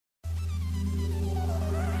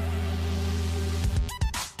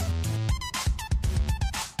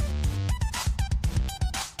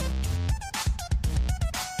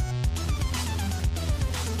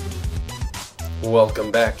Welcome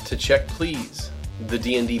back to Check Please, the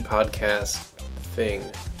D&D podcast thing.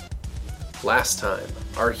 Last time,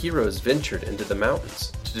 our heroes ventured into the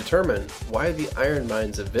mountains to determine why the iron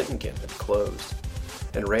mines of Wittingen had closed,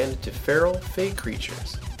 and ran into feral fey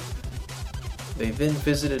creatures. They then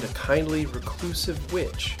visited a kindly, reclusive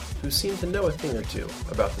witch who seemed to know a thing or two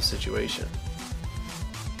about the situation.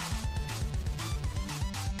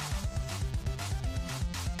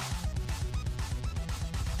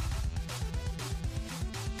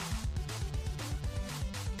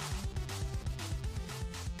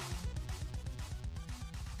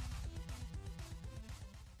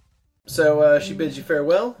 So she bids you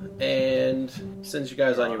farewell and sends you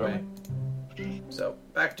guys on your way. So,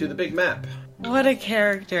 back to the big map. What a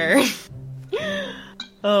character.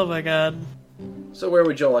 Oh my god. So where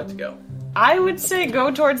would y'all like to go? I would say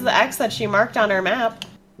go towards the X that she marked on her map.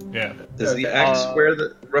 Yeah. Is the X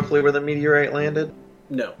roughly where the meteorite landed?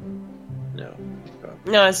 No. No.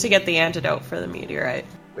 No, it's to get the antidote for the meteorite.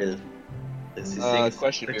 Well, is he saying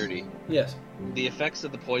question, Beardy. Yes. The effects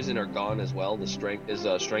of the poison are gone as well. The strength is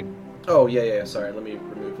strength. Oh, yeah, sorry. Let me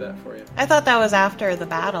remove that for you. I thought that was after the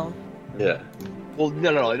battle. Yeah. Well,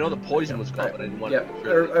 no. I know the poison was gone, but I didn't want to.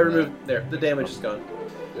 Yeah, I removed there. The damage is gone.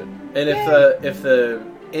 Good. And if the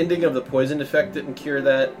ending of the poison effect didn't cure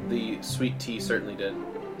that, the sweet tea certainly did.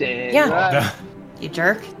 Damn. Yeah. Right. You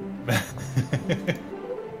jerk.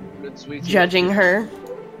 Good sweet tea. Judging her.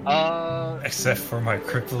 Except for my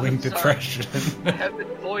crippling I'm sorry. depression. I have been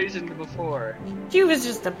poisoned before. She was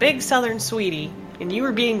just a big southern sweetie, and you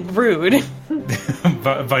were being rude.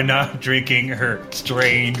 by not drinking her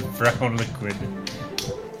strained brown liquid.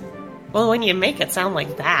 Well, when you make it sound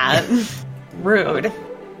like that. Rude.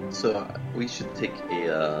 So we should take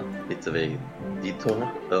a bit of a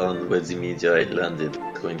detour on where the meteorite landed.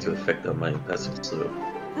 It's going to affect our mine passage through.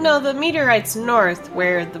 No, the meteorite's north,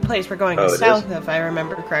 where the place we're going is it south, is? if I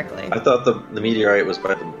remember correctly. I thought the meteorite was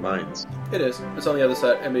by the mines. It is. It's on the other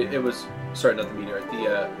side. I mean, it was... Sorry, not the meteorite.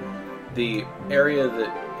 The area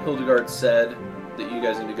that Hildegard said that you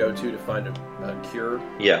guys need to go to find a cure.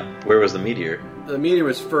 Yeah. Where was the meteor? The meteor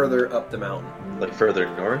was further up the mountain. Like further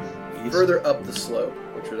north? East? Further up the slope,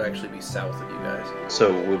 which would actually be south of you guys.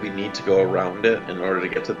 So would we need to go around it in order to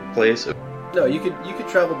get to the place? No, you could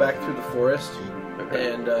travel back through the forest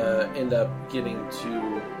Okay. and end up getting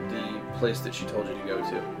to the place that she told you to go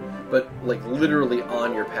to. But, like, literally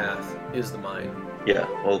on your path is the mine. Yeah,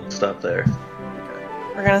 we'll stop there.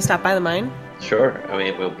 Okay. We're gonna stop by the mine? Sure. I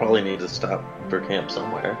mean, we'll probably need to stop for camp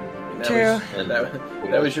somewhere. And True.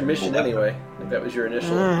 That was your mission anyway. Like, that was your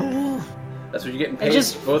initial... That's what you're getting I paid.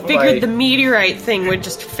 just both figured by, the meteorite thing would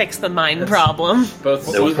just fix the mine problem. both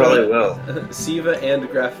It probably will. Siva and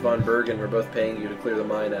Graf von Bergen were both paying you to clear the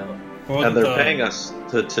mine out. And they're paying us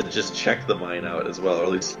to just check the mine out as well, or at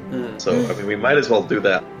least... So, I mean, we might as well do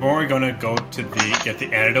that. Or we're gonna go to get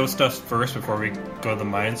the antidote stuff first before we go to the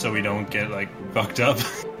mine so we don't get, like, fucked up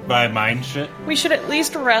by mine shit. We should at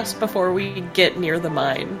least rest before we get near the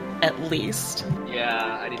mine. At least.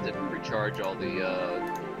 Yeah, I need to recharge all the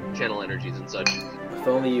channel energies and such. If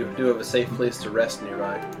only you do have a safe place to rest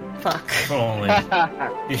nearby. Fuck. If only.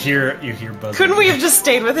 You hear buzzing. Couldn't we have just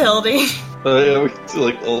stayed with Hildy? Yeah, we could,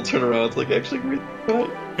 like, all turn around. It's like, actually,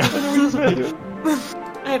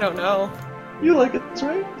 I don't know. You like it, that's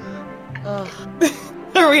right?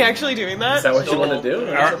 Are we actually doing that? Is that what you want to do?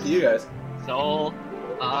 It's up to you guys. So,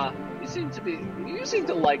 you seem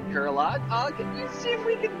to like her a lot. Can you see if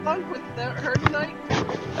we can bunk with her tonight?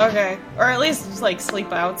 Okay. Or at least, like,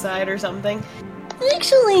 sleep outside or something.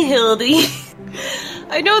 Actually, Hildy,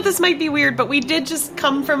 I know this might be weird, but we did just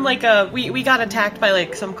come from, like, we got attacked by,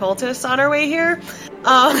 like, some cultists on our way here.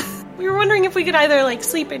 We were wondering if we could either, like,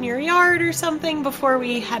 sleep in your yard or something before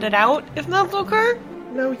we headed out, if that's okay?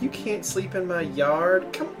 No, you can't sleep in my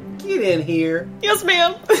yard. Come, get in here. Yes,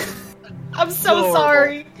 ma'am. I'm so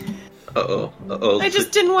sorry. Uh-oh. I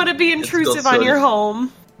just didn't want to be intrusive on your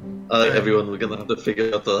home. Everyone, we're gonna have to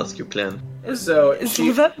figure out the rescue plan. So she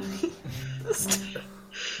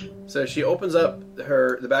Is opens up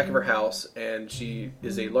the back of her house, and she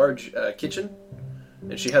is a large kitchen,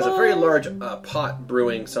 and she has a very large pot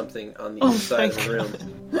brewing something on the inside of the room.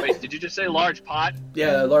 Wait, did you just say large pot?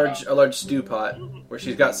 Yeah, a large stew pot where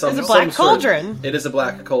she's got some. It's a black cauldron. It is a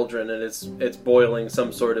black cauldron, and it's boiling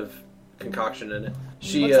some sort of concoction in it.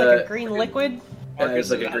 Looks like a green liquid. Yeah, it's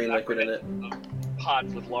like a green liquid in it. Pot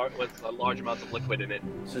with large amounts of liquid in it.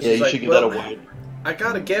 So Yeah, you should give that a wide. I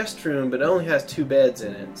got a guest room, but it only has 2 beds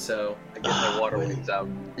in it, so... I get my water wings out.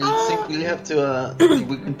 I think we have to,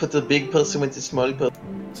 we can put the big person with the small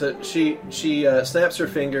person. So she snaps her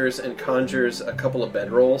fingers and conjures a couple of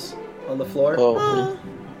bedrolls on the floor. Oh,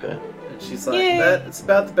 okay. And She's like, Yay. It's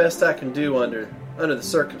about the best I can do under the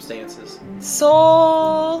circumstances.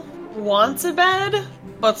 Soul wants a bed,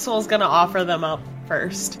 but Soul's gonna offer them up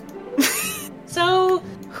first. So,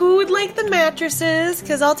 who would like the mattresses?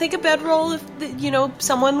 Because I'll take a bedroll if,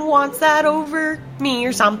 someone wants that over me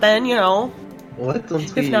or something, Why don't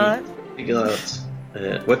we If not... figure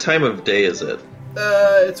out... what time of day is it?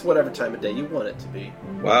 It's whatever time of day you want it to be.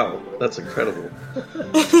 Wow, that's incredible.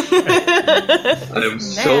 I am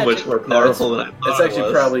so much more powerful than I thought It's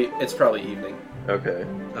actually was. probably evening. Okay.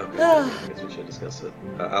 I guess we should discuss it.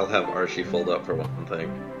 I'll have Archie fold up for one thing.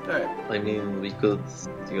 Alright. I mean, we could,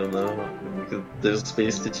 there's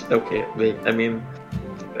space to... Okay, wait, I mean...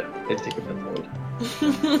 I'd take a bedroll.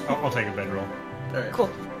 I'll take a bedroll. Alright. Cool.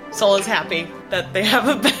 Soul is happy that they have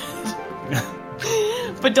a bed.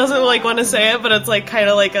 But doesn't want to say it, but it's kind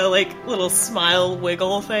of like a little smile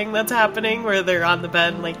wiggle thing that's happening where they're on the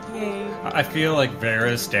bed and yay. I feel like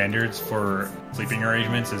Vera's standards for sleeping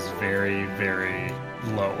arrangements is very, very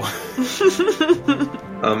low.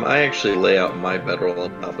 I actually lay out my bedroll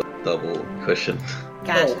on top of a double cushion.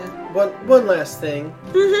 Gotcha. Oh, one last thing.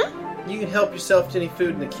 Mm-hmm. You can help yourself to any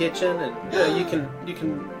food in the kitchen, and you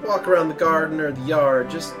can walk around the garden or the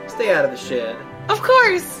yard. Just stay out of the shed. Of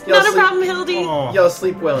course! Y'all Not a sleep- problem, Hildy. Oh. Y'all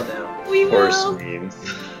sleep well now. We Horse will. means.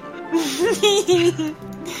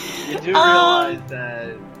 You do realize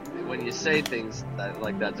that when you say things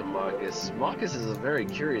like that to Marcus, Marcus is a very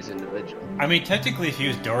curious individual. I mean, technically, if you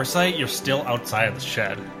use Doorsight, you're still outside of the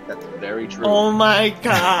shed. That's very true. Oh my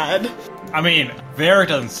god. I mean, Vera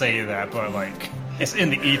doesn't say that, but, it's in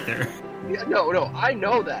the ether. Yeah, no, I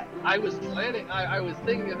know that. I was planning, I was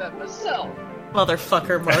thinking of that myself.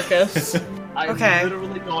 Motherfucker, Marcus. I'm Okay.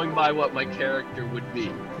 literally going by what my character would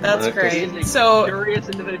be. That's Marcus great. He's a So, curious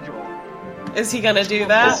individual. is he gonna do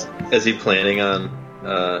that? Is he planning on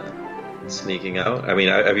sneaking out? I mean,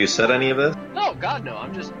 have you said any of this? No, God, no.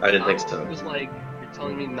 I'm just. I didn't think so. It was you're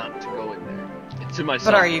telling me not to go in there. To myself.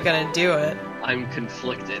 But are you gonna do it? I'm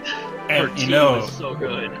conflicted. And, Her you team know- is so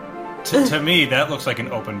good. To me, that looks like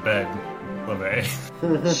an open bed, LeVay.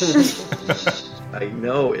 I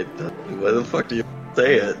know it does. Why the fuck do you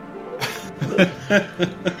say it?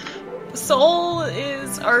 Soul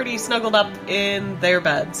is already snuggled up in their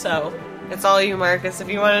bed, so it's all you, Marcus. If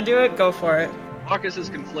you want to do it, go for it. Marcus is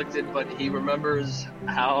conflicted, but he remembers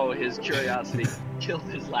how his curiosity killed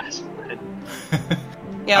his last friend.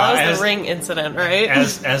 Yeah, that was As- the ring incident, right?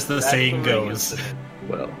 As the That's saying the ring goes. incident.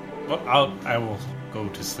 Well, I will go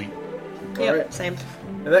to sleep. Yep, Alright. same.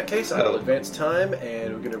 In that case, I'll advance time,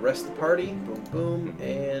 and we're going to rest the party. Boom, boom,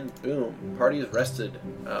 and boom. Party is rested.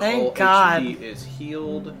 Thank all God. HP is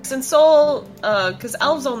healed. Since Soul, because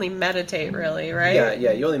elves only meditate, really, right?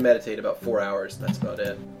 Yeah, you only meditate about 4 hours, and that's about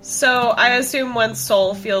it. So I assume when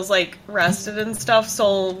Soul feels rested and stuff,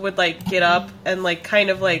 Soul would get up and kind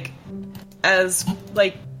of as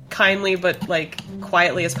kindly but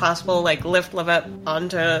quietly as possible lift Levette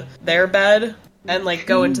onto their bed and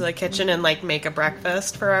go into the kitchen and make a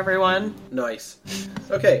breakfast for everyone. Nice.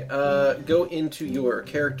 Okay, go into your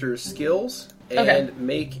character's skills and Okay.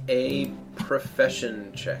 make a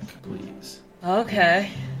profession check, please. Okay,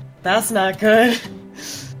 that's not good.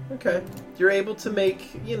 Okay. You're able to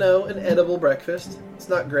make, an edible breakfast. It's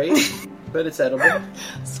not great, but it's edible.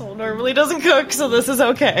 Soul normally doesn't cook, so this is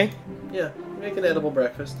okay. Yeah, make an edible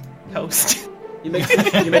breakfast. Toast. You make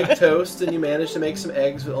toast, and you manage to make some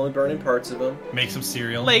eggs with only burning parts of them. Make some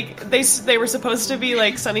cereal. They were supposed to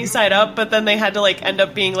be sunny side up, but then they had to end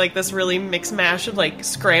up being this really mixed mash of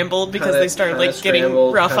scrambled because they started getting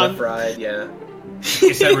scrambled, rough kinda on. fried. Yeah.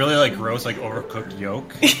 Is that really gross, overcooked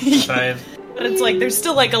yolk inside? But it's there's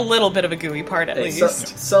still a little bit of a gooey part at Hey,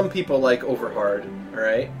 least. some people like over hard. All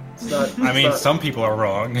right. It's not. I mean, it's not- some people are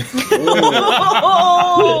wrong.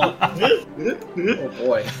 Oh! Oh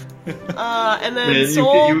boy. And then Man, you-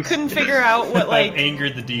 Soul you- couldn't figure out what I've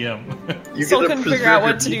angered the DM. you Soul gotta couldn't figure out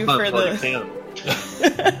preserve what to your do for default while the-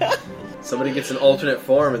 you can. Somebody gets an alternate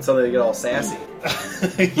form, and suddenly they get all sassy.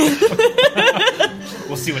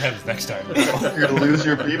 We'll see what happens next time. You're gonna lose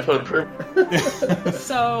your beef on purpose.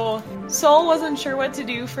 So Soul wasn't sure what to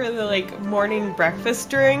do for the morning breakfast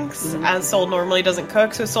drinks, as Soul normally doesn't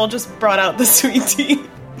cook, so Soul just brought out the sweet tea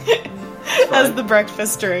as the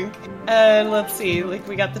breakfast drink. And let's see,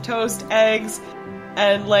 we got the toast, eggs,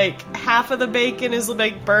 and half of the bacon is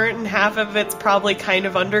burnt and half of it's probably kind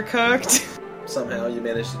of undercooked. Somehow you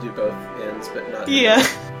managed to do both ends, but not. Yeah.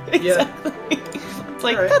 Yeah. Exactly. It's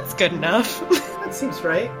like, Alright. that's good enough. That seems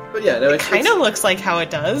right. But yeah, no, It kind of looks like how it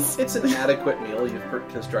does. It's an adequate meal you've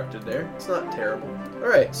constructed there. It's not terrible.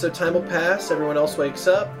 Alright, so time will pass, everyone else wakes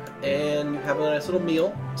up, and you have a nice little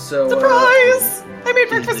meal. So Surprise! I made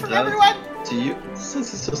breakfast for everyone! Do you? This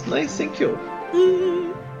is nice, thank you.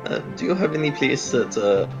 Mm. Do you have any place that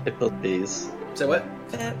I could bathe? Say what?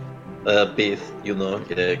 Bathe,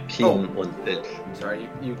 clean oneself. Sorry,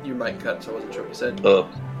 you mic cut, so I wasn't sure what you said. Oh,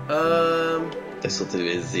 I I thought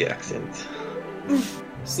it was the accent.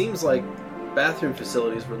 Seems like bathroom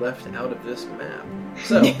facilities were left out of this map.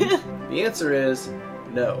 So, the answer is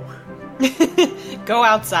no. Go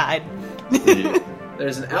outside.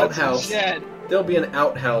 There's an That's outhouse. a shed. There'll be an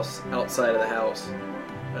outhouse outside of the house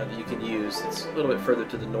that you can use. It's a little bit further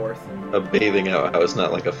to the north. A bathing outhouse,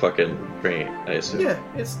 not like a fucking drain, I assume. Yeah,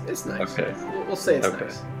 it's nice. Okay. We'll say it's Okay.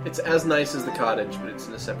 nice. It's as nice as the cottage, but it's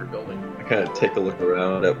in a separate building. I kind of take a look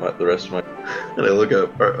around at the rest of my, and I look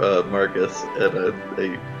at Marcus, and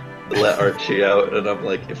I let Archie out, and I'm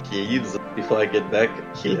like, if he leaves before I get back,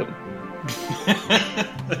 kill him.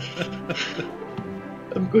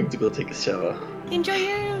 I'm going to go take a shower. Enjoy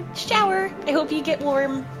your shower. I hope you get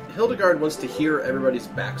warm. Hildegard wants to hear everybody's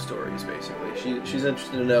backstories, basically. She's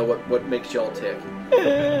interested to know what makes y'all tick.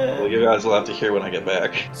 Well, you guys will have to hear when I get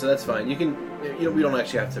back. So that's fine. You can, we don't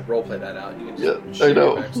actually have to roleplay that out. You can just Yeah, share I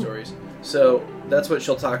know. your backstories. So that's what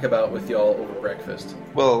she'll talk about with y'all over breakfast.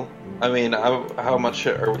 Well, I mean, how much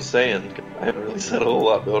are we saying? I haven't really said a whole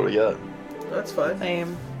lot about it yet. That's fine.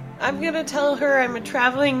 Same. I'm gonna tell her I'm a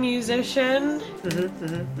traveling musician.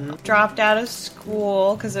 Dropped out of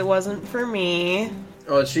school because it wasn't for me.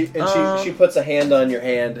 Oh, and she she puts a hand on your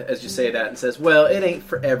hand as you say that and says, "Well, it ain't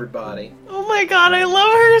for everybody." Oh my god, I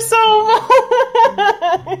love her so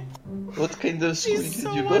much. What kind of school She's did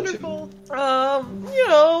so you go wonderful.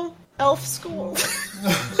 Elf school.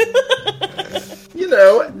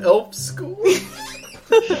 Elf school.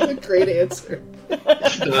 Great answer.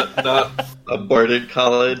 to? Not a boarded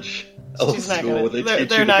college. Elf She's not school. gonna. They They're, teach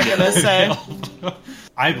they're you not to gonna say.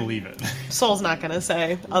 I believe it. Soul's not gonna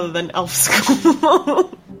say other than elf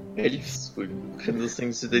school. Elf school. What kind of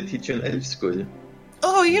things do they teach you in elf school?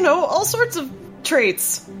 Oh, all sorts of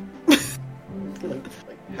traits. Like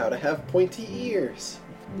how to have pointy ears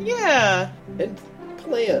Yeah, and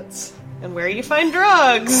plants. and where you find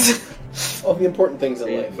drugs. All the important things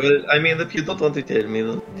in life. Well, I mean, if you don't want to tell me,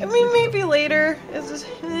 then I mean, maybe later. It's just.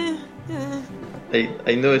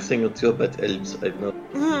 I know a thing or two about elves. I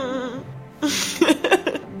know.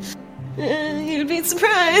 You'd be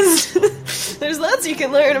surprised. There's lots you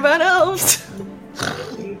can learn about elves.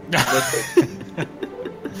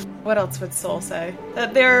 What else would Soul say?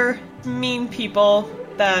 That they're mean people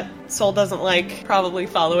that Soul doesn't like, probably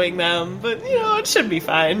following them, but it should be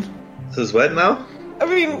fine. This is what now? I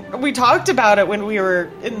mean, we talked about it when we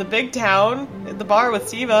were in the big town, at the bar with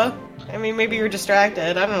Siva. I mean, maybe you were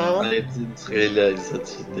distracted, I don't know. I didn't realize that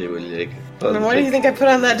they were like. I mean, why do you think I put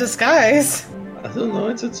on that disguise? I don't know.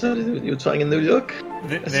 It's you're trying a new look.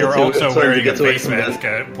 They were also wearing a face mask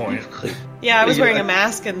at point. Yeah, I was wearing a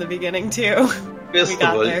mask in the beginning, too. First We of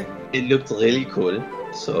got all, there. it looked really cool.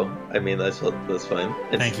 So, I mean, I thought that's fine.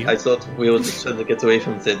 Thank you. I thought we were just trying to get away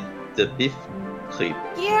from the beef creep.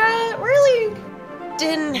 Yeah, it really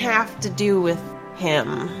didn't have to do with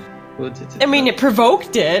him. What did it I mean, it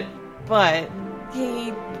provoked it, but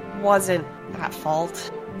he wasn't at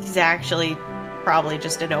fault. He's actually probably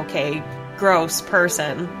just an okay, gross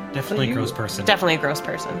person. Definitely a gross person. Definitely a gross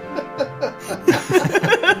person.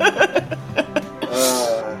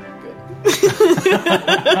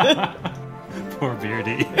 Good. Poor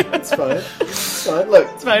Beardy. It's fine. It's fine. Look,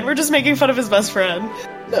 It's fine, we're just making fun of his best friend.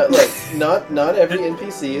 no, look. Not every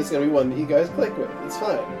NPC is going to be one that you guys click with. It's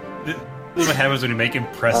fine. This is what happens when you make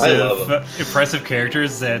I love impressive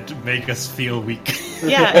characters that make us feel weak.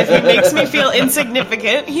 Yeah, if he makes me feel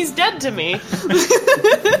insignificant, he's dead to me.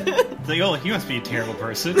 It's like, oh, he must be a terrible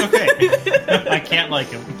person. Okay. I can't like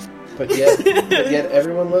him. But yet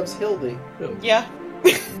everyone loves Hildy. Yeah.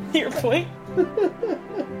 Your point?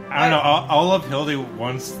 I don't know. I'll love Hildy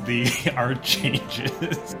once the art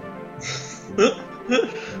changes.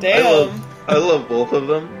 Damn. I love both of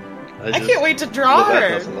them. I can't wait to draw I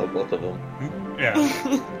her. love both of them. Yeah.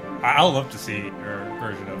 I'll love to see her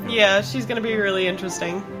version of him. Yeah, she's gonna be really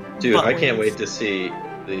interesting. Dude, Butt I can't wings. wait to see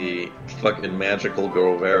the fucking magical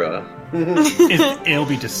girl Vera. It'll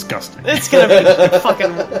be disgusting. It's gonna be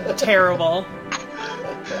fucking terrible.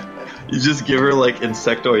 You just give her like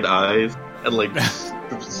insectoid eyes and like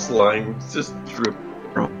slime just drip.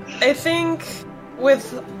 I think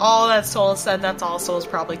with all that Soul said, that's all Soul's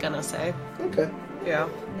probably gonna say. Okay. Yeah.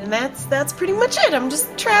 And that's pretty much it. I'm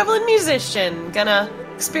just a traveling musician. Gonna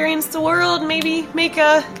experience the world, maybe make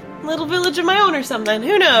a little village of my own or something.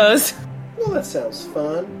 Who knows? Well, that sounds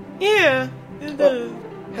fun. Yeah, it does.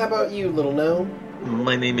 How about you, little gnome?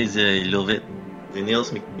 My name is Lovet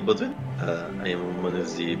Daniels McKinney-Bodwin. I am one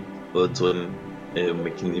of the Bodwin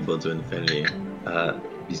McKinney-Bodwin family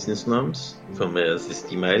business gnomes from the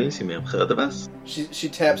Steam Isles. You may have heard of us. She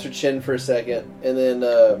taps her chin for a second, and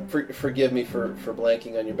then forgive me for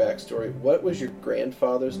blanking on your backstory. What was your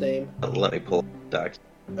grandfather's name? Let me pull up the document.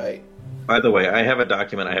 Right. By the way, I have a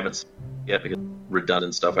document I haven't seen yet because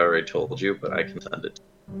redundant stuff I already told you, but I can send it.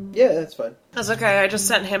 Yeah, that's fine. That's okay. I just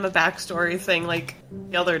sent him a backstory thing like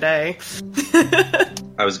the other day.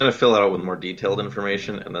 I was going to fill it out with more detailed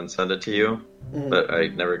information and then send it to you, but I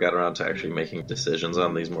never got around to actually making decisions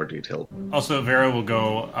on these more detailed. Also, Vera will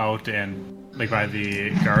go out and like by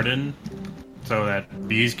the garden so that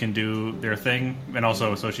bees can do their thing, and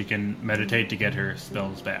also so she can meditate to get her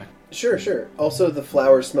spells back. Sure. Also, the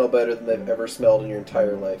flowers smell better than they've ever smelled in your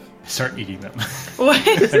entire life. Start eating them. What?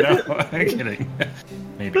 No, I'm kidding.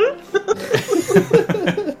 Maybe.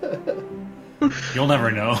 You'll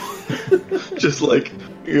never know. Just like,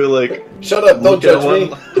 you're like, Shut up, don't look at judge me.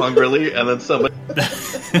 one hungrily, and then somebody...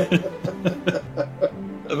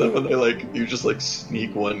 And then when they like, you just like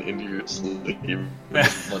sneak one into your sleeve,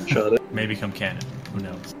 one shot it. May become canon. Who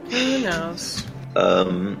knows? Who knows?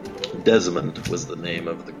 Desmond was the name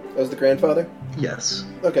of the... That was the grandfather? Yes.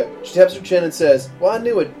 Okay. She taps her chin and says, well, I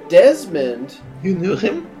knew a Desmond. You knew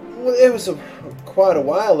him? Well, it was quite a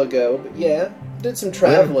while ago, but yeah. Did some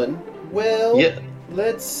traveling. Well, Yeah.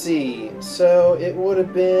 let's see. So it would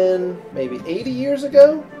have been maybe 80 years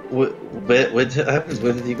ago? What happened?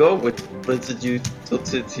 Where did he go? Where did you talk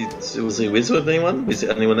to? Was he with anyone? Was it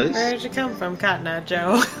anyone else? Where'd you come from, Cotton Eye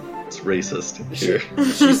Joe? It's racist. She, Here.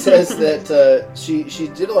 she says that she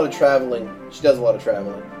did a lot of traveling. She does a lot of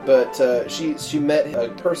traveling. But she met a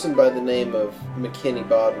person by the name of McKinney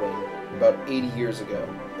Bodwin about 80 years ago.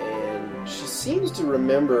 And she seems to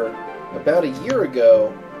remember about a year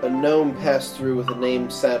ago, a gnome passed through with a name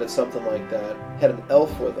sounded something like that. Had an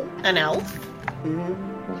elf with him. An elf? Mm-hmm.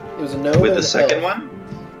 It was a gnome With and the an second elf. one?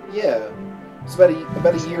 Yeah. It's about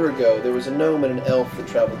a year ago. There was a gnome and an elf that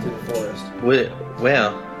traveled through the forest. Where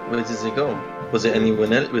did they go? Was there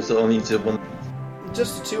anyone else? Was there only the one?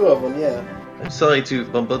 Just the two of them, yeah. I'm sorry to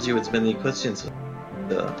bombard you with many questions.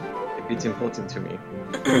 A bit important to me.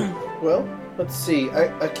 Well, let's see.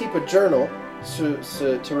 I keep a journal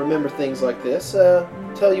to remember things like this.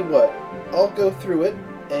 Tell you what, I'll go through it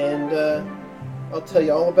and I'll tell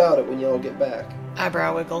you all about it when you all get back.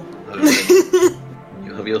 Eyebrow wiggle.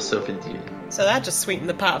 You have yourself a deal. So that just sweetened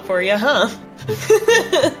the pot for you, huh?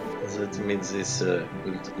 That makes this a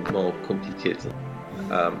little more complicated.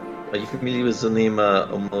 Are you familiar with the name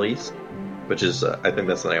Maurice? Which is, I think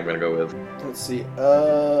that's the name I'm going to go with. Let's see.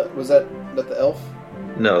 Was that the elf?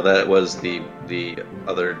 No, that was the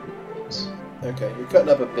other. Okay, you're cutting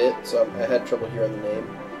up a bit, so I had trouble hearing the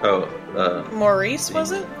name. Oh, Maurice,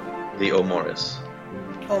 was it? the O'Morris.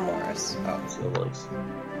 Oh, Morris. Oh. So, Maurice.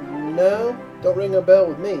 No, don't ring a bell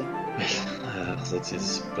with me. That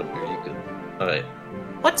is probably really good. Alright,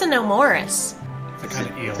 What's a no Morris? The kind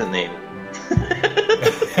of eel. it's a name.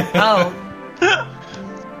 Oh.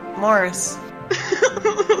 Morris.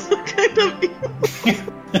 Kind of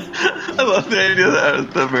I love the idea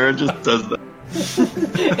that the Vera just does that.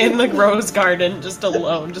 In the rose garden, just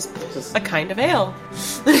alone. Just a kind of ale.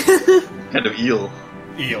 Kind of eel.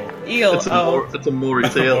 Eel. Eel. It's a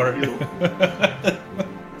Maurice ale. eel.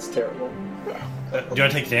 It's terrible. Do you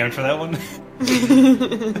want to take damage for that one?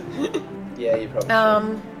 Yeah, you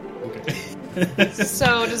probably Okay.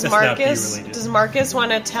 So does Let's not be Marcus related.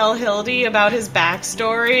 want to tell Hildy about his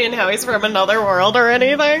backstory and how he's from another world or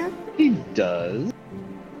anything? He does.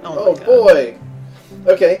 Oh my God. boy.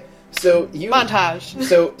 Okay, so you Montage.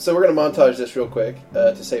 So we're gonna montage this real quick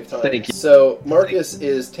to save time. Thank you. So Marcus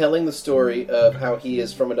is telling the story of how he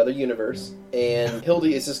is from another universe, and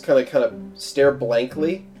Hildy is just kind of stare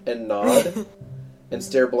blankly and nod, and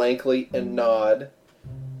stare blankly and nod,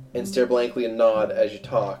 and stare blankly and nod as you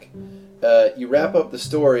talk. You wrap up the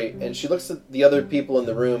story, and she looks at the other people in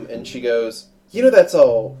the room, and she goes, "You know that's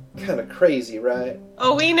all kind of crazy, right?"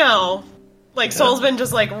 Oh, we know. Like, Soul's been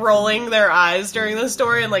just, like, rolling their eyes during the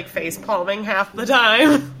story and, like, face-palming half the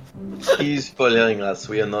time. He's following us,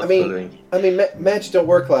 we are not I mean, following. magic don't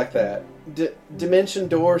work like that. Dimension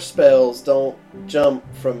door spells don't jump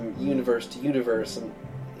from universe to universe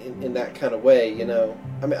in that kind of way, you know.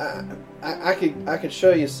 I mean, I could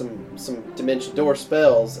show you some dimension door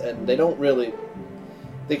spells, and they don't really.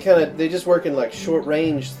 They just work in like short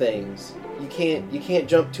range things, you can't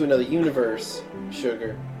jump to another universe,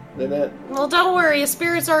 Sugar. They're not. Well, don't worry. His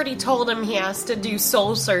spirit's already told him he has to do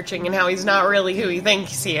soul searching and how he's not really who he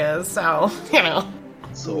thinks he is. So, you know.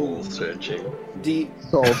 Soul searching.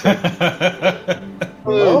 Soul.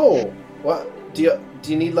 Oh, what? Do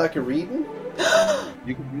you need like a reading?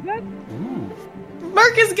 You can do that? Ooh.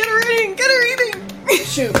 Marcus, get a reading! Get a reading!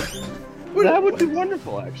 Shoot. That would be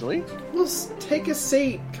wonderful, actually. Let's take a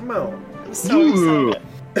seat. Come on. I'm so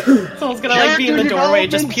excited. Someone's gonna like be in the Character doorway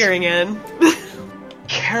just development. peering in.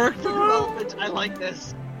 Character development. I like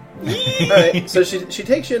this. Alright, so she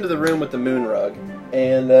takes you into the room with the moon rug,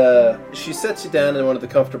 and she sets you down in one of the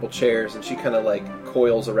comfortable chairs, and she kind of like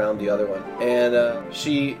coils around the other one. And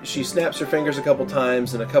she snaps her fingers a couple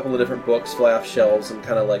times, and a couple of different books fly off shelves and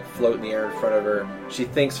kind of like float in the air in front of her. She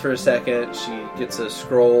thinks for a second, she gets a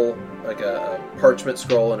scroll, like a parchment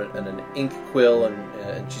scroll and an ink quill,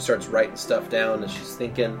 and she starts writing stuff down, and she's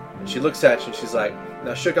thinking, and she looks at you and she's like,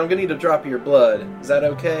 "Now, Shook, I'm gonna need a drop of your blood. Is that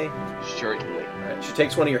okay?" Certainly. Alright, she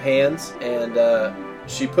takes one of your hands and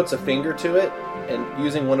she puts a finger to it, and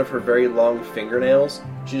using one of her very long fingernails,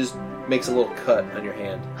 she just makes a little cut on your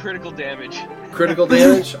hand. Critical damage. Critical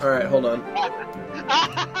damage? Alright, hold on.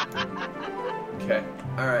 Okay.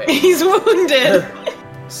 Alright. He's wounded.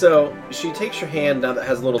 So she takes your hand now that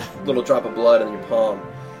has a little drop of blood in your palm,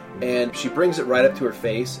 and she brings it right up to her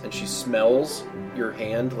face, and she smells your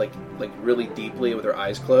hand like really deeply with her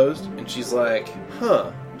eyes closed, and she's like,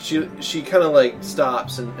 "Huh." She kind of like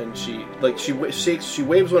stops and she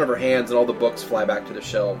waves one of her hands, and all the books fly back to the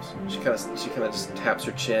shelves. She kind of just taps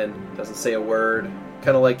her chin, doesn't say a word,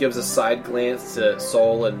 kind of like gives a side glance to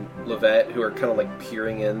Sol and Levette, who are kind of like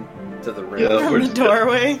peering in to the room. Yeah. From the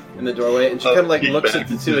doorway. In the doorway, and she kind of like looks at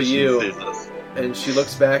the two of you, Sees us. and she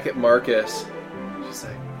looks back at Marcus. She's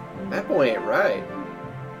like, "That boy ain't right."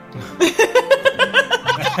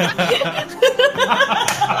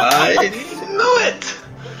 I knew it!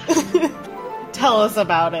 Tell us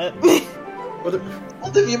about it. Well,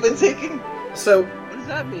 What have you been taking? so What does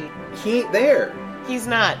that mean? he ain't there. He's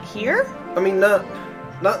not here? I mean, not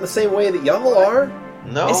in the same way that y'all are.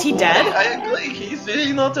 No. Is he dead? I agree, he's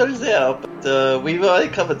really not always there, but we've already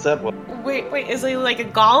covered that one. Wait, is he like a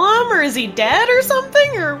golem, or is he dead or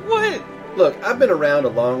something, or what? Look, I've been around a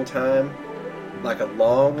long time, like a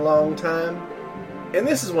long, long time, and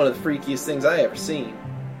this is one of the freakiest things I ever seen.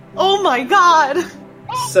 Oh my god!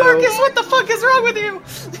 So, Marcus, what the fuck is wrong with you?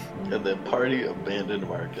 And the party abandoned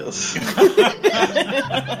Marcus.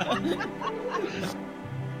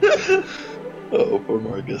 Oh, poor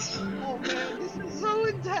Marcus. Oh man, this is so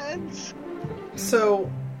intense. so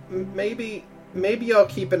maybe y'all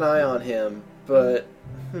keep an eye on him, but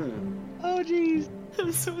Oh jeez.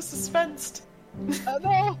 I'm so suspensed.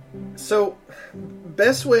 No. So,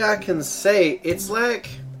 best way I can say, it's like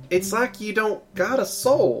you don't got a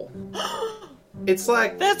soul. It's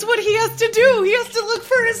like That's what he has to do! He has to look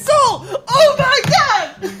for his soul! Oh my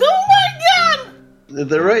god! Oh my god!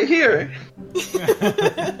 They're right here.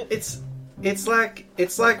 it's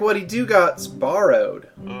like what he do got's borrowed.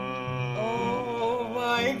 Oh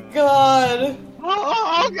my god!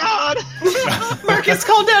 Oh god. Marcus,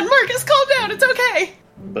 calm down! Marcus, calm down! It's okay!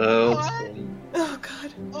 Well, Oh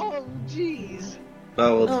god. Oh jeez.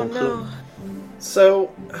 Oh no.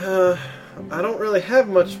 So, I don't really have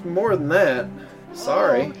much more than that.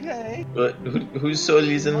 Sorry. Okay. but whose soul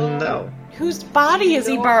is in him now? Whose body is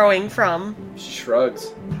he borrowing from? She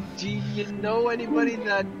shrugs. Do you know anybody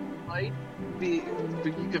that might be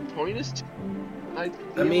you could point us to? Might be I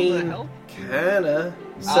able to mean, help? kinda.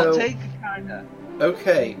 I'll So, take kinda.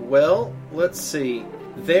 okay, well, let's see.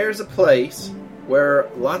 There's a place where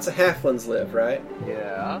lots of halflings live, right?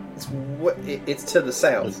 Yeah. It's to the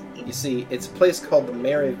south. You see, it's a place called the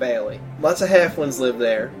Merry Valley. Lots of halflings live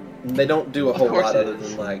there. They don't do a whole course lot it other is.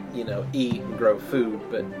 than, like, eat and grow food,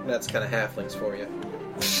 but that's kind of halflings for you.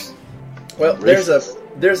 Well, there's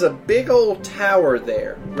a big old tower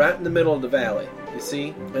there, right in the middle of the valley, you see?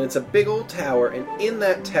 And it's a big old tower, and in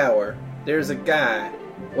that tower, there's a guy,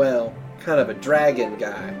 well, kind of a dragon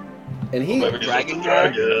guy. And he, Maybe he's Dragon a guy?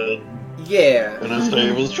 dragon. yeah, And his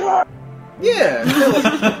name is Dragon. yeah,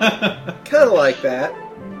 kind of like that.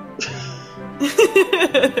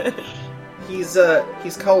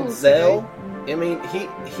 He's called Zell. I mean,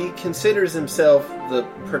 he considers himself the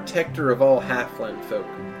protector of all halfling folk.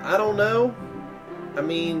 I don't know. I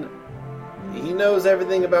mean, he knows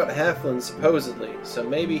everything about halflings, supposedly, so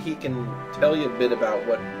maybe he can tell you a bit about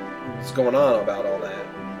what's going on about all that.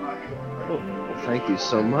 Well, thank you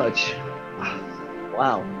so much.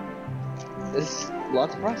 Wow. This is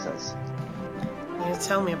lots of process. Yeah,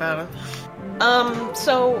 tell me about it.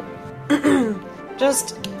 So,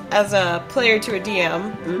 just as a player to a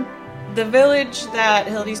DM, Hmm? the village that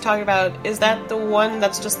Hildy's talking about, is that the one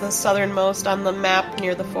that's just the southernmost on the map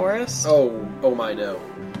near the forest? Oh my, no.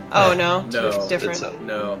 Oh, no? No. Different.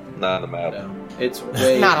 No. Not on the map. No. It's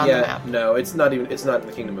way... Not on the map. No, it's not in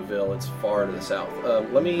the Kingdom of Vil. It's far to the south.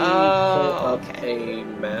 Let me pull up a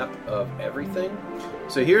map of everything.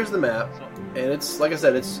 So here's the map, and it's, like I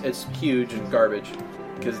said, it's huge and garbage,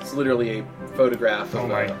 because it's literally a photograph of, Oh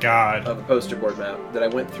my god. of a poster board map that I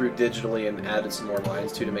went through digitally and added some more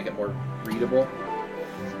lines to make it more readable.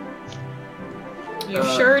 You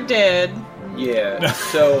sure did. Yeah,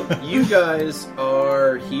 so you guys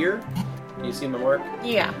are here. Can you see my mark?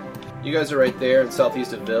 Yeah. You guys are right there in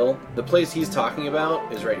southeast of Vil. The place he's talking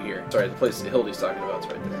about is right here. Sorry, the place Hildy's talking about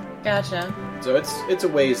is right there. Gotcha. So it's a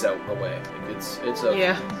ways out away. Like it's a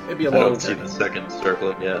Yeah. It'd be a I long don't see journey. the second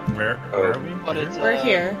circle yet. Where are we? But it's We're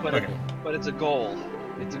here. But, Okay. but it's a goal.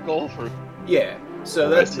 It's a goal for. Yeah. So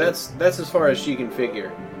Oh, I that's see. that's as far as she can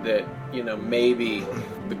figure. That maybe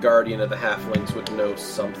the guardian of the halflings would know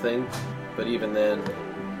something, but even then,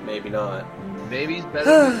 maybe not. Maybe he's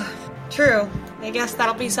better. True. I guess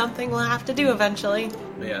that'll be something we'll have to do eventually.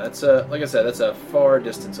 But yeah, that's like I said, that's a far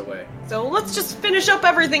distance away. So let's just finish up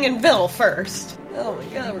everything in Vil first. Oh my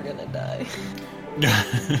god, we're gonna die.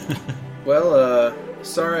 Well,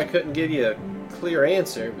 sorry I couldn't give you a clear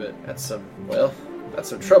answer, but that's some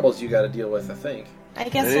troubles you got to deal with, I think. I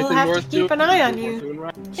guess we'll Anything have to worth keep doing- an eye on worth you. doing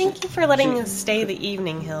right? Thank you for letting us stay the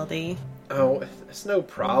evening, Hildy. Oh, it's no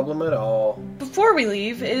problem at all. Before we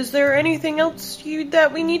leave, is there anything else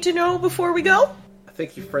that we need to know before we go? I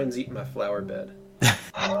think your friend's eating my flower bed.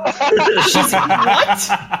 What?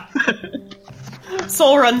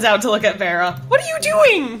 Soul runs out to look at Vera. What are you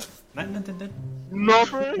doing?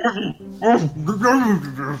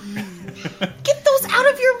 Get those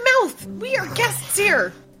out of your mouth! We are guests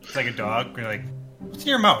here! It's like a dog. We're like, what's in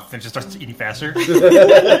your mouth? And it just starts eating faster.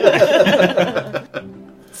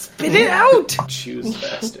 Spit it out! Choose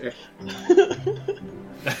faster.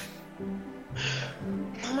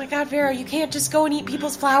 Oh my god, Vera, you can't just go and eat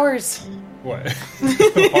people's flowers. What?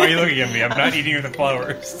 Why are you looking at me? I'm not eating the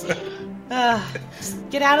flowers. Just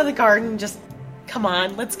get out of the garden, just... Come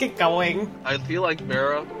on, let's get going. I feel like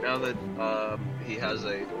Vera, now that he has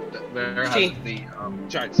a Vera She. has the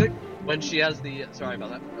sorry, sick. When she has the sorry about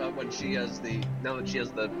that. When she has the now that she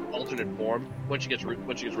has the alternate form, when she gets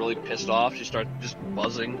really pissed off, she starts just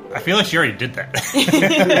buzzing. I feel like she already did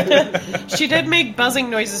that. She did make buzzing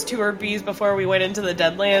noises to her bees before we went into the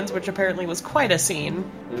Deadlands, which apparently was quite a scene.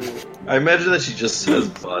 I imagine that she just says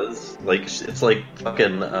buzz. Like, it's like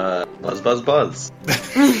fucking buzz, buzz, buzz.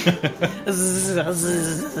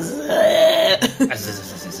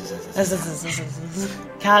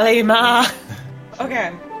 Kalima.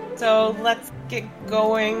 Okay, so let's get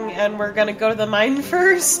going, and we're gonna go to the mine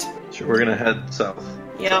first. Sure, we're gonna head south.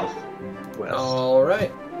 Yep. West. All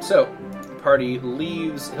right. So, the party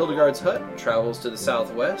leaves Hildegard's hut, travels to the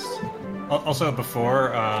southwest. Also, before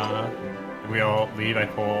we all leave, I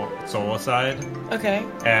pull Soul aside, Okay.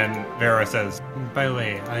 and Vera says, "By the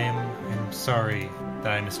way, I'm sorry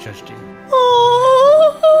that I misjudged you."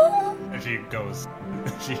 Oh. And she goes.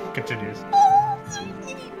 She continues.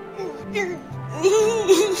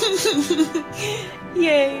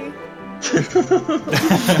 Yay.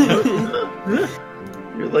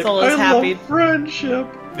 You're like, Soul is I happy. love friendship.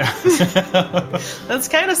 That's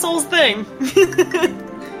kind of Soul's thing.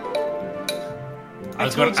 I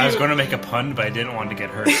was going to make a pun, but I didn't want to get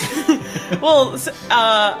hurt. Well,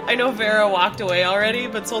 I know Vera walked away already,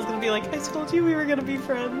 but Soul's gonna be like, I told you we were gonna be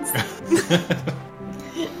friends.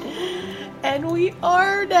 And we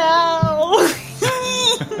are now.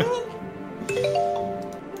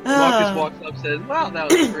 Marcus walks up and says, "Wow, that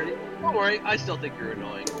was pretty. Don't worry, I still think you're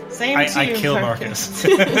annoying." Same to I you, kill Marcus.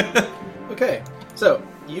 Okay, so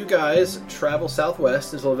you guys travel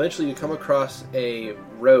southwest until eventually you come across a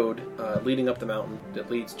road leading up the mountain that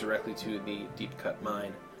leads directly to the deep cut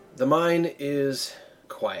mine. The mine is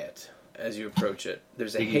quiet as you approach it.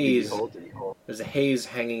 There's a haze. There's a haze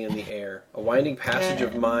hanging in the air. A winding passage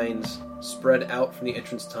of mines spread out from the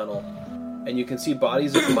entrance tunnel, and you can see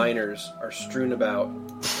bodies of miners are strewn about.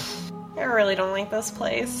 I really don't like this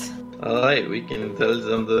place. Alright, we can tell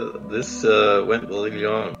them that this went really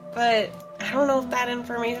wrong. But I don't know if that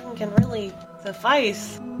information can really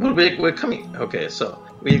suffice. Well, we're coming. Okay, so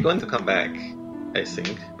we're going to come back, I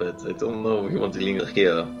think, but I don't know if we want to linger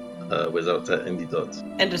here without that antidote.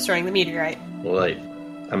 And destroying the meteorite. Alright,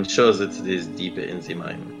 I'm sure that it is deeper in the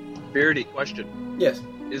mine. Beardy, question: Yes,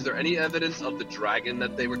 is there any evidence of the dragon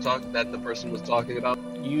that they were that the person was talking about?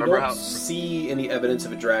 you Remember don't how- see any evidence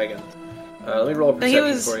of a dragon. Let me roll a But he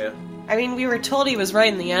perception was- for you. I mean, we were told he was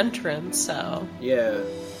right in the entrance, so... Yeah.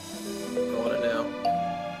 Go on it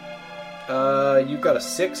now. You've got a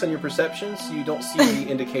 6 on your perception, so you don't see any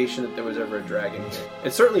indication that there was ever a dragon here.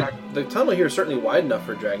 It's certainly... The tunnel here is certainly wide enough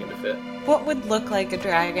for a dragon to fit. What would look like a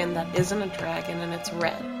dragon that isn't a dragon and it's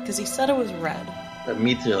red? Because he said it was red. A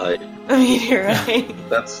meteorite. A meteorite.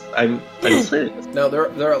 I'm serious. Now,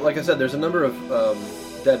 there are, like I said, there's a number of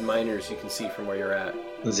dead miners you can see from where you're at.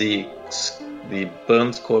 The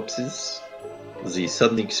burned corpses, the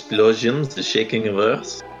sudden explosions, the shaking of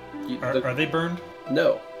earth. Are they burned?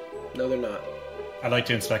 No. No, they're not. I'd like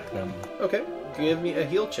to inspect them. Okay. Give me a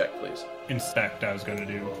heal check, please. Inspect, I was going to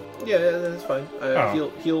do. Yeah, that's fine.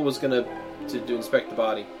 Heal was going to do inspect the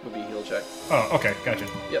body. Would be a heal check. Oh, okay, gotcha.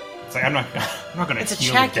 Yep. It's like, I'm not going to It's a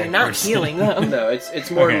heal check, the dead you're not person. healing them. No, it's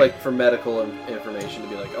more Okay. like for medical information to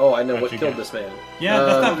be like, oh, I know what Gotcha, killed yeah. this man. Yeah,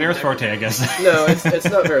 that's not Vera's forte, I guess. No, it's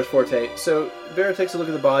not Vera's forte. So Vera takes a look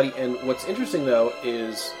at the body, and what's interesting though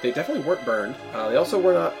is they definitely weren't burned. They also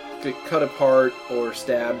were not cut apart or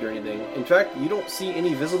stabbed or anything. In fact, you don't see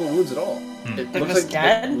any visible wounds at all. It They're looks just like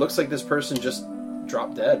dead? It looks like this person just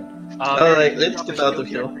dropped dead. Alright, can you let's drop get a out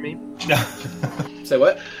heal of here. check for me? Say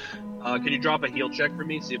what? Can you drop a heal check for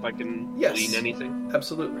me? See if I can Yes. glean anything.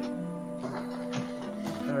 Absolutely.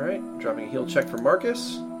 Alright, dropping a heal check for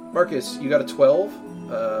Marcus. Marcus, you got a 12.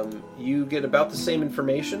 You get about the same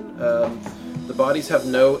information. The bodies have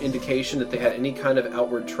no indication that they had any kind of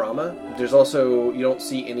outward trauma. There's also, you don't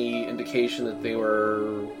see any indication that they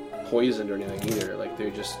were poisoned or anything either. Like,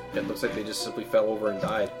 it looks like they just simply fell over and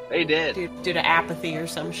died. They did. Due to apathy or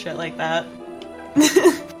some shit like that.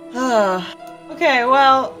 Okay,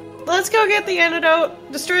 well, let's go get the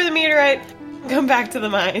antidote, destroy the meteorite, and come back to the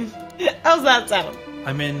mine. How's that sound?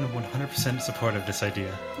 I'm in 100% support of this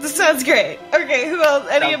idea. This sounds great. Okay, who else?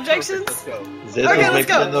 Any Sounds objections? perfect. Let's go. That Okay, was my let's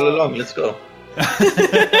go. plan all along. Let's go.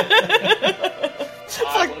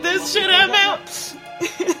 Fuck this shit, I'm out.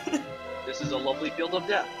 This is a lovely field of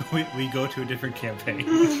death. We go to a different campaign.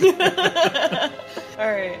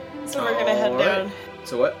 Alright, so we're gonna head Alright. down.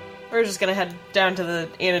 So what? We're just gonna head down to the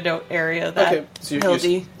antidote area that Okay, so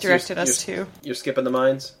Hildy directed us to. You're skipping the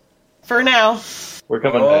mines? For now. We're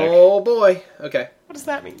coming back. Oh boy. Okay. What does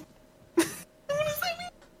that mean? What does that mean?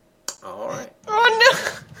 Alright.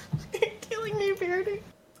 Oh no! You're killing me, Verity.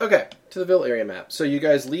 Okay, to the Ville area map. So you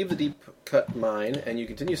guys leave the deep cut mine and you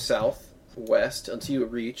continue southwest until you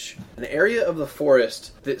reach an area of the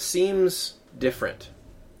forest that seems different.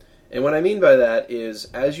 And what I mean by that is,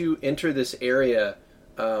 as you enter this area,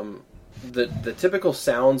 the typical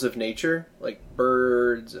sounds of nature, like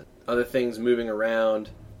birds, other things moving around,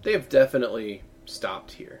 they have definitely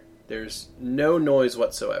stopped here. There's no noise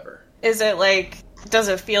whatsoever. Is it like, does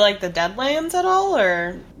it feel like the Deadlands at all,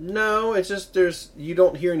 or? No, it's just you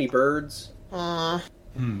don't hear any birds. Are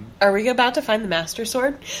we about to find the Master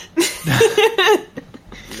Sword?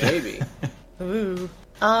 Maybe. Ooh.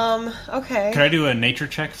 Okay. Can I do a nature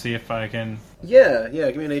check, see if I can Yeah,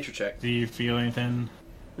 give me a nature check. see you feel anything?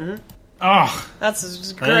 Mm-hmm. Oh! That's as that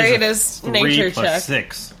is a great as 3 nature plus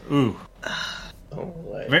check. 6. Ooh.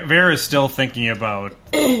 Alright. Vera's still thinking about,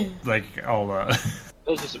 like, all the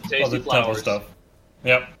Those are some tasty temple flowers. stuff.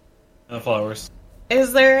 Yep. And the flowers.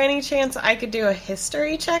 Is there any chance I could do a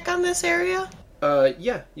history check on this area?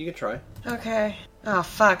 Yeah, you can try. Okay. Oh,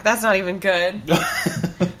 fuck. That's not even good.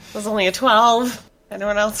 It was only a 12.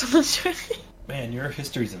 Anyone else want to try? Man, your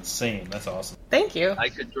history's insane. That's awesome. Thank you. I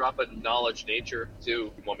could drop a knowledge nature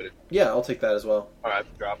too. If you want me to? Yeah, I'll take that as well. All right,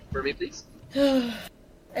 drop for me, please.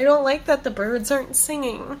 I don't like that the birds aren't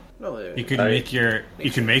singing. No, You can make your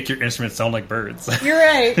instrument sound like birds. You're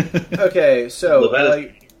right. okay, so Well, that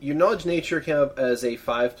is- your knowledge nature came up as a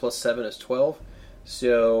 5 plus 7 is 12.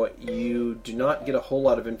 So you do not get a whole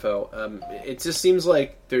lot of info. It just seems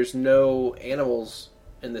like there's no animals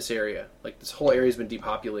in this area. Like this whole area's been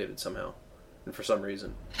depopulated somehow, and for some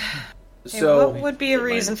reason. Hey, So what would be a It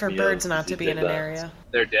reason might for be birds a not to be in an Deadlands. area?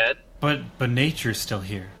 They're dead. but nature's still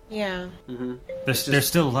here. Yeah. There's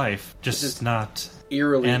still life, just not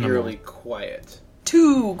eerily, animal. eerily quiet.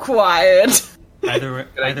 Too quiet.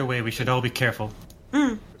 Either way. We should all be careful.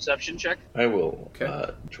 Perception check. I will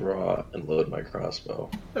Okay. draw and load my crossbow.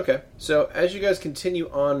 Okay, so as you guys continue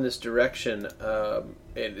on in this direction,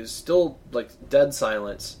 it is still like dead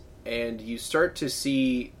silence, and you start to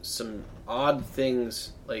see some odd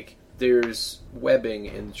things. Like there's webbing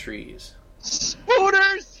in the trees.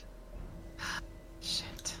 Spooners.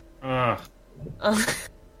 Shit. Ugh,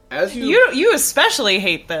 As you You especially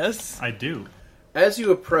hate this. I do. as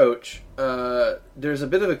you approach, there's a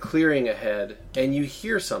bit of a clearing ahead, and you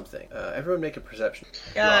hear something. Everyone make a perception.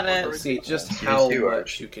 Got Yeah, it. Let's see just You how too, much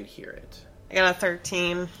Arch. you can hear it. I got a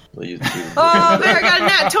 13. Well, you Oh, there I got a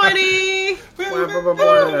nat 20! Blah, blah, blah,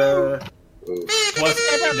 blah.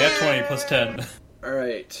 Plus net 20 plus 10.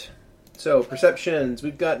 Alright. So, perceptions.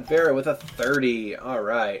 We've got Vera with a 30.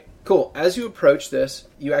 Alright. Cool. As you approach this,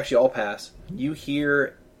 you actually all pass. You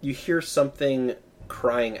hear something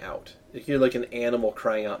crying out. You hear like an animal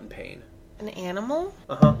crying out in pain. An animal?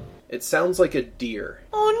 Uh-huh. It sounds like a deer.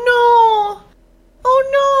 Oh no!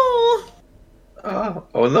 Oh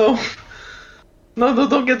Oh no. No,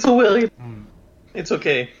 don't get so worried. It's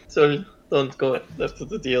okay. So don't go after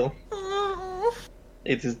the deal. no!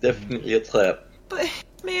 It is definitely a trap. But,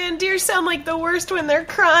 man, deers sound like the worst when they're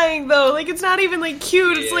crying, though. Like, it's not even, like,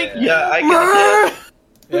 cute. It's like... Yeah, I "Mrrr!"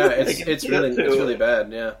 Yeah, I can it's see really that too. it's really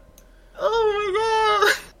bad, yeah.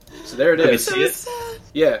 Oh my god! So there it Can you is. see So it? sad.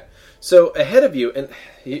 Yeah. So ahead of you, and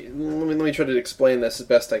let me try to explain this as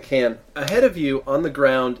best I can. Ahead of you, on the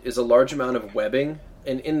ground, is a large amount of webbing,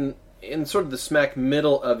 and in sort of the smack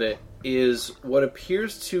middle of it is what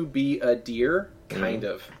appears to be a deer, kind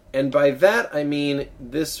of. And by that, I mean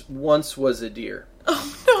this once was a deer.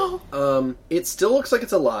 Oh no! It still looks like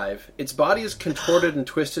it's alive. Its body is contorted and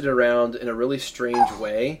twisted around in a really strange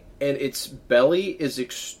way, and its belly is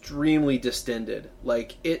extremely distended.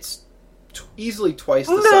 Like, it's easily twice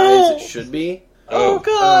the size it should be. Oh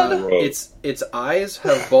god! Its eyes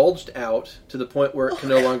have bulged out to the point where it can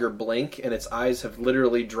no longer blink, and its eyes have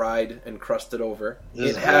literally dried and crusted over.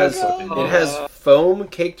 This It is has fucking it has foam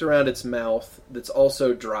caked around its mouth that's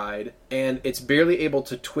also dried, and it's barely able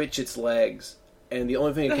to twitch its legs. And the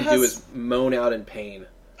only thing it can do is moan out in pain.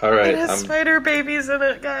 All right, It has spider babies in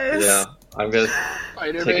it, guys. yeah, I'm gonna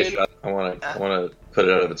Spider take a baby. shot. I wanna put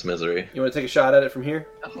it out of its misery. You want to take a shot at it from here?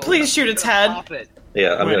 Please shoot its head. Pop it.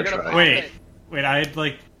 Yeah, I'm Wait, gonna try. Wait, I'd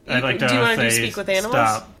like to do you wanna do say speak with animals?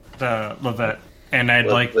 stop the Levette, and I'd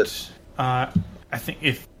like I think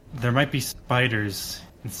if there might be spiders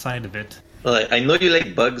inside of it. Well, I know you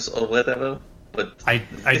like bugs or whatever, but I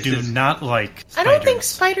this do is- not like I spiders. don't think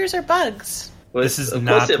spiders are bugs. well, this is of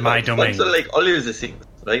not course they're my bugs. domain. Bugs are like always the thing,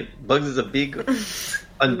 right? Bugs is a big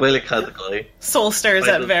umbrella category. Soul stares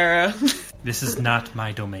at Spiders. Vera. This is not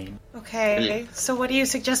my domain. Okay, so what do you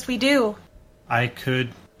suggest we do?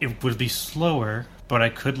 It would be slower, but I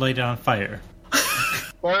could light it on fire.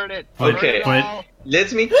 Burn it. But- Burn it but- all.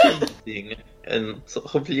 Let me kill this thing, and so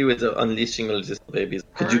hopefully with the unleashing all these babies.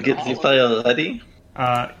 Could you get the fire ready?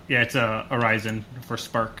 Yeah, it's a horizon for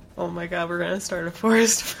spark. Oh my god, we're gonna start a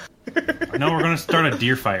forest. No, we're gonna start a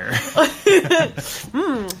deer fire.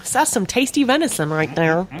 That's some tasty venison right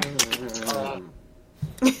there.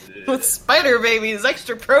 With spider babies,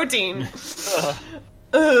 extra protein.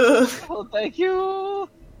 Ugh. Oh, thank you.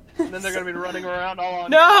 And then they're gonna be running around all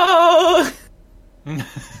on. No! No.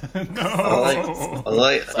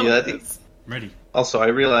 Alright, you ready? Ready. Also, I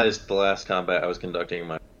realized the last combat I was conducting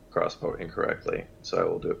my crossbow incorrectly, so I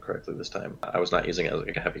will do it correctly this time. I was not using it as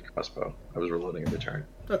like a heavy crossbow. I was reloading every turn.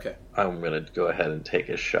 Okay. I'm gonna go ahead and take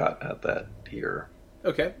a shot at that deer.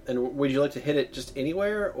 Okay. And would you like to hit it just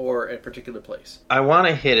anywhere or at a particular place? I want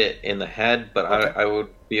to hit it in the head, but Okay. I would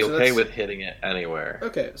be So okay that's- with hitting it anywhere.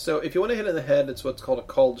 Okay, so if you want to hit it in the head, it's what's called a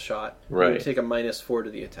called shot. You Right. would take a -4 to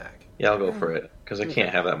the attack. Yeah, I'll go for it, because I can't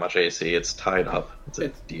have that much AC. It's tied up. It's a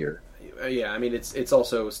It's- deer. Yeah, I mean, it's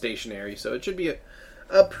also stationary, so it should be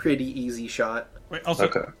a pretty easy shot. Wait, also,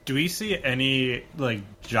 Okay. do we see any like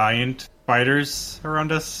giant spiders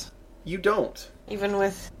around us? You don't. Even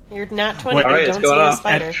with your nat 20, Wait, you alright, it's don't see going a off.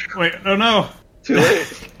 spider. Wait, oh no! Too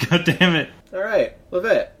late. God damn it! All right,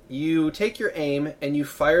 Levette, you take your aim and you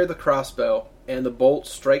fire the crossbow, and the bolt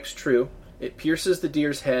strikes true. It pierces the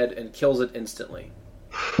deer's head and kills it instantly.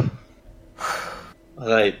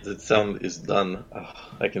 Alright, the sound is done.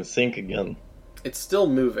 I can think again. It's still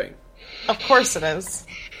moving. Of course it is.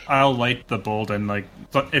 I'll light the bolt and like,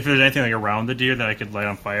 if there's anything like around the deer that I could light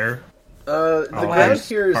on fire. The Oh, ground nice.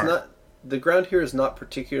 here is Park. not. The ground here is not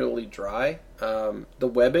particularly dry. The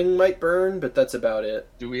webbing might burn, but that's about it.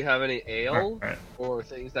 Do we have any ale Alright. or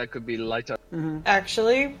things that could be light up?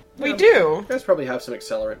 Actually, we Yeah. do. You guys probably have some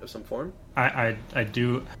accelerant of some form. I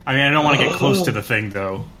do. I mean, I don't want to get close to the thing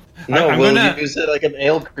though. No, I'm we'll gonna- use it like an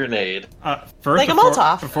ale grenade. First, Like a before,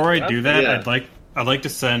 Molotov. Before I do that, Yeah. I'd like to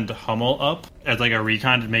send Hummel up as like a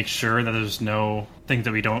recon to make sure that there's no things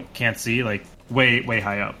that we can't see, like way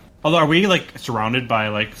high up. Although, are we like surrounded by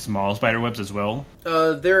like small spider webs as well?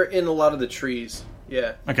 They're in a lot of the trees.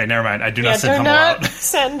 Yeah. Okay, never mind. I do Yeah, not send do Hummel not out.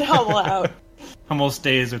 send Hummel out. Hummel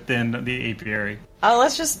stays within the apiary.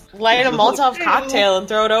 Let's just light a Molotov cocktail and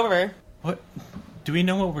throw it over. What? Do we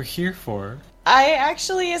know what we're here for? I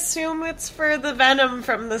actually assume it's for the venom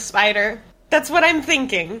from the spider. That's what I'm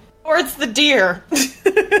thinking. Or it's the deer.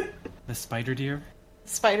 The The spider deer?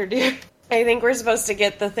 Spider deer. I think we're supposed to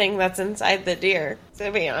get the thing that's inside the deer,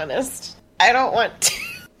 to be honest. I don't want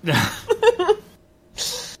to.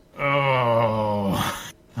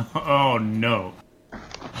 Oh no.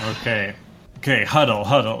 Okay. Okay, huddle.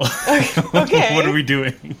 Okay. What are we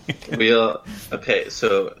doing? We are okay.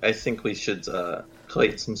 So I think we should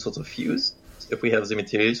create some sort of fuse. If we have the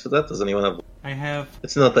materials for that, does anyone have? I have...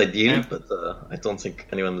 It's not ideal, but I don't think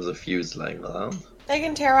anyone has a fuse lying around. I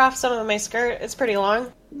can tear off some of my skirt. It's pretty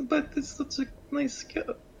long. But it's such a nice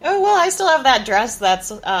skirt. Oh, well, I still have that dress that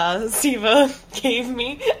Siva gave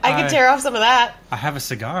me. I can tear off some of that. I have a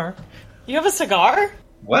cigar. You have a cigar?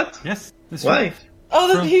 What? Yes. This Why? Oh,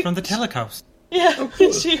 from the telecoast. Yeah,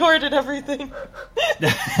 cool. she hoarded everything.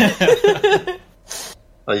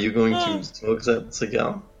 Are you going to smoke that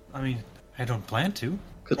cigar? I mean, I don't plan to.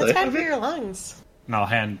 Could It's I bad have for it? your lungs. And I'll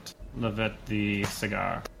hand Levette the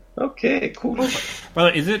cigar. Okay, cool. By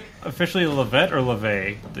the way, is it officially Levette or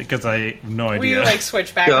Leve? Because I have no We idea.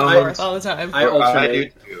 switch back and Guys, forth all the time. I I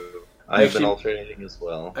alternate. do too. I've been Actually- alternating as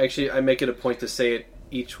well. Actually, I make it a point to say it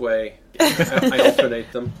each way. I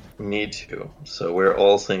alternate them. Me too. So we're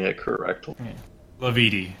all saying it correctly.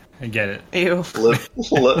 Leviti. I get it. Ew.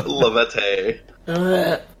 Levete.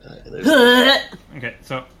 Okay,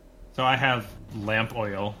 so I have lamp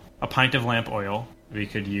oil. A pint of lamp oil we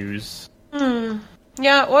could use.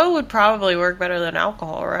 Yeah, oil would probably work better than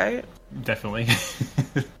alcohol, right? Definitely.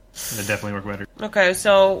 It'd definitely work better. Okay,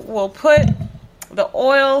 so we'll put the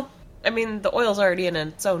oil... I mean, the oil's already in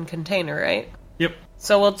its own container, right? Yep.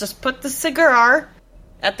 So we'll just put the cigar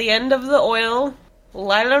at the end of the oil,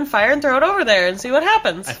 light it on fire, and throw it over there and see what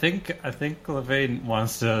happens. I think Levane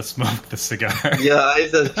wants to smoke the cigar. Yeah,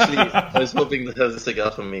 I was hoping to have the cigar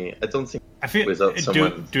from me. I don't think I feel. without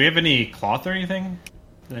someone. Do we have any cloth or anything?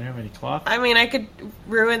 Do they have any cloth? I mean, I could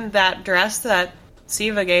ruin that dress that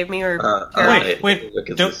Siva gave me, or Carol. Wait. Look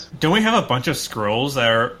at Don't, this. don't we have a bunch of scrolls that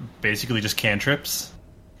are basically just cantrips?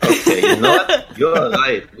 Okay, you know what? You're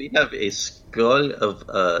right. We have a skull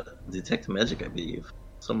of detect magic, I believe.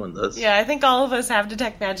 Someone does. Yeah, I think all of us have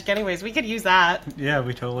detect magic anyways. We could use that. Yeah,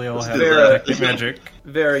 we totally all Let's have do that. detective magic.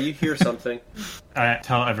 Vera, you hear something. I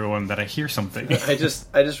tell everyone that I hear something. I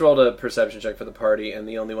just rolled a perception check for the party, and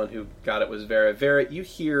the only one who got it was Vera. Vera, you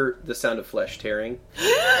hear the sound of flesh tearing.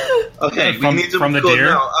 Okay, From- we need to from the go deer?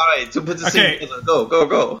 now. Alright, to put this Okay. in together.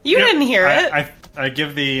 Go. You Yep, didn't hear it. I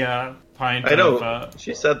give the pint I know. of...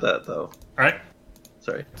 She said that, though. Alright,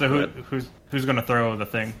 Sorry. so Go ahead. who's gonna throw the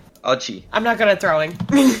thing? Archie. I'm not good at throwing.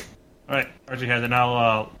 Alright, Archie has it. And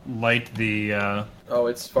I'll light the Oh,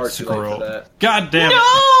 it's far too late scroll. for that. God damn it!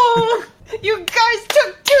 No! You guys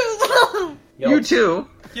took too long! You too.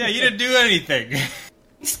 Yeah, you didn't do anything.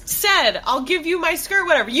 Said, I'll give you my skirt,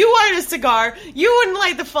 whatever. You wanted a cigar. You wouldn't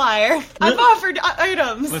light the fire. I've offered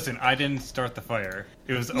items. Listen, I didn't start the fire.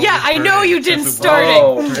 It was Yeah, I know burning you didn't since we start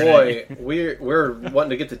walked- it. Oh boy, we're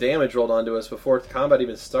wanting to get the damage rolled onto us before combat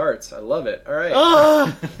even starts. I love it. All right,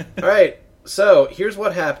 Ugh. all right. So here's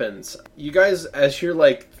what happens. You guys, as you're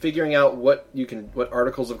like figuring out what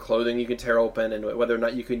articles of clothing you can tear open and whether or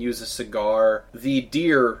not you can use a cigar, the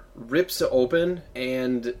deer rips it open,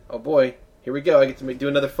 and oh boy. Here we go. I get to do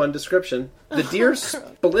another fun description. The deer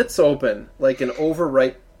splits open like an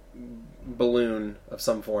overripe balloon of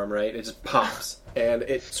some form, right? It just pops. And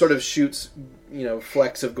it sort of shoots,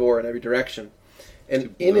 flecks of gore in every direction.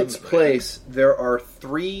 And in its place, there are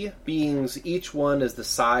 3 beings. Each one is the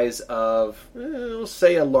size of, we'll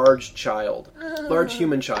say, a large child. Large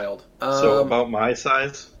human child. So about my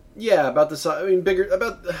size? Yeah, about the size. I mean, bigger.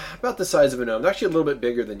 About the size of a gnome. They're actually a little bit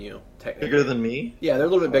bigger than you, technically. Bigger than me? Yeah, they're a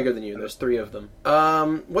little bit bigger than you. There's 3 of them.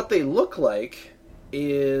 What they look like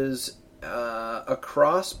is a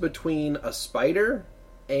cross between a spider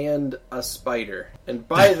and a spider. And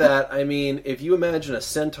by that, I mean, if you imagine a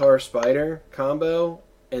centaur-spider combo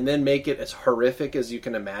and then make it as horrific as you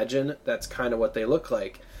can imagine, that's kind of what they look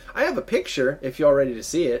like. I have a picture, if y'all ready to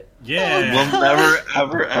see it. Yeah. We'll never,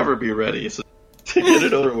 ever, ever be ready. So to get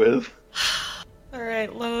it over with.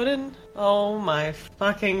 Alright, loading. Oh my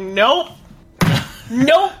fucking... Nope!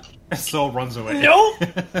 Nope! Soul runs away. Nope!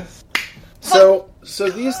 So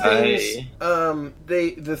these things,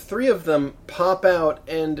 the 3 of them pop out,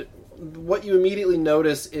 and what you immediately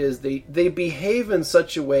notice is they behave in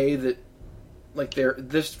such a way that, like,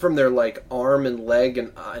 from their like arm and leg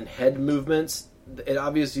and head movements, it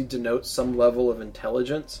obviously denotes some level of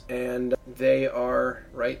intelligence, and they are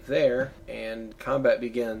right there, and combat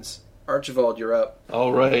begins. Archibald, you're up.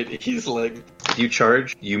 All right. He's like, if you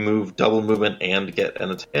charge, you move double movement and get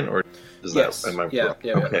an attack, or is Yes. that? Am I Yeah.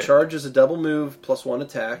 Okay. Charge is a double move plus 1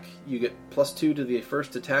 attack. You get +2 to the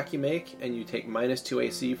first attack you make, and you take -2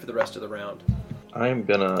 AC for the rest of the round. I'm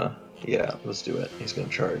gonna. Yeah, let's do it. He's gonna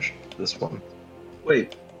charge this one.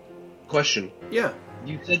 Wait. Question. Yeah.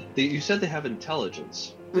 You said they have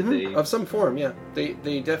intelligence. Did Mhm. they? Of some form, yeah. They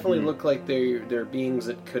definitely look like they're beings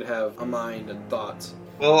that could have a mind and thoughts.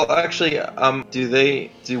 Well, actually,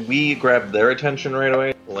 do we grab their attention right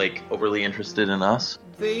away? Like, overly interested in us?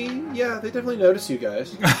 They definitely notice you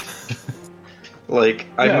guys. Like,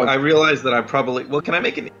 Yeah. I realize that I'm probably... Well, can I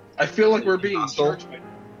make an... I feel like we're being Hostile? jerks.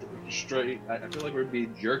 Straight. I feel like we're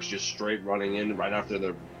being jerks, just straight running in right after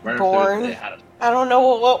they Born. had us. I don't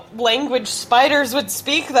know what language spiders would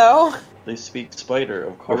speak, though. They speak spider,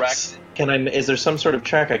 of course. Correct. Is there some sort of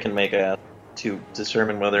check I can make to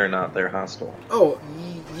determine whether or not they're hostile? Oh,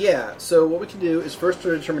 yeah. So what we can do is first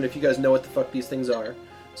to determine if you guys know what the fuck these things are.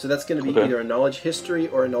 So that's going to be Okay. either a knowledge history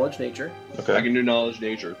or a knowledge nature. Okay. I can do knowledge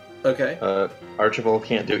nature. Okay, Archibald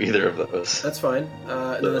can't do either of those. that's fine.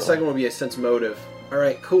 And then the second one will be a sense motive. All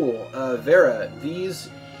right, cool. Vera, these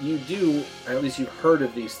you do, or at least you've heard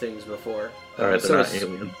of these things before. Alright, so they're not has-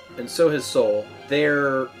 alien. And so has Soul.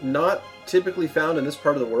 They're not typically found in this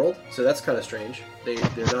part of the world, so that's kind of strange. They're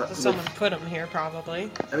not. Someone put them here,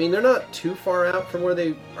 probably. I mean, they're not too far out from where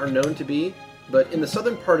they are known to be, but in the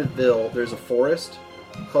southern part of Ville, there's a forest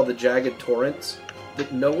called the Jagged Torrents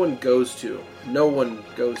that no one goes to. No one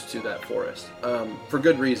goes to that forest. For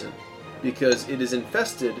good reason. Because it is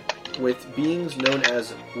infested with beings known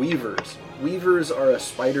as Weavers. Weavers are a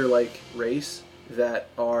spider-like race that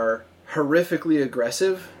are horrifically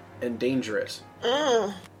aggressive and dangerous.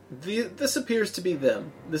 This appears to be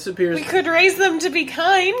them. This appears... We could raise them to be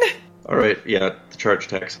kind. Alright, yeah, the charge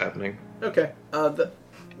attack's happening. Okay.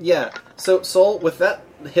 Yeah. So, Soul, with that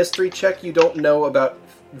history check, you don't know about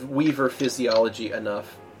Weaver physiology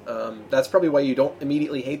enough. That's probably why you don't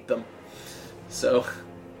immediately hate them. So,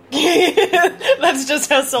 That's just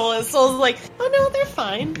how Soul is. Soul's like, oh no, they're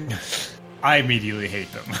fine. I immediately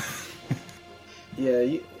hate them.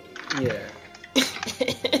 yeah. Yeah.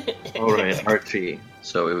 Alright, Archie.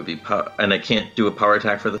 So it would be power... And I can't do a power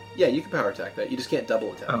attack for the... Yeah, you can power attack that. You just can't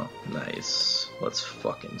double attack. Oh, nice. Let's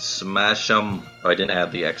fucking smash them. Oh, I didn't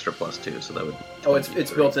add the extra +2, so that would... Oh, it's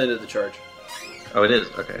built into the charge. Oh, it is?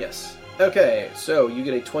 Okay. Yes. Okay, so you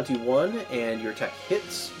get a 21, and your attack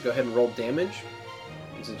hits. Go ahead and roll damage.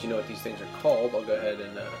 And since you know what these things are called, I'll go ahead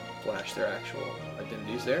and flash their actual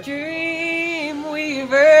identities there.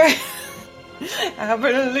 Dreamweaver, I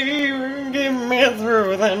believe, get me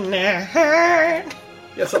through the night.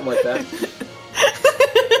 Yeah, something like that.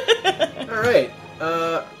 Alright,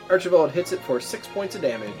 Archibald hits it for 6 points of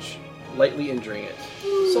damage, lightly injuring it.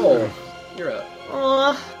 Soul, you're up.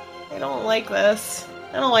 I don't like this.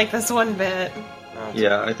 I don't like this one bit.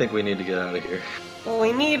 Yeah, I think we need to get out of here. Well,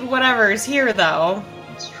 we need whatever's here, though.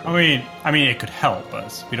 That's true. I mean, it could help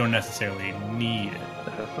us. We don't necessarily need it.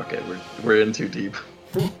 Fuck it, we're in too deep.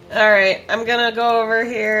 Alright, I'm gonna go over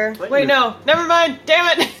here. Wait, Wait, no, never mind.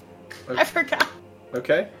 Damn it! Okay. I forgot.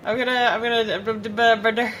 Okay. I'm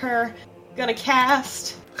gonna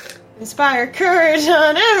cast Inspire Courage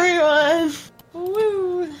on everyone.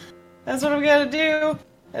 Woo! That's what I'm gonna do,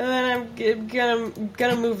 and then I'm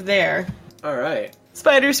gonna move there. Alright.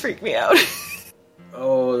 Spiders freak me out.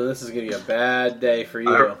 Oh, this is gonna be a bad day for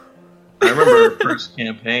you. I remember our first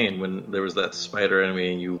campaign when there was that spider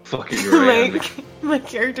enemy and you fucking ran. my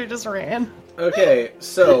character just ran. Okay,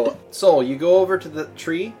 so, Soul, you go over to the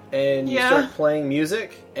tree, and you Yeah. start playing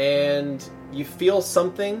music, and you feel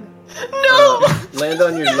something No! land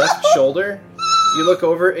on your left shoulder. You look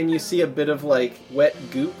over, and you see a bit of, like, wet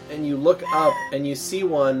goop, and you look up, and you see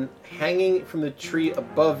one hanging from the tree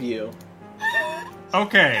above you,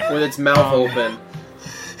 Okay. with its mouth open.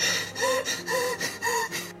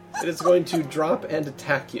 It is going to drop and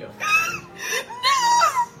attack you.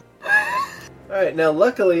 Alright, now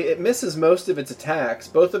luckily it misses most of its attacks.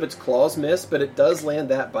 Both of its claws miss, but it does land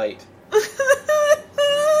that bite.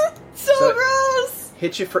 So gross!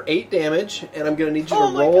 Hit you for 8 damage, and I'm going to need you Oh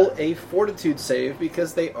to my roll God. a fortitude save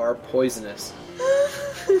because they are poisonous.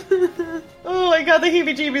 Oh, I got the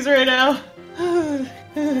heebie-jeebies right now.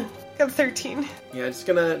 Got 13. Yeah, just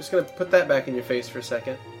gonna put that back in your face for a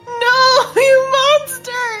second. No, you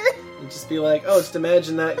monster! And just be like, oh, just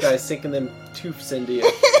imagine that guy sinking them tooths into you.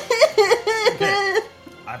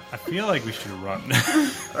 I feel like we should run.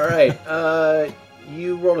 Alright,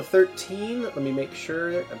 you rolled a 13. Let me make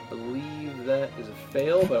sure. I believe that is a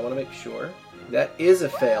fail, but I want to make sure. That is a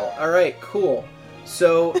fail. Alright, cool.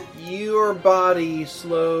 So your body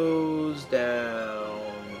slows down.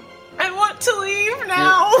 I want to leave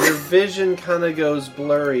now. Your vision kind of goes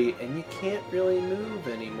blurry, and you can't really move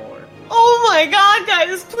anymore. Oh my god,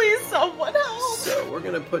 guys, please someone help. So we're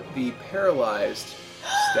going to put the paralyzed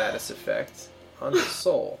status effect on the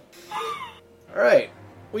soul. Alright,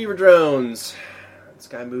 Weaver drones. This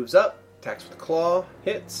guy moves up, attacks with a claw,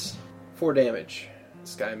 hits, 4 damage.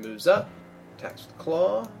 This guy moves up, attacks with a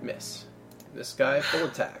claw, miss. This guy, full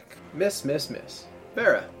attack. Miss, miss, miss.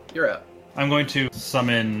 Vera, you're up. I'm going to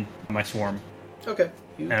summon my swarm. Okay.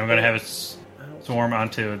 And I'm going to have it swarm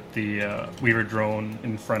onto the Weaver drone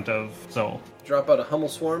in front of Soul. Drop out a Hummel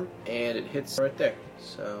Swarm, and it hits right there.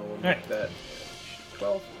 So we'll make Right. that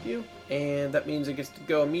 12 you. And that means it gets to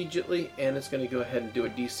go immediately, and it's going to go ahead and do a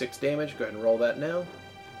d6 damage. Go ahead and roll that now.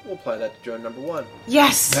 We'll apply that to drone number 1.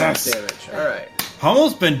 Yes. Yes. Damage. Alright.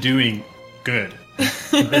 Hummel's been doing good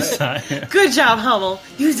this time. Good job, Hummel.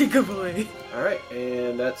 You're a good boy. Alright,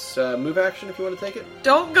 and that's move action if you want to take it.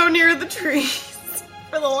 Don't go near the trees.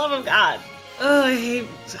 For the love of God. Oh, I hate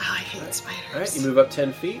spiders. Alright, you move up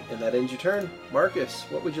 10 feet, and that ends your turn. Marcus,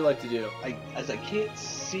 what would you like to do? As I can't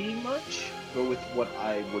see much, go with what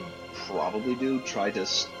I would probably do. Try to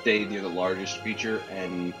stay near the largest creature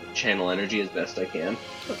and channel energy as best I can.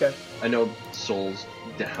 Okay. I know Soul's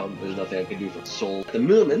down. There's nothing I can do for Soul at the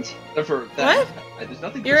moment. For that, there's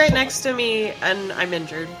nothing. You're for right Soul. next to me, and I'm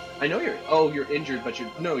injured. I know you're. Oh, you're injured, but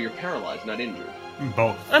you're paralyzed, not injured.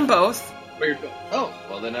 Both. I'm both. But you're. Oh,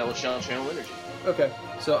 well then I will channel energy. Okay.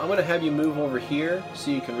 So I'm going to have you move over here so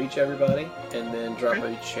you can reach everybody, and then drop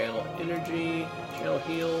a channel energy, channel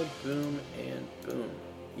heal, boom, and boom.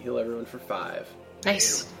 You heal everyone for 5.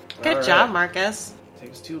 Nice. Good All job, right. Marcus.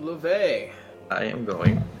 Takes to Leve. I am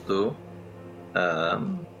going to.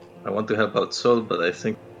 I want to help out Sol, but I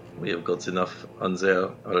think we have got enough on there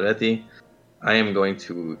already. I am going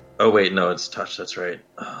to. Oh wait, no, it's touch. That's right.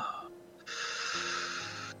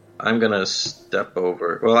 I'm gonna step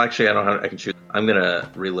over. Well, actually, I don't know how I can shoot. I'm gonna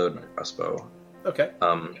reload my crossbow. Okay.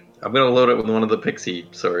 I'm gonna load it with one of the pixie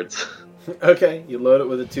swords. Okay, you load it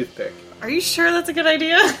with a toothpick. Are you sure that's a good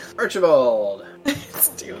idea? Archibald. Let's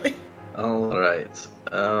do it. All right.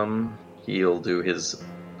 He'll do his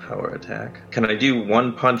power attack. Can I do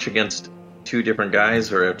one punch against 2 different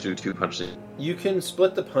guys, or I have to do 2 punches? You can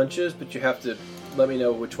split the punches, but you have to let me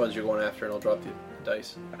know which ones you're going after, and I'll drop the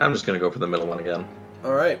dice. I'm just gonna go for the middle one again.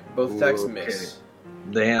 All right, both attacks Okay. miss.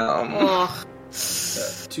 Damn. Oh.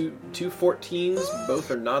 Two 14s,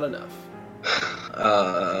 both are not enough.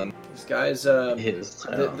 These guys, His.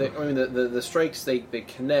 the strikes they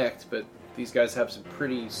connect, but these guys have some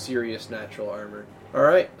pretty serious natural armor. All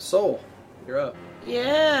right, Soul, you're up.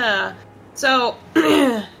 Yeah. So,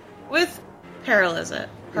 with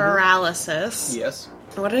paralysis, Yes.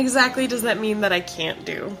 what exactly does that mean that I can't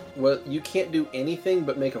do? Well, you can't do anything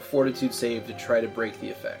but make a Fortitude save to try to break the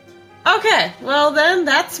effect. Okay, well then,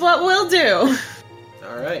 that's what we'll do.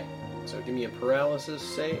 All right. So give me a paralysis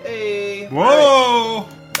save. Hey. Whoa!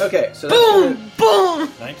 Okay, so that's gonna, Boom!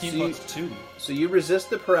 19 So you- plus 2. so you resist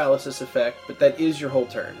the paralysis effect, but that is your whole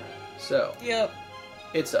turn. So Yep.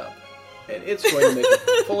 it's up, and it's going to make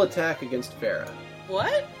a full attack against Vera.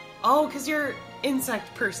 What? Oh, because you're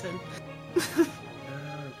insect person.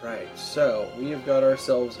 Alright, so we have got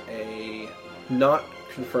ourselves a not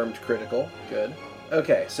confirmed critical. Good.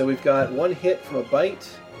 Okay, so we've got 1 hit from a bite,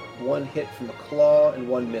 1 hit from a claw, and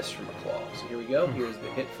 1 miss from a claw. So here we go. Here's the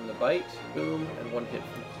hit from the bite, boom, and 1 hit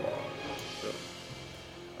from the claw. Boom.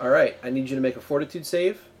 Alright, I need you to make a Fortitude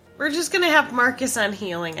save. We're just gonna have Marcus on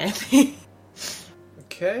healing, I think.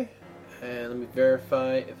 Okay, and let me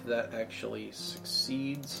verify if that actually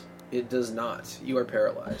succeeds. It does not. You are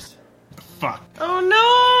paralyzed. Fuck. Oh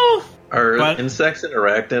no! Are But- insects and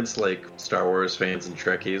arachnids like Star Wars fans and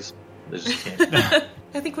Trekkies? They just can't.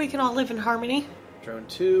 I think we can all live in harmony. Drone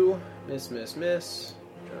 2, miss, miss, miss.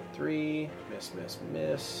 Drone 3, miss, miss,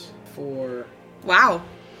 miss. 4, Wow.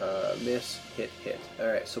 miss, hit, hit.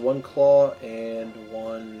 Alright, so 1 claw and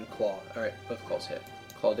 1 claw. Alright, both claws hit.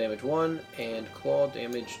 Claw damage 1 and claw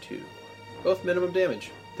damage 2. Both minimum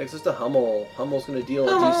damage. Takes us to Hummel. Hummel's going to deal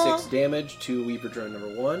a Hummel. d6 damage to Weaver drone number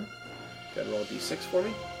 1. Go ahead and roll a d6 for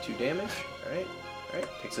me. 2 damage. Alright. Alright.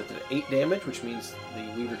 Takes it to 8 damage, which means the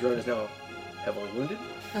Weaver drone is now heavily wounded.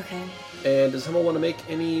 Okay. And does Hummel want to make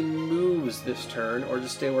any moves this turn, or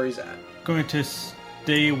just stay where he's at? Going to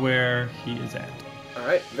stay where he is at.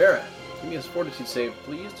 Alright, Vera, give me a Fortitude save,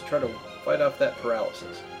 please, to try to fight off that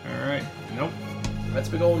paralysis. Alright. Nope. That's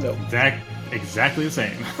big ol' no. Exactly the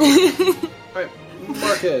same. Alright,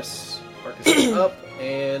 Marcus. Marcus is up,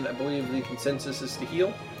 and I believe the consensus is to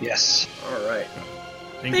heal. Yes. Alright.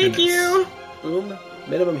 Thank you. Boom.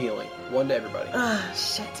 Minimum healing. 1 to everybody. Ah,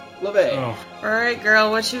 shit. Leve. Oh, Alright,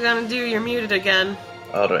 girl, what you gonna do? You're muted again.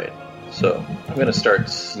 Alright, so I'm gonna start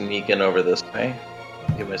sneaking over this way.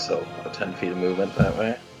 Give myself about 10 feet of movement that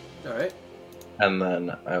way. Alright. And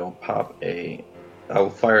then I will I'll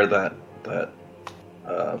fire that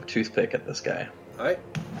toothpick at this guy. Alright.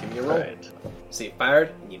 Give me a roll. Alright. See,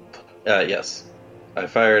 fired. And you... Yes. I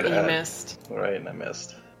fired You at... missed. Right, and I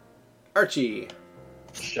missed. Archie.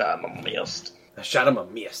 Shot and missed. I shot him, I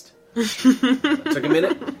missed. Took a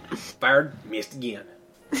minute. Fired, missed again.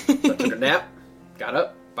 So I took a nap. Got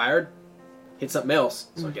up, fired. Hit something else,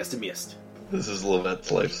 so I guess I missed. This is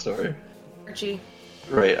Levette's life story. Archie.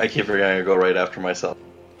 Right, I keep forgetting to go right after myself.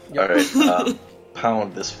 Yep. Alright,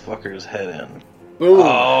 pound this fucker's head in. Boom.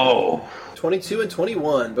 Oh! 22 and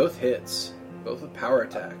 21, both hits. Both with power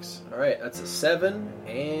attacks. Alright, that's a 7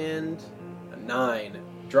 and a 9.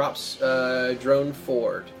 Drops drone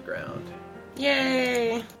 4 to the ground.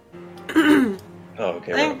 Yay! Oh,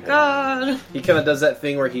 okay. Thank okay. God. He kind of does that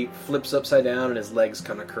thing where he flips upside down and his legs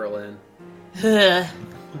kind of curl in.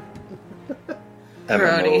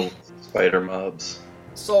 MMO spider mobs.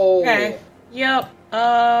 Soul! Okay. Yep.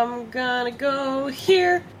 I'm gonna go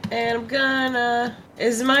here, and I'm gonna...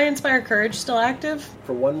 Is my Inspire Courage still active?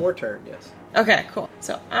 For 1 more turn, yes. Okay, cool.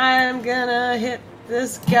 So I'm gonna hit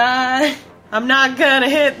this guy. I'm not gonna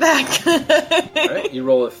hit that guy. Alright, you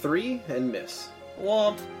roll a 3 and miss.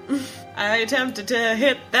 Womp. I attempted to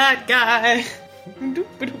hit that guy.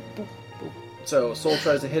 So, Soul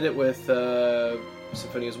tries to hit it with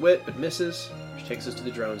Symphonia's Wit, but misses, which takes us to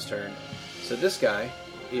the drone's turn. So this guy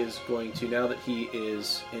is going to, now that he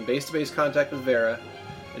is in base-to-base contact with Vera,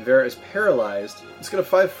 and Vera is paralyzed, it's going to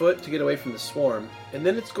 5 foot to get away from the swarm, and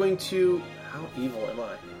then it's going to... How evil am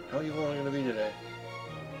I? How evil am I going to be today?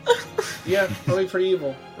 Yeah, probably pretty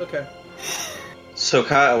evil. Okay. So,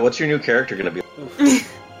 Kyle, what's your new character gonna be?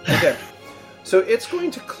 Oof. Okay. So it's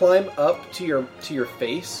going to climb up to your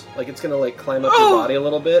face, like it's going to like climb up your body a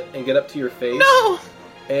little bit and get up to your face. No!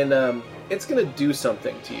 And it's going to do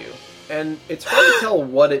something to you. And it's hard to tell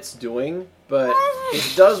what it's doing, but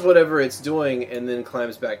it does whatever it's doing and then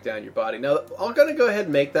climbs back down your body. Now, I'm going to go ahead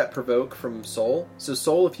and make that provoke from Soul. So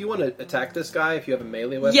Soul, if you want to attack this guy, if you have a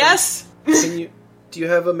melee weapon... Yes! Do you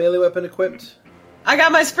have a melee weapon equipped? I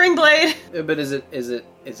got my spring blade! But is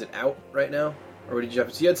it out right now? Or did you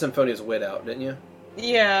have... So you had Symphonia's Wit out, didn't you?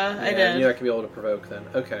 Yeah, I did. You're not going to be able to provoke then.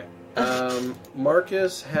 Okay.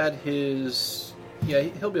 Marcus had his... Yeah,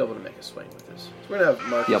 he'll be able to make a swing with this. So we're going to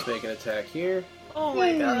have Marcus make an attack here. Oh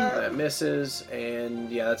my god. That misses,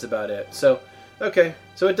 and yeah, that's about it. So, okay.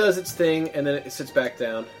 So it does its thing, and then it sits back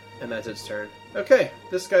down, and that's its turn. Okay,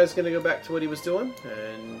 this guy's going to go back to what he was doing,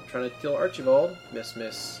 and trying to kill Archibald.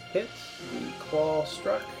 Miss, hit. The claw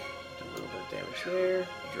struck. Did a little bit of damage there.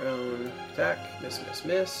 Drone, attack. Miss.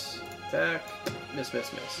 Attack. Miss.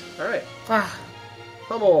 Alright. Ah.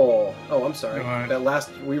 Hummel! Oh, I'm sorry. Alright. That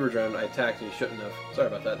last Weaver drone I attacked and you shouldn't have. Sorry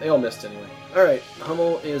about that. They all missed anyway. Alright,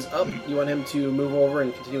 Hummel is up. You want him to move over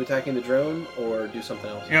and continue attacking the drone, or do something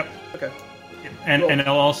else? Yep. Okay. And Cool. and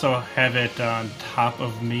I'll also have it on top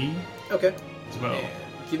of me Okay. as well. And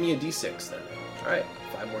give me a d6 then. Alright,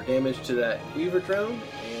 5 more damage to that Weaver drone,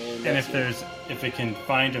 and And that's if it can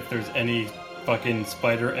find if there's any fucking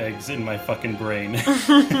spider eggs in my fucking brain,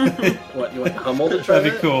 What, you want Hummel to try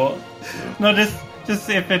that'd be that? cool. No, just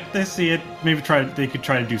see if they see it, maybe they could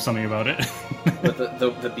try to do something about it. With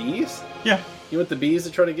the bees? Yeah. You want the bees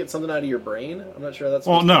to try to get something out of your brain? I'm not sure that's...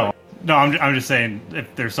 Well, supposed to no, work. no. I'm just saying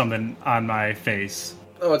if there's something on my face.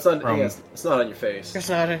 Oh, it's not. From- Yes, it's not on your face. It's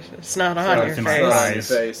not on It's your in It's my not on face. your eyes.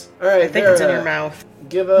 face. All right, I think it's in Vera, your mouth.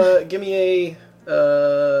 Give me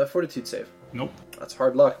a fortitude save. Nope. That's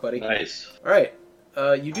hard luck, buddy. Nice. All right,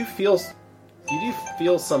 you do feel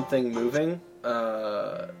something moving,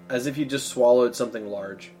 as if you just swallowed something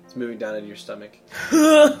large. It's moving down into your stomach.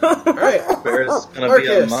 All right, Bear's gonna be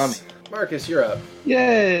a mommy. Marcus. Marcus, you're up.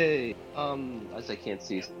 Yay! As I can't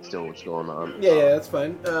see still what's going on. Yeah, that's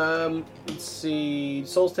fine. Let's see.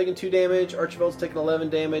 Soul's taking 2 damage. Archibald's taking 11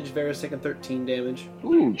 damage. Vera's taking 13 damage.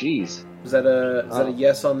 Ooh, jeez. Is that a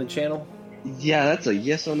yes on the channel? Yeah, that's a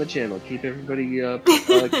yes on the channel. Keep everybody.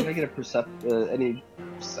 Can I get a any?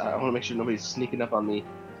 I want to make sure nobody's sneaking up on me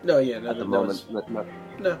No, yeah, at the moment.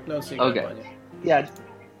 No one's sneaking Okay. up on you. Yeah.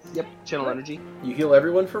 Yep. Channel energy. You heal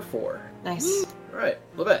everyone for 4. Nice. All right,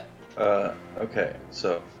 Levette. Okay,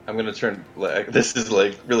 so I'm gonna turn. This is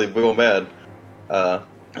like really real bad.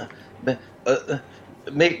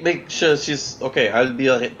 Make sure she's okay. I'll be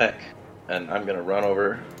right back, and I'm gonna run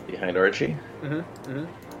over behind Archie,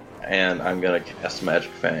 and I'm gonna cast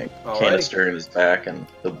Magic Fang. Alrighty. Canister in his back, and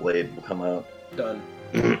the blade will come out. Done.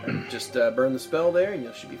 Just burn the spell there, and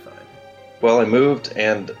you should be fine. Well, I moved,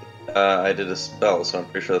 and I did a spell, so I'm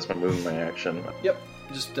pretty sure that's my move and my action. Yep.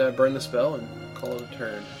 Just burn the spell and call it a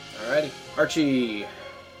turn. Alrighty. Archie.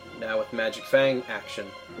 Now with Magic Fang action.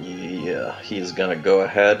 Yeah, he's gonna go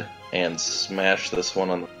ahead and smash this one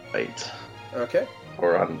on the right. Okay.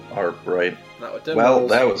 Or on our right. Not with them Well,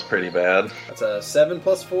 rolls. that was pretty bad. That's a 7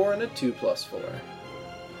 plus 4 and a 2 plus 4.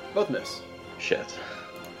 Both miss. Shit.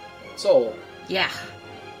 Soul. Yeah.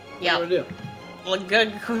 What Yeah. do you want to do? Well,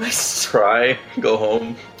 good question. Try, go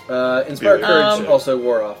home. Inspire Courage Um, also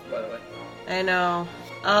wore off, by the way. I know.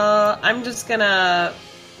 I'm just gonna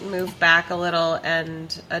move back a little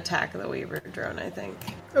and attack the Weaver drone, I think.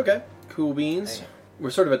 Okay. Cool beans. We're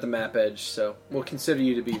sort of at the map edge, so we'll consider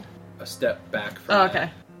you to be a step back from Oh, that.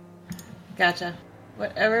 okay. Gotcha.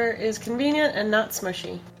 Whatever is convenient and not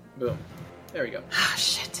smushy. Boom. There we go. Ah,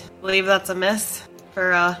 shit. Believe that's a miss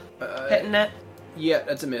for hitting it. Yeah,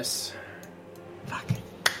 that's a miss. Fuck.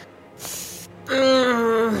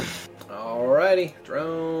 Alrighty.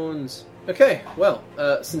 Drones. Okay, well,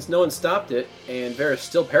 since no one stopped it, and Vera's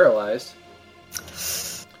still paralyzed,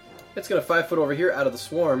 it's going to 5 foot over here out of the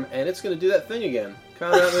swarm, and it's going to do that thing again.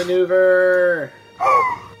 Combat maneuver.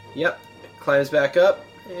 Yep. Climbs back up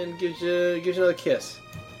and gives you another kiss.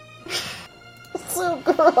 So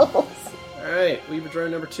gross. Alright, Weaver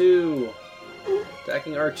drone number 2.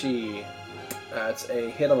 Attacking Archie. That's a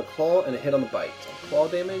hit on the claw and a hit on the bite. Claw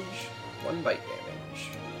damage, 1 bite damage.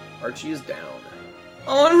 Archie is down,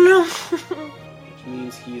 Oh which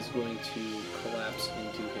means he is going to collapse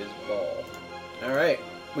into his ball. Alright,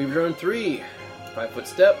 Weaver drone 3. 5 foot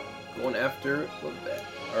step, going after Levette.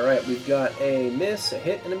 Alright, we've got a miss, a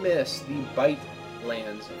hit, and a miss. The bite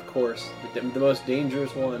lands, of course, the most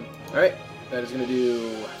dangerous one. Alright, that is going to do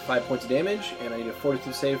 5 points of damage, and I need a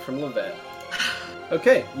fortitude save from Levette.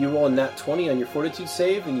 Okay, you roll a nat 20 on your fortitude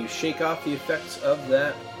save, and you shake off the effects of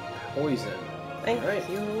that poison. no. Thank Alright.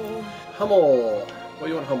 you. Hummel! What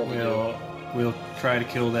do you want Hummel to do? We'll try to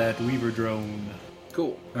kill that Weaver drone.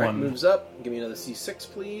 Cool. Alright, One. moves up. Give me another C6,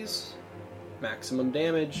 please. Maximum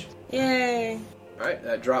damage. Yay. Alright,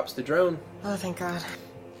 that drops the drone. Oh, thank God.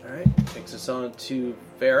 Alright, takes us on to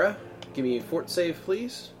Vera. Give me a fort save,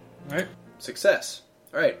 please. Alright. Success.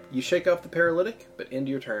 Alright, you shake off the paralytic, but end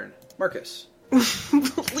your turn. Marcus.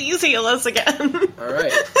 Please heal us again.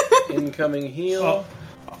 Alright, incoming heal.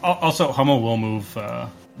 Also, Hummel will move,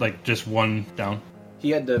 just one down. He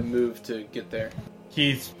had to move to get there.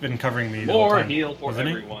 He's been covering me the whole More time, heal for wasn't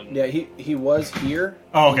he? everyone. Yeah, he was here.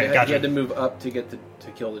 Oh, okay, He gotcha. had to move up to get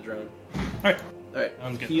to kill the drone. Alright. Alright,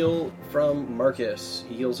 Sounds good. heal from Marcus.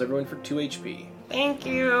 He heals everyone for 2 HP. Thank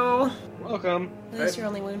you. Welcome. At least Right. you're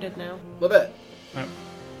only wounded now. Levette,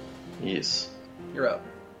 Yes. you're up.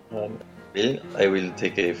 Well, I will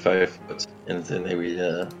take a 5 foot, and then I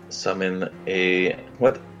will summon a...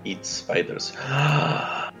 What eats spiders?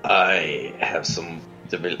 I have some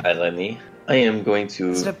double irony. I am going to...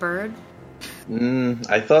 Is it a bird?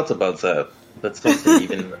 I thought about that, but something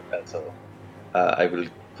even better. I will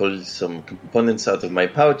pull some components out of my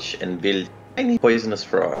pouch and build a tiny poisonous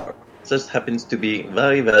frog. Just happens to be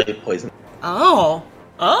very, very poisonous. Oh.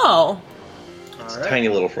 Oh. It's a Alright. tiny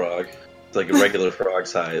little frog. It's like a regular frog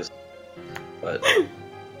size. But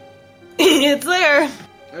It's there.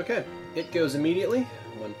 Okay, it goes immediately.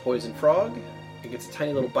 One poison frog. It gets a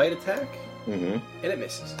tiny little bite attack, and it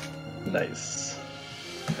misses. nice.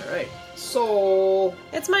 Alright, Soul.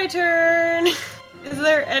 It's my turn. Is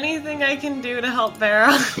there anything I can do to help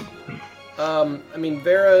Vera?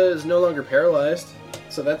 Vera is no longer paralyzed,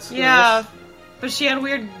 so that's... Yeah, but she had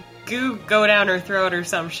weird goo go down her throat or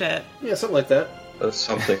some shit. Yeah, something like that.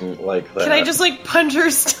 Something like that. Can I just, punch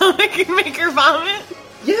her stomach and make her vomit?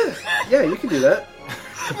 Yeah, you can do that.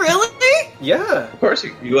 Really? Yeah. Of course,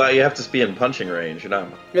 you have to be in punching range, you know.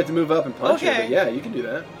 You have to move up and punch her, Okay. but yeah, you can do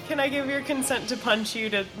that. Can I give your consent to punch you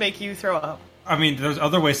to make you throw up? I mean, there's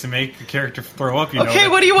other ways to make a character throw up, you Okay,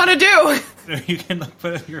 know. what do you want to do? You can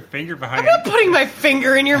put your finger behind I'm not putting my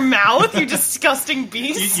finger in your mouth, you disgusting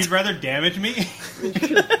beast. You'd rather damage me?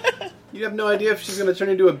 You have no idea if she's going to turn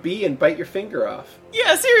into a bee and bite your finger off.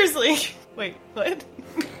 Yeah, seriously. Wait, what?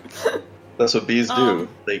 That's what bees do.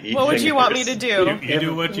 They eat What would you want me fingers. to do? You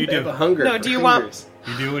do what you They have do. a hunger No, for do you want- fingers.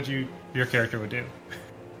 You do what your character would do.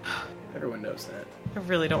 Everyone knows that. I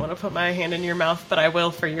really don't want to put my hand in your mouth, but I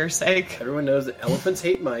will for your sake. Everyone knows that elephants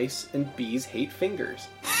hate mice and bees hate fingers.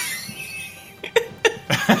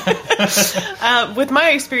 With my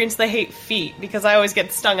experience, they hate feet because I always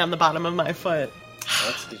get stung on the bottom of my foot.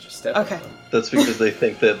 That's because you step Okay. on them. That's because they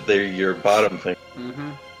think that they're your bottom thing.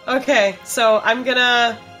 Mm-hmm. Okay, so I'm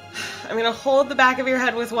gonna I'm gonna hold the back of your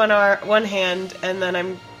head with one hand, and then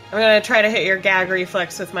I'm gonna try to hit your gag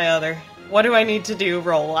reflex with my other. What do I need to do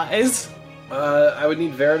roll-wise? I would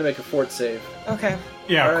need Vera to make a fort save. Okay.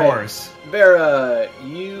 Yeah, All of right. course. Vera,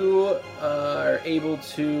 you are able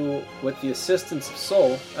to, with the assistance of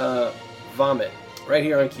Soul, vomit right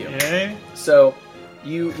here on cue. Yay. So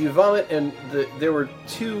you vomit, and there were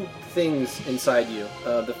two things inside you.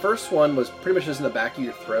 The first one was pretty much just in the back of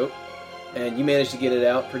your throat, and you managed to get it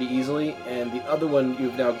out pretty easily. And the other one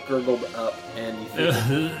you've now gurgled up, and you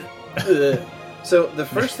think. Ugh. So the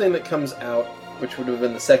first thing that comes out, which would have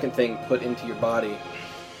been the second thing put into your body,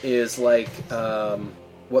 is like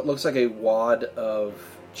what looks like a wad of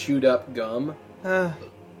chewed up gum.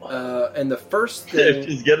 And the first thing...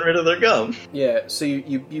 She's getting rid of their gum. Yeah, so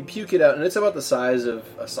you puke it out, and it's about the size of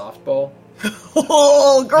a softball.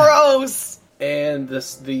 Oh, gross! And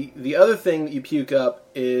the other thing that you puke up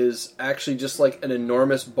is actually just like an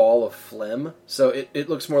enormous ball of phlegm. So it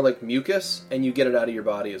looks more like mucus, and you get it out of your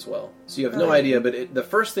body as well. So you have no idea, but the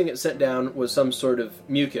first thing it sent down was some sort of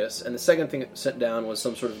mucus, and the second thing it sent down was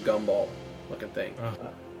some sort of gumball looking thing.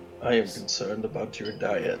 I am concerned about your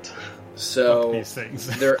diet. So These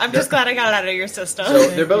things. I'm just glad I got it out of your system. So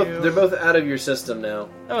they're both out of your system now.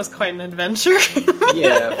 That was quite an adventure.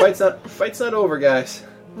 Yeah, fight's not over, guys.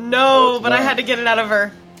 No, it's but I not. had to get it out of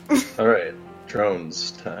her. Alright,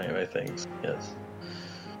 drones time, I think. Yes.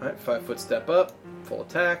 Alright, 5 foot step up, full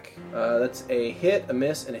attack. That's a hit, a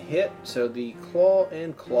miss, and a hit. So the claw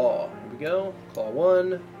and claw. Here we go. Claw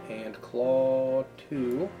 1 and claw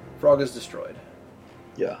 2. Frog is destroyed.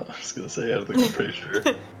 Yeah, I was gonna say, I think I'm pretty sure.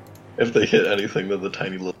 If they hit anything, then the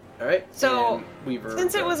tiny little... Alright. So, and Weaver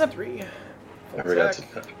since it was a 3. I forgot to...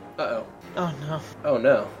 Uh-oh. Oh no. Oh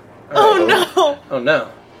no. Oh no! Oh no.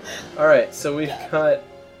 Alright, so we've got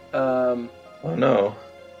Oh no.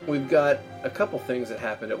 we've got a couple things that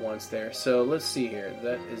happened at once there. So let's see here.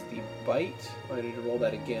 That is the bite. I need to roll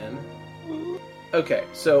that again. Okay,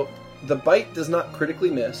 so the bite does not critically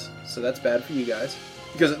miss, so that's bad for you guys.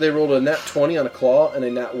 Because they rolled a nat 20 on a claw and a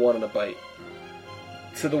nat 1 on a bite.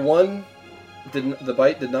 So the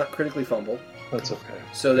bite did not critically fumble. That's okay.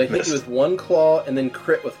 So they hit Missed. you with one claw and then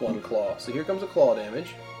crit with one claw. So here comes a claw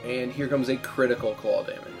damage, and here comes a critical claw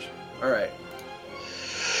damage. Alright.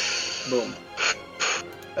 Boom.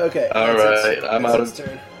 Okay. Alright, I'm out of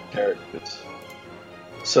turn. characters.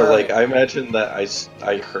 So, Alright. I imagine that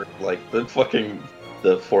I heard,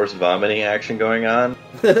 the forced vomiting action going on.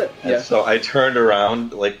 Yeah. And so I turned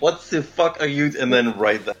around, what the fuck are you... And then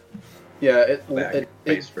right then... Yeah, Back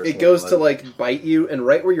face first it goes to blood. bite you, and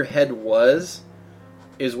right where your head was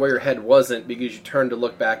is where your head wasn't because you turned to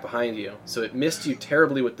look back behind you. So it missed you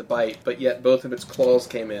terribly with the bite, but yet both of its claws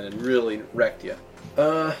came in and really wrecked you.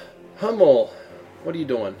 Hummel, what are you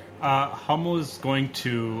doing? Hummel is going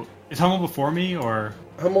to... Is Hummel before me, or...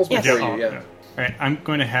 Hummel's Yes. before Oh, you, yeah. okay. Alright, I'm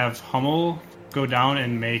going to have Hummel go down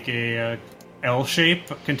and make a L-shape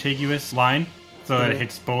contiguous line so that it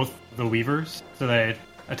hits both the weavers, so that it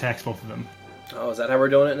attacks both of them. Oh, is that how we're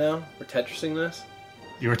doing it now? We're Tetrising this?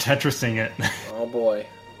 You were Tetrising it. Oh boy.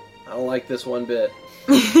 I don't like this one bit.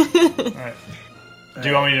 Alright. Do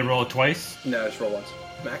you want me to roll it twice? No, just roll once.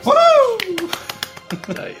 Max.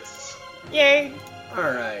 Nice. Yay!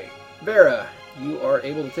 Alright. Vera, you are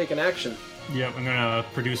able to take an action. Yep, I'm gonna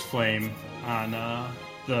produce flame on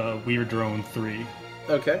the Weaver Drone 3.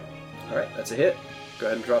 Okay. Alright, that's a hit. Go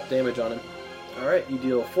ahead and drop damage on him. Alright, you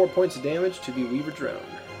deal 4 points of damage to the Weaver Drone.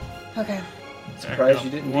 Okay. Surprised you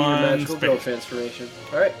didn't do your One magical space. girl transformation.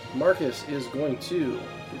 Alright, Marcus is going to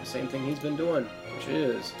do the same thing he's been doing, which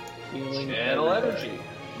is healing Channel everybody. energy.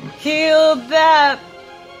 Heal that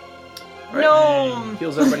Right. gnome!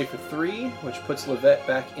 Heals everybody for 3, which puts Levette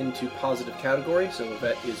back into positive category, so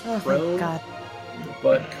Levette is Oh, prone, thank God.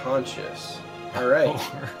 but conscious. Alright,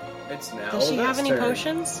 Four. it's now Does she have Levette's any turn.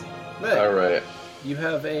 potions? Levette, Alright. you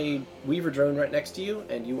have a Weaver Drone right next to you,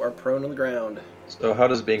 and you are prone on the ground. So how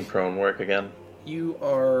does being prone work again? You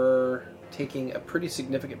are taking a pretty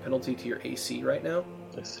significant penalty to your AC right now,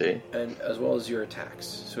 I see. and as well as your attacks.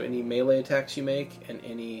 So any melee attacks you make, and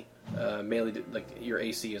any melee, your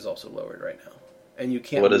AC is also lowered right now, and you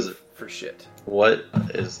can't What move is it? for shit. What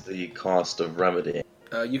is the cost of remedying?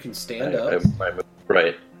 You can stand up.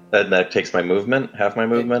 Right. And that takes my movement? Half my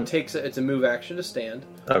movement? It's a move action to stand,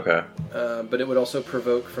 Okay. but it would also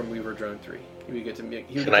provoke from Weaver Drone 3. You get to make.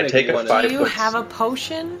 You Can get to I make take a one- 5 Do you foot- have a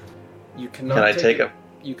potion? You cannot. Can I take a...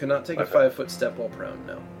 You cannot take a Okay. 5 foot step while prone.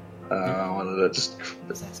 No. I wanted to just,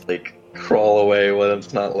 crawl away when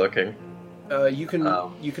it's not looking. You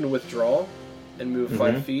can withdraw and move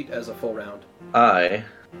 5 feet as a full round. I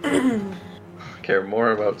care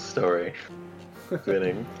more about story.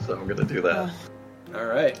 winning, so I'm gonna do that.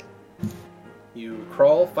 Alright. You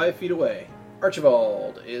crawl 5 feet away.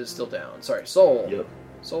 Archibald is still down. Sorry, Soul. Yep.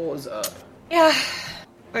 Soul is up. Yeah.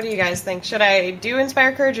 What do you guys think? Should I do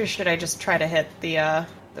Inspire Courage, or should I just try to hit the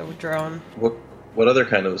drone? What other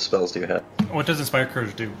kind of spells do you have? What does Inspire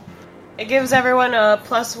Courage do? It gives everyone a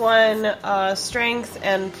 +1 strength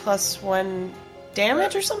and +1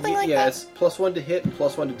 damage or something like Yeah, that? it's +1 to hit and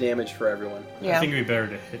 +1 to damage for everyone. Yeah. I think it'd be better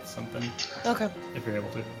to hit something Okay. if you're able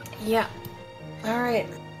to. Yeah. Alright.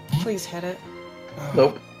 Please hit it.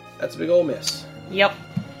 Nope. That's a big ol' miss. Yep.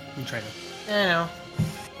 You try to. I know.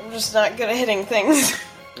 I'm just not good at hitting things.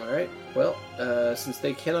 Alright, well, since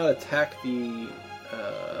they cannot attack the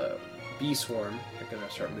bee swarm, they're going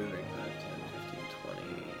to start moving. 10,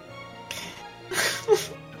 15,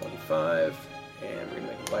 20, 25, and we're going to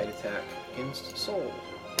make a bite attack against Soul.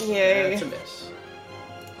 Yay. That's a miss.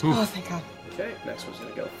 Oh, thank God. Okay, next one's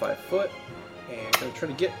going to go 5 foot, and going to try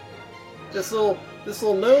to get this little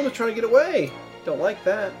gnome to try to get away. Don't like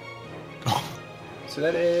that. So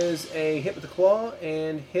that is a hit with the claw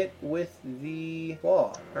and hit with the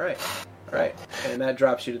claw. Alright. Alright. And that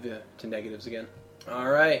drops you to negatives again.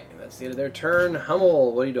 Alright. That's the end of their turn.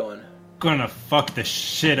 Hummel, what are you doing? Gonna fuck the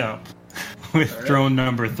shit up with Alright. drone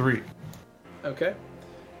number 3. Okay.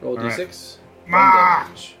 Roll Alright. d6. Ma! 1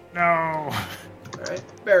 damage. No! Alright.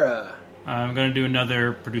 Bera. I'm gonna do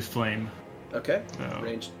another Produce Flame. Okay. So-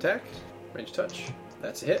 Ranged attack. Ranged touch.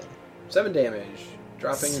 That's a hit. 7 damage.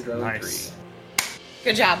 Dropping drone Nice. 3.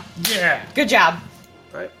 Good job. Yeah! Good job.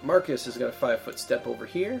 Alright, Marcus has got a 5-foot step over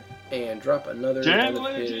here and drop another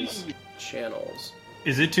one of his channels.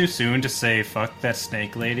 Is it too soon to say fuck that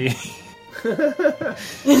snake lady? Alright,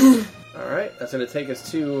 that's going to take us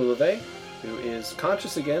to Leve, who is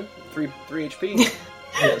conscious again. 3 HP.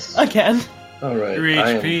 Yes. Again. Alright. 3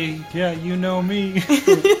 HP, yeah, you know me.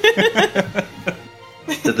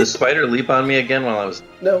 Did the spider leap on me again while I was...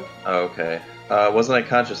 No, Oh, okay. Wasn't I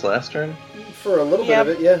conscious last turn? for a little Yep.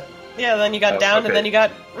 bit of it, yeah. Yeah, then you got Oh, down, okay. and then you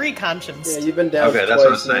got reconscienced. Yeah, you've been down Okay, twice. that's what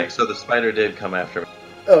I was now. saying. So the spider did come after me.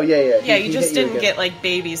 Oh, yeah, yeah. Yeah, he you just hit didn't again. get, like,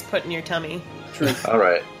 babies put in your tummy. True.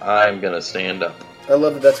 Alright, I'm gonna stand up. I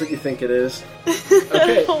love that that's what you think it is. I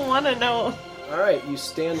Okay. don't want to know. Alright, you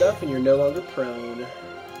stand up and you're no longer prone.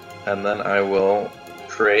 And then I will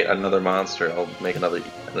create another monster. I'll make an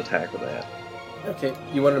attack with that. Okay,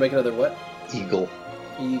 you wanted to make another what? Eagle.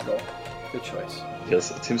 Eagle. Good choice.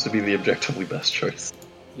 Yes, it seems to be the objectively best choice.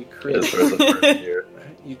 You create, As far as the first year.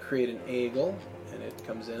 Alright, you create an eagle, and it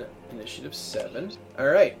comes in at initiative 7.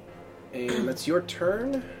 Alright, and that's your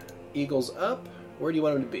turn. Eagle's up. Where do you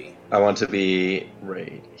want him to be? I want to be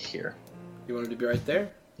right here. You want him to be right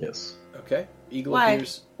there? Yes. Okay. Eagle Why?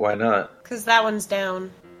 appears. Why not? Because that one's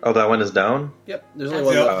down. Oh, that one is down? Yep, there's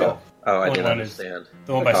only That's one it. left. Oh, I One didn't one is- understand.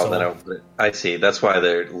 The one by Oh, Soul. then I see. That's why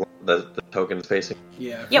the token is facing.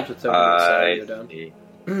 Yeah, Yep. flip the token inside, I go down. see.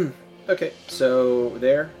 Okay, so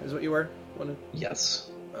there is what you were? Wanted? Yes.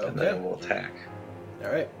 And then Okay. it will attack.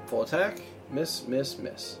 Alright, full attack. Miss, miss,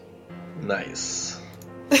 miss. Nice.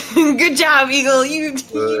 Good job, Eagle. You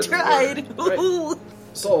Good tried. work. Ooh.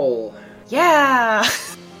 Soul. Yeah.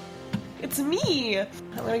 It's me. I'm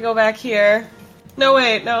gonna go back here. No,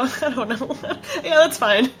 wait, no, I don't know. Yeah, that's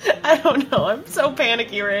fine. I don't know. I'm so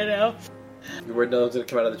panicky right now. Your word knows gonna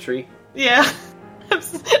come out of the tree. Yeah.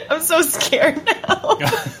 I'm so scared now.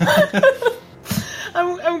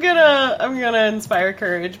 I'm gonna inspire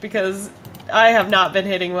courage because I have not been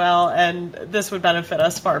hitting well, and this would benefit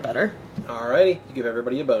us far better. Alrighty, you give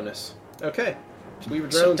everybody a bonus. Okay.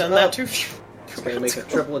 Weaver Should have drone's done up. that too. It's going to make a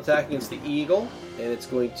triple attack against the eagle, and it's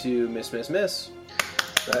going to miss, miss, miss.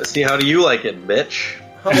 See, how do you like it, bitch?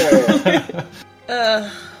 Hummel.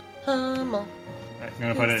 Hummel. I'm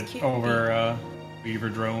gonna put That's it cute. over Weaver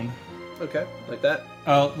Drone. Okay, like that.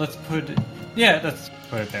 Let's put it... Yeah, let's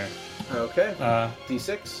put it there. Okay.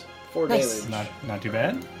 D6, 4 Nice. damage. Not too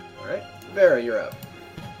bad. Alright. Vera, you're up.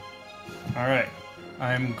 Alright.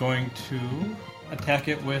 I'm going to attack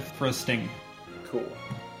it for a sting. Cool.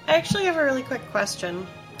 I actually have a really quick question.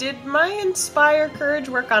 Did my inspire courage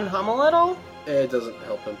work on Hummel at all? It doesn't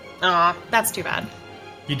help him. Aw, that's too bad.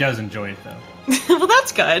 He does enjoy it, though. Well,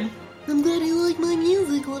 that's good. I'm glad you like my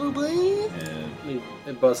music, little boy.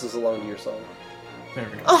 It buzzes along to your song. There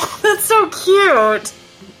we go. Oh, that's so cute.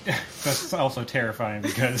 That's also terrifying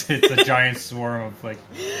because it's a giant swarm of, like...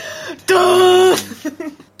 Duh!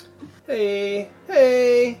 Hey,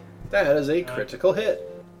 hey! That is a critical hit.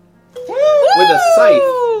 With a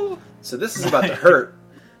scythe. So this is about to hurt.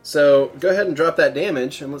 So go ahead and drop that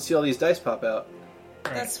damage, and let's see all these dice pop out.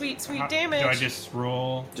 That's sweet, sweet Do damage. I just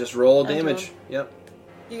roll? Just roll I damage. Yep.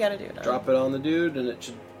 You gotta do it. Drop it on the dude, and it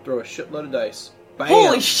should throw a shitload of dice. Bam.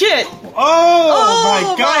 Holy shit!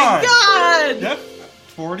 Oh, my god! My god! Yep.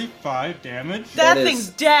 45 damage. That is- thing's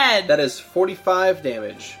dead! That is 45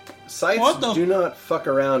 damage. Scythes What the- do not fuck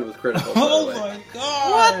around with criticals, Oh by the way. my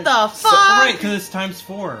god! What the fuck? So, right, because it's times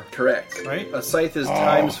 4. Correct. Right? A scythe is Oh.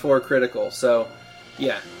 times 4 critical, so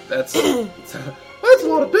yeah, that's that's a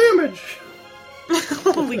lot of damage.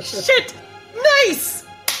 Holy shit! Nice!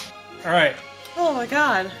 Alright, Oh my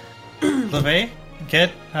god. LeVay,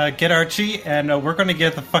 get Archie, and we're gonna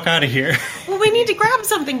get the fuck out of here. Well, we need to grab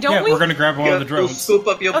something, don't Yeah, we? we're gonna grab one of the Go drones. scoop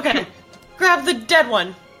up your. Okay. Grab the dead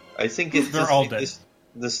one. I think it's They're all dead.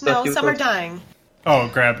 The stuff No, you some are put- dying. Oh,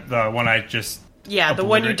 grab the one I just... Yeah, the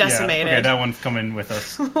one you obliterated. decimated. Yeah, okay, that one's coming with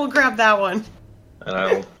us. We'll grab that one. And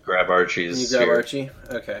I'll grab Archie's. You grab here. Archie.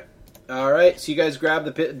 Okay. All right. So you guys grab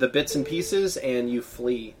the bits and pieces and you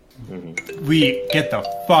flee. We get the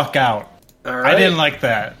fuck out. All right. I didn't like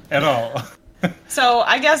that at all. So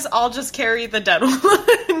I guess I'll just carry the dead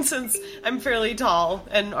one since I'm fairly tall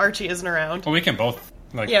and Archie isn't around. Well, we can both.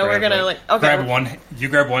 Like, Yeah, we're grab, gonna, like- okay. grab one. You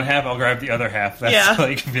grab one half. I'll grab the other half. That's Yeah.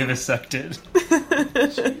 like vivisected.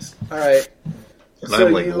 All right. And So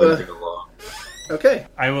I'm like you, limping along. Okay.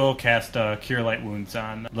 I will cast Cure Light Wounds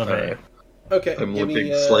on LeVay. Alright. Okay. I'm give me,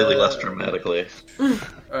 limping slightly less dramatically. All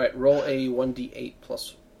right. Roll a 1d8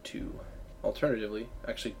 plus 2. Alternatively,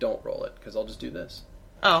 actually, don't roll it because I'll just do this.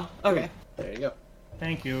 Oh, okay. There you go.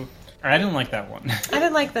 Thank you. I didn't like that one. I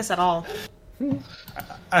didn't like this at all.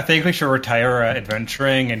 I think we should retire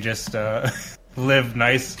adventuring and just live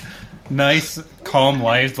nice, calm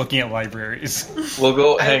lives looking at libraries. We'll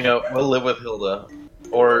go hang out. We'll live with Hilda,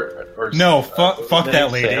 or No, what's fuck his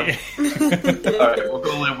that name, lady. Sam? All right, we'll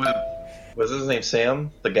go live with. Was his name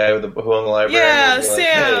Sam? The guy with who owned the library. Yeah, We'll be like,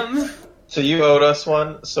 Sam. "Hey, so you owed us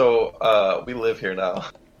one, so we live here now.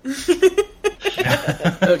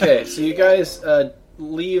 Okay. So you guys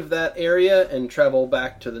leave that area and travel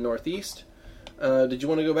back to the northeast. Did you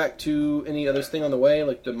want to go back to any other thing on the way?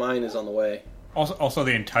 Like the mine is on the way. Also,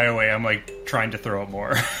 the entire way, I'm like trying to throw up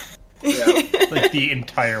more. Yeah. Like the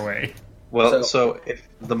entire way. Well, So- so if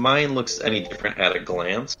the mine looks any different at a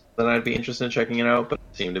glance, then I'd be interested in checking it out. But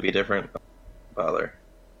it seemed to be different. Bother,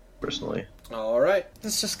 personally. All right.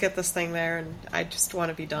 Let's just get this thing there, and I just want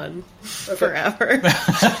to be done forever.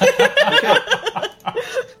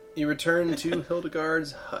 You return to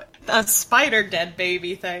Hildegard's hut. That spider dead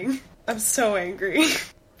baby thing. I'm so angry.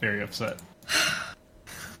 Very upset.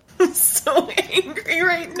 I'm so angry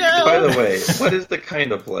right now. By the way, what is the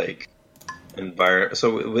kind of like environment?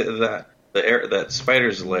 So with that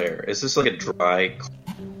spider's lair, is this like a dry?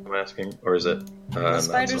 I'm asking, or is it? The not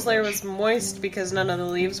spider's so lair much? was moist because none of the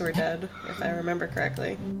leaves were dead, if I remember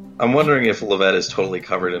correctly. I'm wondering if Levette is totally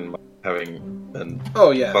covered in having been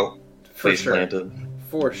Oh yeah, for face sure. planted.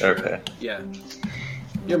 For sure. Okay. Yeah.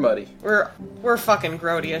 You're muddy. We're fucking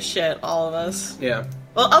grody as shit, all of us. Yeah.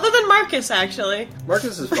 Well, other than Marcus, actually.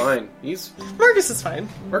 Marcus is fine. Marcus is fine.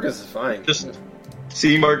 Marcus is fine. Just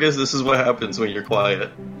see, Marcus. This is what happens when you're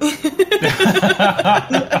quiet.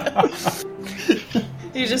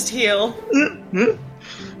 You just heal.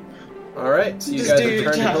 All right. So you Just guys do your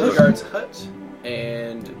return to job. Hildegard's hut,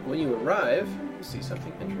 and when you arrive, you see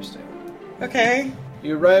something interesting. Okay.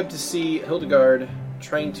 You arrive to see Hildegard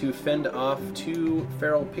trying to fend off 2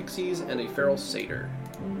 feral pixies and a feral satyr.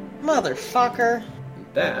 Motherfucker.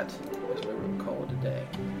 That is where we'll call it a day.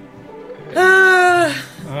 Ugh.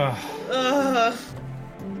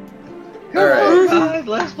 All right. God,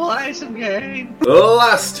 let's play some game.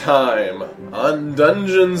 Last time on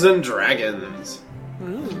Dungeons and Dragons.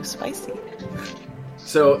 Ooh, spicy.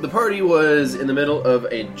 So the party was in the middle of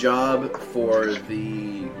a job for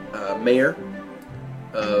the mayor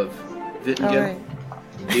of Wittingen. Alright.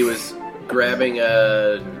 He was grabbing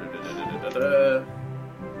a...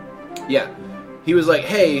 Yeah. He was like,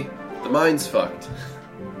 hey, the mine's fucked.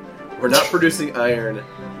 We're not producing iron.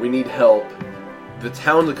 We need help. The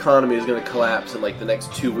town's economy is going to collapse in like the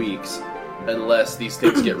next 2 weeks unless these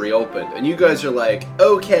things get reopened. And you guys are like,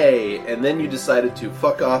 okay. And then you decided to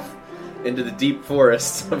fuck off into the deep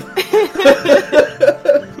forests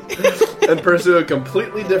and pursue a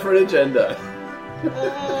completely different agenda.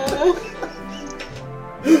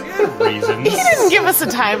 Reasons. He didn't give us a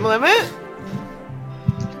time limit.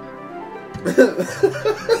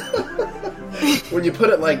 When you put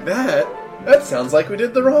it like that, that sounds like we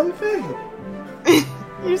did the wrong thing.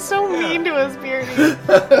 You're so mean to us, Beardy.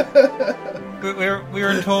 We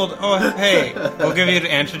were told, oh, hey, we'll give you an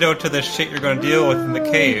antidote to the shit you're going to deal with in the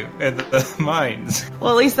cave, and the mines.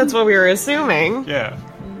 Well, at least that's what we were assuming. Yeah.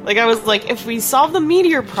 Like, I was like, if we solve the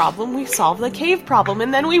meteor problem, we solve the cave problem,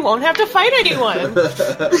 and then we won't have to fight anyone.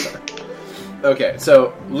 Okay,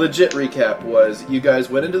 so legit recap was you guys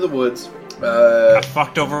went into the woods. Got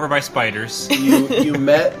fucked over by spiders. You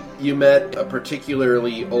met a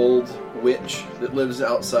particularly old witch that lives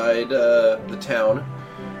outside the town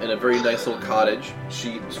in a very nice little cottage.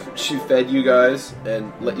 She fed you guys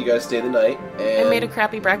and let you guys stay the night. And I made a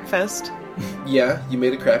crappy breakfast. Yeah, you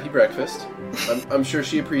made a crappy breakfast. I'm sure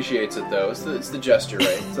she appreciates it though. It's the gesture, right?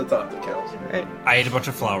 It's the thought that counts. Right. I ate a bunch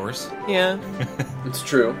of flowers. Yeah. It's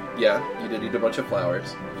true. Yeah, you did eat a bunch of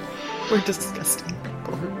flowers. We're disgusting.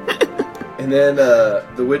 And then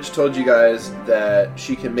the witch told you guys that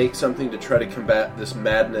she can make something to try to combat this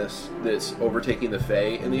madness that's overtaking the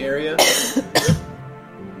Fae in the area.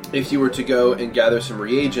 If you were to go and gather some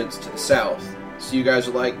reagents to the south. So you guys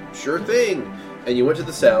are like, sure thing. And you went to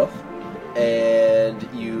the south, and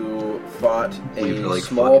you fought a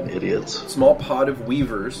small pod of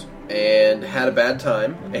weavers, and had a bad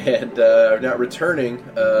time, and are now returning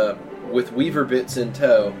with weaver bits in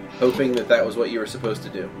tow, hoping that was what you were supposed to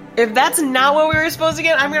do. If that's not what we were supposed to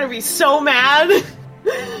get, I'm gonna be so mad.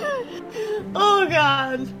 Oh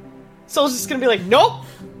god. Soul's just gonna be like, nope,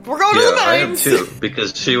 we're going to the mines. I am too,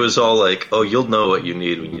 because she was all like, oh, you'll know what you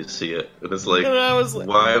need when you see it. And it's like, and I was like,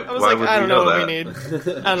 why would I don't we know know what that? we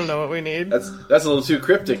need. I don't know what we need. That's a little too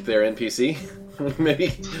cryptic there, NPC. maybe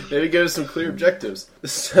go to some clear objectives.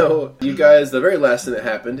 So, you guys, the very last thing that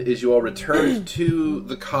happened is you all returned to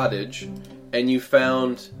the cottage, and you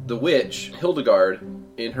found the witch, Hildegard,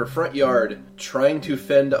 in her front yard, trying to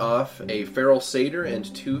fend off a feral satyr and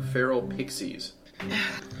 2 feral pixies.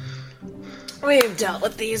 We've dealt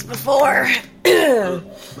with these before.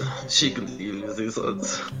 She can use these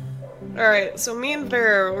ones. Alright, so me and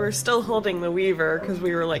Vera were still holding the weaver because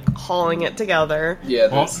we were like hauling it together. Yeah,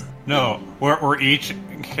 Well, no, we're each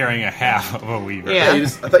carrying a half of a weaver. Yeah. I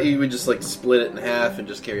thought you would just like split it in half and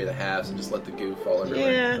just carry the halves and just let the goo fall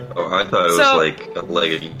everywhere. Yeah. Oh, I thought it was So- like a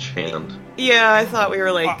leg at each hand. Yeah, I thought we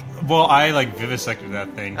were like... Well, I like vivisected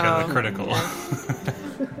that thing because of critical.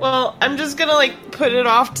 Well, I'm just gonna like put it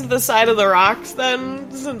off to the side of the rocks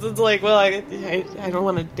then, since it's like, well, I don't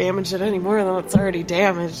want to damage it any more than it's already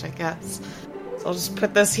damaged, I guess. So I'll just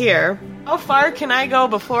put this here. How far can I go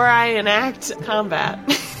before I enact combat?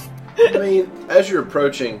 I mean, as you're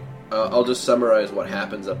approaching, I'll just summarize what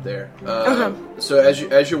happens up there. Okay. So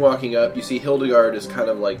as you're walking up, you see Hildegard is kind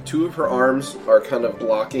of like 2 of her arms are kind of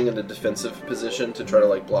blocking in a defensive position to try to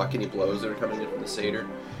like block any blows that are coming in from the satyr.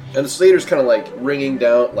 And the satyr's kind of like raining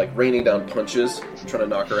down punches, trying to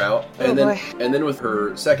knock her out. And then with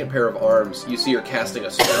her second pair of arms, you see her casting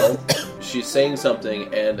a spell. She's saying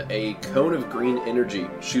something, and a cone of green energy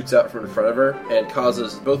shoots out from in front of her and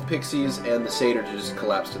causes both pixies and the satyr to just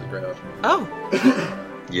collapse to the ground. Oh.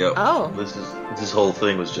 Yep. Oh. This whole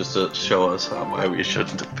thing was just to show us why we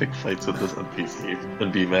shouldn't pick fights with this NPC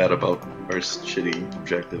and be mad about our shitty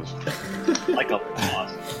objectives. Like a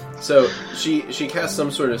boss. So she casts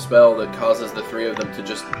some sort of spell that causes the 3 of them to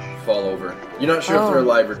just fall over. You're not sure if they're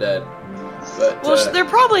alive or dead. But, Well, they're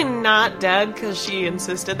probably not dead because she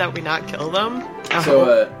insisted that we not kill them.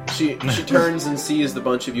 So she turns and sees the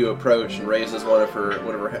bunch of you approach and raises one of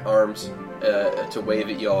her arms to wave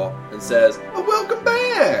at y'all and says, "Oh, welcome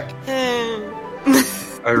back."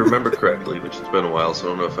 I remember correctly, which has been a while, so I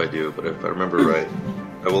don't know if I do, but if I remember right,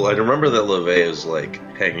 I remember that LeVay is like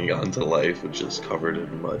hanging on to life, which is covered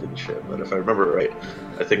in mud and shit. But if I remember right,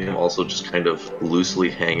 I think I'm also just kind of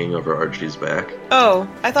loosely hanging over Archie's back. Oh,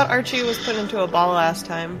 I thought Archie was put into a ball last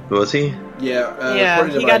time. Was he? Yeah.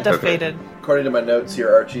 He got defeated. According to my notes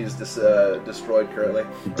here, Archie's destroyed currently.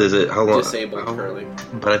 Does it? How long? Disabled currently.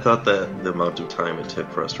 But I thought that the amount of time it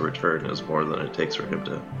took for us to return is more than it takes for him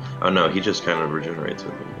to. Oh no, he just kind of regenerates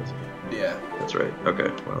with me. Yeah. That's right.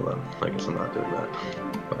 Okay. Well then, I guess I'm not doing that.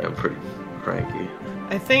 But I'm pretty cranky.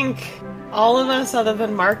 I think all of us other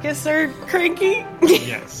than Marcus are cranky.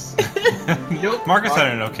 Yes. Nope. Marcus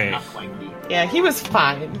had an okay. Not clanky. Yeah, he was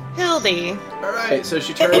fine. Hildy. All right. So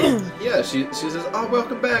she turns. Yeah. She says, "Oh,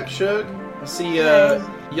 welcome back, Shug. I see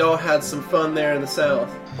y'all had some fun there in the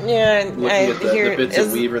south. Yeah, Looking I at the hear. bits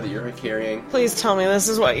of weaver that you're carrying. Please tell me this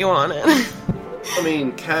is what you wanted. I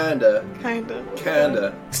mean, kinda.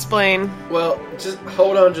 Kinda. Explain. Well, just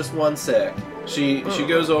hold on just one sec. She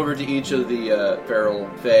goes over to each of the feral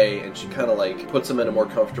fae and she kind of like puts them in a more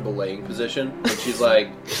comfortable laying position. And she's like,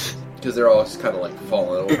 because they're all kind of like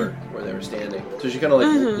falling over where they were standing. So she kind of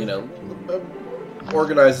like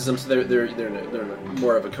organizes them so they're in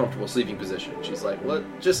more of a comfortable sleeping position. She's like,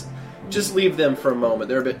 just leave them for a moment.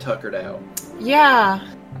 They're a bit tuckered out. Yeah.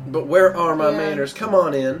 But where are my manners? Come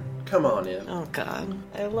on in. Oh God,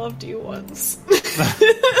 I loved you once.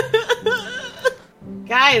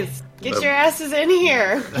 Guys, get your asses in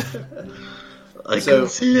here. I can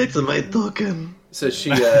select my token. So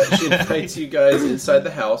she invites you guys inside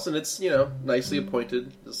the house, and it's, nicely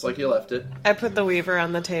appointed, just like you left it. I put the weaver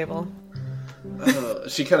on the table.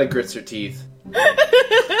 She kind of grits her teeth.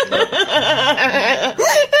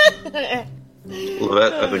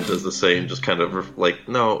 Levette, I think, does the same, just kind of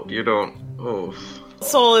no, you don't. Oh.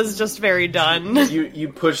 Soul is just very done. You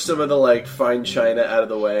push some of the, fine china out of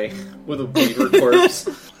the way with a weaver corpse.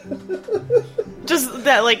 Just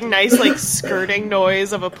that, nice, skirting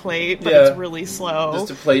noise of a plate, but it's really slow. Just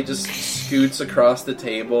a plate just scoots across the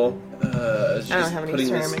table. I don't have any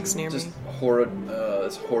ceramics near me. This horrid,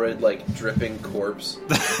 dripping corpse.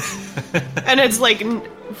 And it's,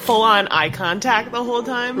 full-on eye contact the whole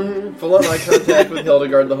time? Mm-hmm. Full-on eye contact with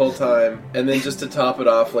Hildegard the whole time. And then just to top it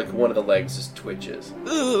off, one of the legs just twitches.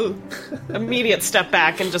 Ooh. Immediate step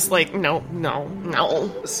back and just no.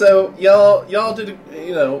 So, y'all did,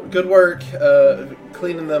 good work,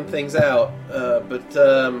 cleaning them things out. But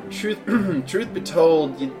truth be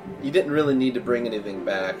told, you didn't really need to bring anything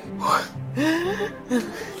back.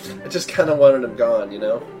 I just kind of wanted them gone,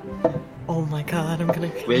 Oh my god, I'm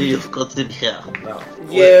gonna... Well, you've got them here. Now,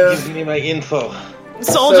 yeah. Give me my info.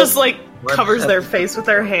 Soul just, covers their face with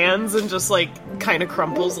their hands and just, kind of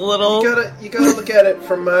crumples a little. You gotta look at it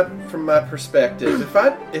from my perspective. If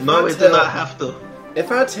I do not have to. If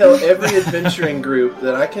I tell every adventuring group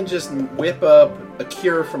that I can just whip up a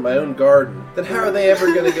cure from my own garden, then how are they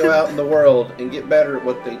ever going to go out in the world and get better at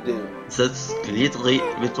what they do? That's literally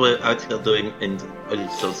what we're out here doing, and all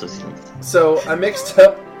sorts of things. So I mixed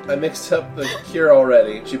up the cure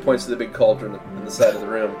already. She points to the big cauldron on the side of the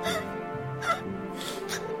room.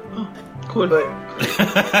 Oh, cool. But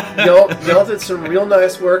y'all did some real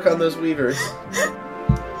nice work on those weavers.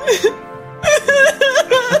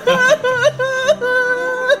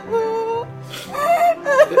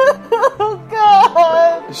 Oh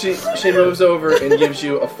god! She moves over and gives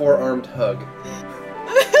you a four-armed hug.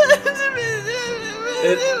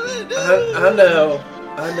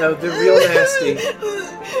 I know, they're real nasty.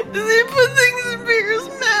 They put things in Bear's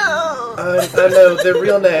mouth. I know, they're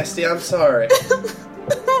real nasty. I'm sorry.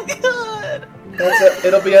 Oh god!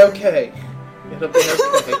 It'll be okay. It'll be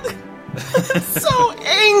okay. So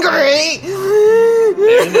angry.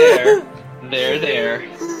 There.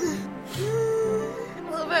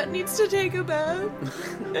 Levette needs to take a bath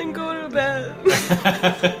and go to bed.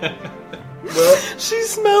 Well, she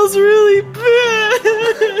smells really bad.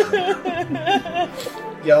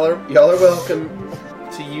 Y'all are welcome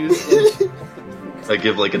to use. I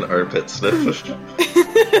give an armpit sniff.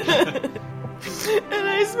 And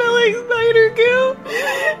I smell like spider goo.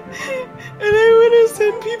 And I want to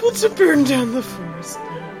send people to burn down the forest.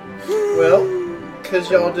 Well, because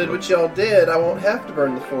y'all did what y'all did, I won't have to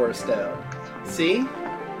burn the forest down. See?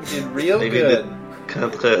 You did real Maybe good. It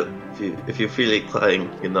can't hurt. If you feel like crying,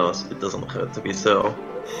 it doesn't hurt to be so.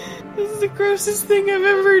 This is the grossest thing I've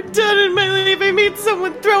ever done in my life. I made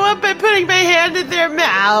someone throw up by putting my hand in their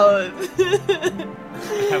mouth. I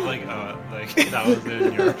have that was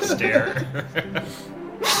in your stare.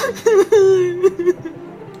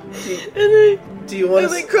 Do you want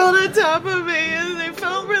to? They crawled on top of me, and they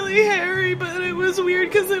felt really hairy, but it was weird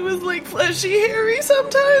because it was fleshy hairy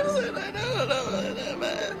sometimes, and I don't know what I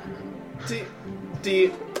meant.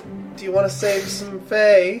 Do you want to save some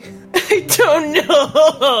Fae? I don't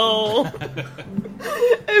know.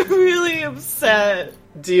 I'm really upset.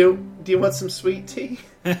 Do you want some sweet tea?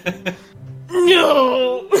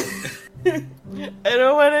 No. I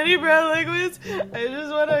don't want any brown liquids. I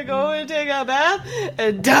just want to go and take a bath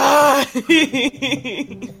and die.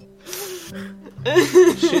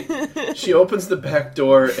 She opens the back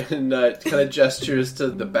door and kind of gestures to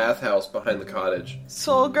the bathhouse behind the cottage.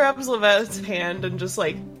 Soul grabs Levette's hand and just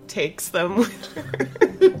takes them with her.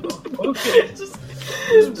 Okay.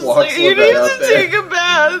 just walks you Levette need out to there. take a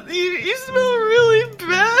bath. You smell really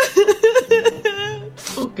bad.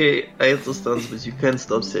 Okay, I understand, but you can't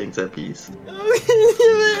stop saying that, please.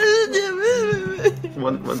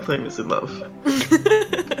 One time is enough.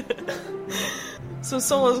 So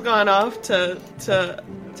Soul has gone off to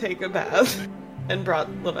take a bath and brought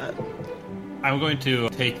Levette. I'm going to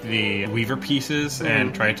take the weaver pieces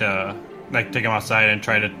and try to take them outside and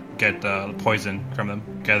try to get poison from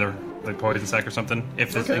them. Gather poison sac or something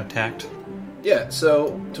if it's intact. Yeah.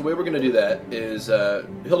 So the way we're gonna do that is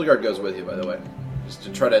Hildegard goes with you, by the way, just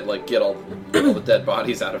to try to get all the dead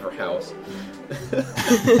bodies out of her house.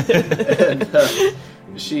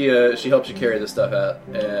 And she helps you carry this stuff out.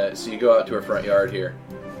 So you go out to her front yard here,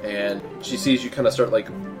 and she sees you kind of start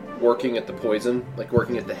working at the poison,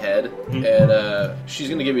 working at the head, and she's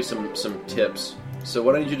going to give you some tips So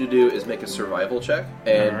what I need you to do is make a survival check,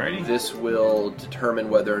 and Alrighty. this will determine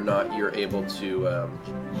whether or not you're able to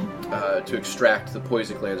extract the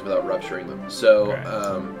poison glands without rupturing them. So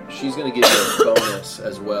she's going to give you a bonus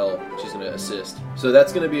as well. She's going to assist. So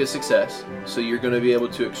that's going to be a success. So you're going to be able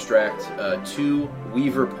to extract 2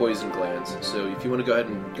 Weaver poison glands. So if you want to go ahead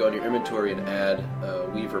and go on your inventory and add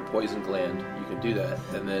Weaver poison gland, you can do that,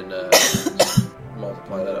 and then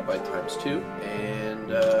multiply that up by ×2, and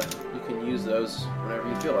you can use those whenever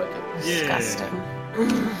you feel like it. Disgusting.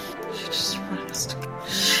 She just rest.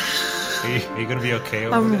 Are you gonna be okay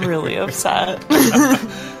over I'm there? really upset.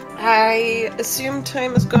 I assume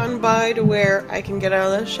time has gone by to where I can get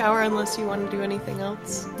out of the shower unless you want to do anything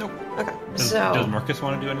else. Nope. Okay. Does Marcus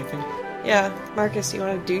want to do anything? Yeah, Marcus, you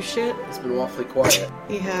want to do shit? It's been awfully quiet.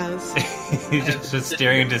 He has. He's just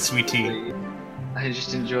staring into sweet tea. I'm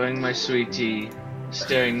just enjoying my sweet tea,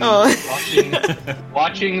 staring, Oh.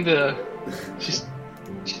 watching the, just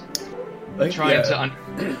trying to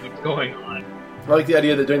understand what's going on. I like the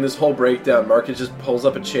idea that during this whole breakdown, Marcus just pulls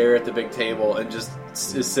up a chair at the big table and just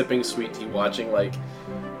is sipping sweet tea, watching like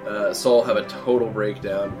Soul have a total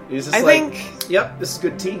breakdown. He's just yep, this is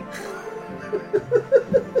good tea.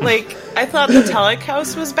 Like, I thought the Telic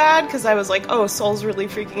house was bad because I was like, oh, Soul's really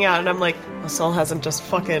freaking out. And I'm like, well, Soul hasn't just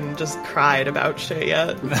cried about shit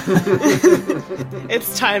yet.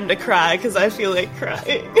 It's time to cry because I feel like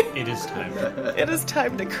crying. It is time. It is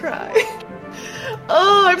time to cry.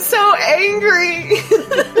 Oh, I'm so angry.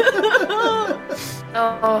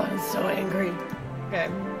 Oh, I'm so angry. Okay.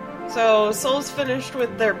 So Soul's finished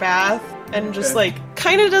with their bath and just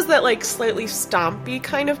kind of does that slightly stompy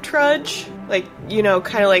kind of trudge.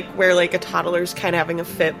 Kind of like where a toddler's kind of having a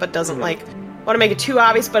fit but doesn't want to make it too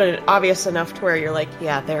obvious, but obvious enough to where you're like,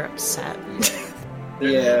 yeah, they're upset.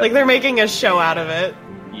 Yeah. Like they're making a show out of it.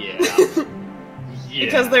 Yeah.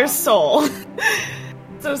 Because they're Soul.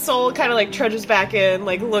 So Soul kind of trudges back in,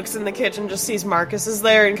 looks in the kitchen, just sees Marcus is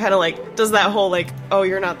there, and kind of does that whole oh,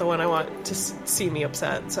 you're not the one I want to see me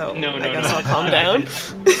upset, so I guess I'll calm down.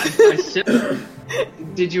 I still,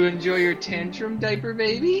 did you enjoy your tantrum, diaper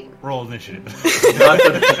baby? Roll initiative.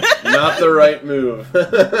 Not the right move.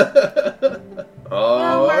 Oh,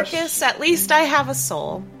 Well, Marcus, at least I have a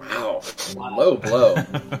soul. Wow. Low blow.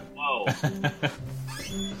 Whoa.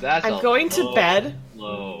 That's I'm going to bed,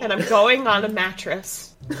 low. and I'm going on a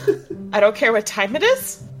mattress. I don't care what time it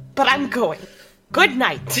is, but I'm going. Good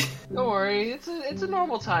night. Don't worry, it's a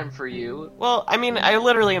normal time for you. Well, I mean, I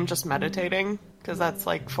literally am just meditating, because that's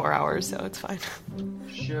 4 hours, so it's fine.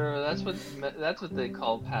 Sure, that's what they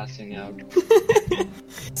call passing out.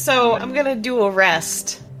 So, I'm gonna do a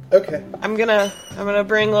rest. Okay. I'm gonna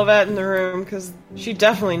bring Lovette in the room, because she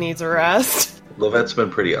definitely needs a rest. Lovette's been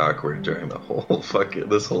pretty awkward during the whole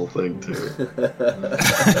this whole thing too. You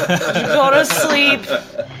go to sleep,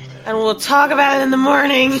 and we'll talk about it in the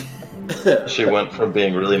morning. She went from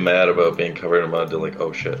being really mad about being covered in mud to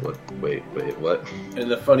oh shit, wait, what? And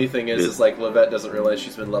the funny thing is Lovette doesn't realize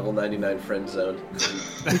she's been level 99 friend zoned.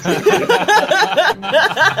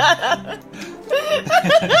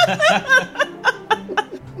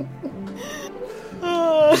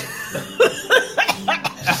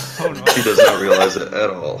 She does not realize it at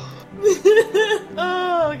all.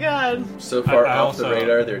 Oh, God. So far I off also- the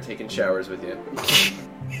radar, they're taking showers with you.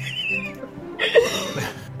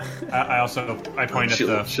 I point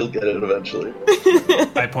at She'll get it eventually.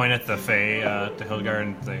 I point at the Fae to Hildgar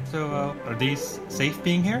and say, "So, are these safe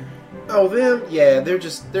being here?" Oh, them? Yeah, they're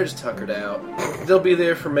just tuckered out. They'll be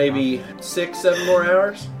there for maybe 6-7 more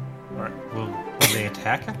hours. All right. Will they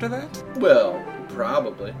attack after that? Well,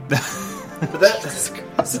 probably. But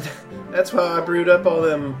that's why I brewed up all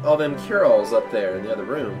them cure-alls up there in the other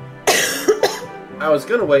room. I was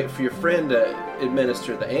gonna wait for your friend to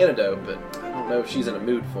administer the antidote, but I don't know if she's in a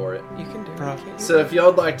mood for it. You can do Probably. it. So if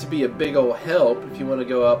y'all'd like to be a big ol' help, if you want to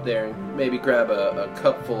go up there and maybe grab a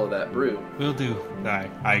cup full of that brew. Will do.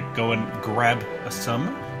 I go and grab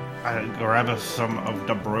some. I grab some of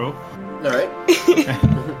the brew. Alright.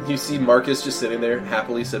 You see Marcus just sitting there,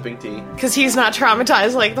 happily sipping tea. Because he's not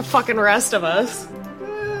traumatized like the fucking rest of us.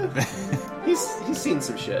 He's seen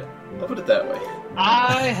some shit. I'll put it that way.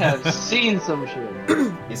 I have seen some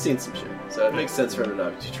shit. He's seen some shit, so it makes sense for him to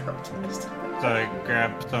not be too traumatized. So I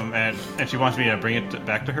grab some, and she wants me to bring it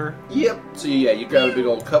back to her. Yep. So you grab a big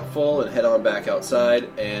old cup full and head on back outside,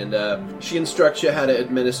 and she instructs you how to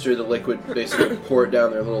administer the liquid, basically pour it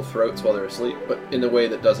down their little throats while they're asleep, but in a way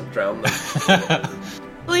that doesn't drown them.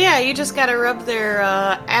 Well, yeah, you just gotta rub their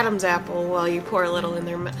Adam's apple while you pour a little in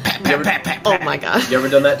their mouth. Oh my god. You ever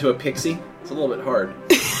done that to a pixie? It's a little bit hard.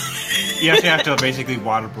 You have to basically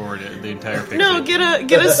waterboard it, the entire pixie. No, get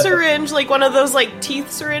a syringe, like one of those like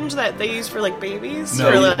teeth syringe that they use for like babies No,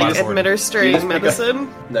 for you like waterboard it. You administering just pick up-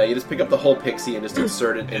 medicine. No, you just pick up the whole pixie and just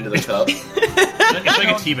insert it into the cup. It's like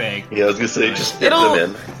a tea bag. Yeah, I was gonna say, just dip It'll-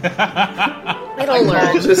 them in. It'll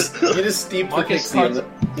learn. you just steep the Marcus pixie in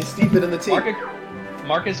you steep it in the tea.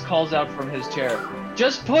 Marcus calls out from his chair.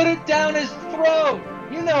 Just put it down his throat.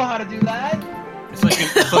 You know how to do that. It's like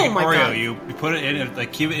Oh an my Oreo. God. You put it in, and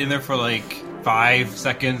like keep it in there for like 5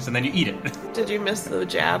 seconds, and then you eat it. Did you miss the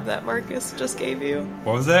jab that Marcus just gave you?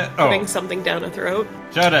 What was that? Putting Oh, something down a throat?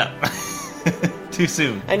 shut up. Too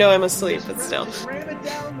soon. I know I'm asleep, but still. Just ram it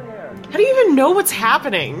down there. How do you even know what's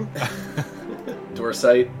happening? Door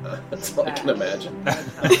sight. That's all I can imagine.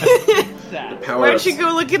 Sad. Power Why of, don't you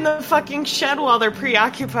go look in the fucking shed while they're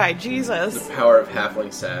preoccupied? Jesus. the power of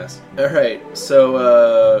halfling sass. Alright,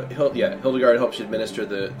 so Hildegard helps you administer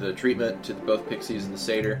the treatment to both pixies and the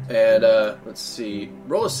satyr. And let's see.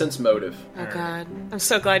 Roll a sense motive. Oh god. I'm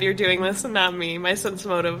so glad you're doing this and not me. My sense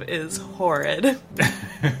motive is horrid.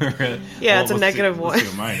 Yeah, it's a negative let's see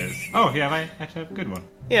one. what mine is. Oh, yeah, I actually have a good one.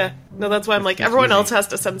 Yeah. No, that's why I'm like, That's everyone easy. else has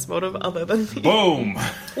to sense motive other than me. Boom!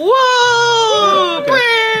 Whoa!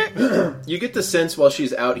 Okay. You get the sense while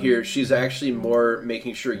she's out here, she's actually more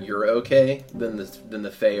making sure you're okay than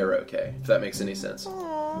the Fae are okay. If that makes any sense.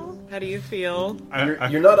 Aw. How do you feel?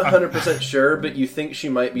 You're not 100% sure, but you think she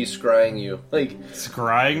might be scrying you. Like,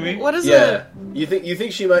 Scrying me? What is yeah, it? you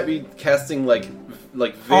think she might be casting like Oh,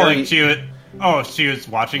 very like she was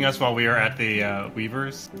watching us while we were at the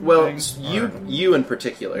Weavers. well. thing? You in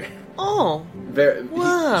particular. Oh.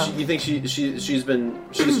 Wow. You think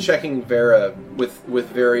she's checking Vera with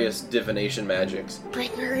various divination magics. Bring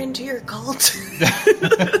her into your cult.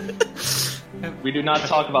 We do not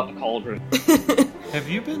talk about the cauldron. Have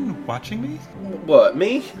you been watching me? What,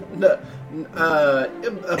 me? No,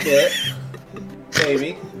 a bit,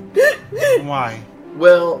 maybe. Why?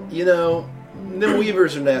 Well, you know, them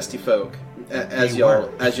weavers are nasty folk, as They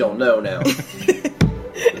y'all know now.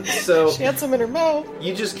 So She had some in her mouth.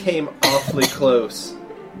 you just came awfully close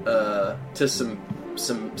to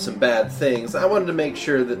some bad things. I wanted to make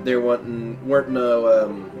sure that there weren't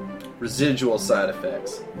no residual side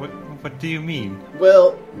effects. What do you mean?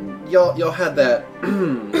 Well, y'all had that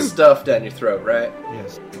stuff down your throat, right?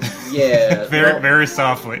 Yes. Yeah. very well, very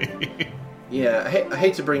softly. yeah. I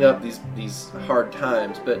hate to bring up these hard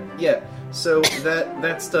times, but yeah. So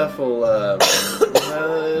that stuff will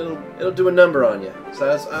it'll do a number on you. So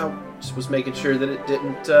I just was making sure that it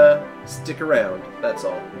didn't stick around. That's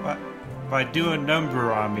all. What? By do a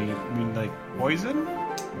number on me, you mean like poison?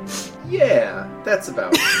 Yeah, that's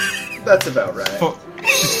about right.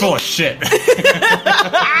 It's full of shit.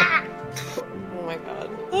 Oh my god.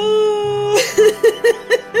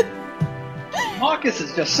 Marcus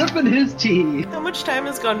is just sipping his tea. How much time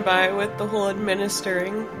has gone by with the whole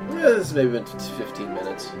administering? Yeah, this has maybe been 15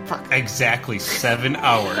 minutes. Fuck. Exactly 7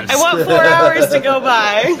 hours. I want 4 hours to go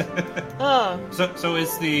by. Oh. So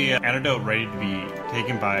is the antidote ready to be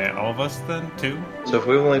taken by all of us then too? So if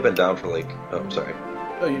we've only been down for like, oh, sorry.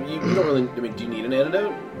 Oh, you don't really. I mean, do you need an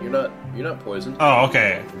antidote? You're not poisoned. Oh,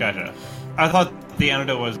 okay, gotcha. I thought the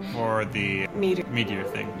antidote was for the Meteor. meteor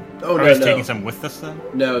thing. Oh, Are no, we just no. taking some with us then?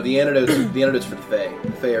 No, the antidote's for the Fae.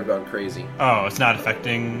 The Fae are gone crazy. Oh, it's not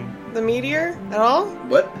affecting. The meteor at all?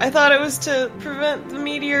 What? I thought it was to prevent the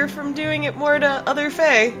meteor from doing it more to other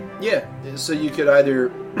Fae. Yeah. So you could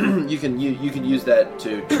either you can use that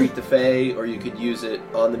to treat the Fae, or you could use it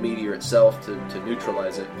on the meteor itself to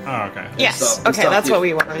neutralize it. Oh, okay. Yes. and Okay, stop that's the- what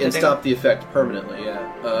we wanted to and do. stop the effect permanently. Yeah.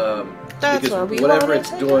 That's because what we whatever wanted it's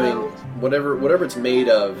to doing, do. whatever it's made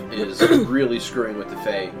of, is really screwing with the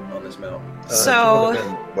Fae on this mountain. So- I've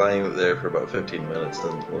been lying there for about 15 minutes,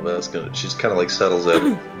 then Levette's she's kind of like settles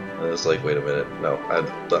in, and it's like, wait a minute, no, I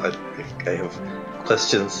have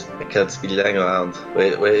questions. I can't be lying around.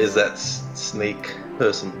 Where is that snake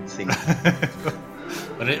person thing?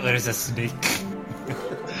 What is a snake?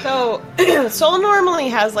 So, Soul normally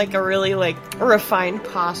has like a really like refined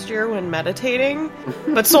posture when meditating,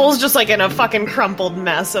 but Soul's just like in a fucking crumpled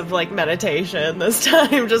mess of like meditation this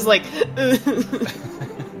time, just like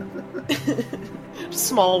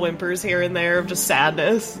small whimpers here and there of just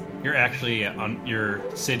sadness. You're actually you're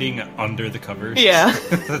sitting under the covers. Yeah.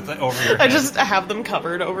 Over your head. I just have them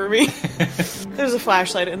covered over me. There's a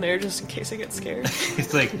flashlight in there just in case I get scared.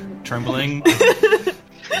 It's like trembling.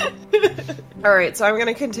 Alright, so I'm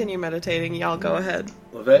gonna continue meditating. Y'all go ahead.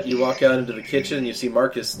 Levette, you walk out into the kitchen and you see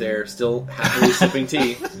Marcus there, still happily sipping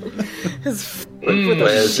tea. With a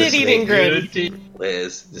Where's the shit-eating snake? grin. Good tea.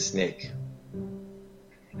 Where's the snake?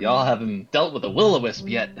 Y'all haven't dealt with a will-o-wisp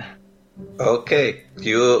yet. Okay,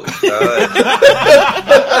 you. Marcus,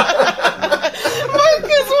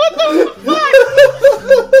 what the fuck?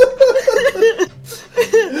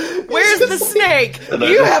 Where's the snake?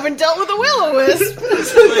 You haven't dealt with a will-o-wisp.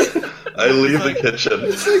 I leave the kitchen.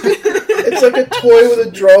 It's like a toy with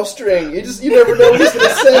a drawstring. You never know what he's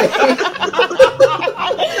gonna say.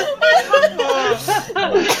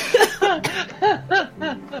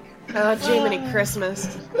 Oh, Jiminy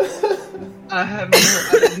Christmas. I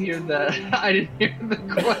didn't hear that. I didn't hear the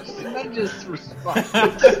question. I just responded.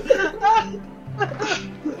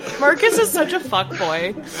 Marcus is such a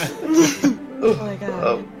fuckboy. Oh my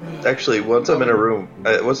god. Actually, once I'm in a room,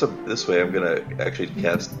 this way, I'm gonna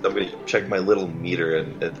check my little meter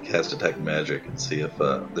and cast Detect Magic and see if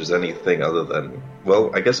there's anything other than,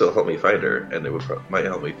 well, I guess it'll help me find her, and it might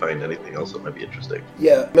help me find anything else that might be interesting.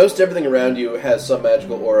 Yeah, most everything around you has some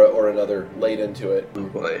magical aura or another laid into it. Oh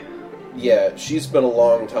boy. Yeah, she's spent a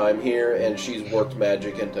long time here, and she's worked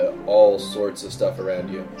magic into all sorts of stuff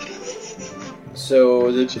around you.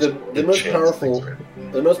 So the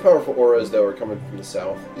most powerful auras, though, are coming from the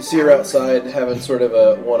south. You see her outside having sort of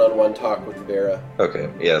a one-on-one talk with Vera. Okay,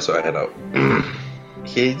 yeah, so I head out.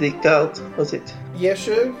 Hildegard, was it? Yeah,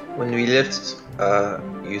 sure. When we left,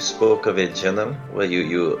 you spoke of a journal where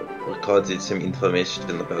you recorded some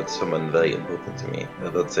information about someone very important to me,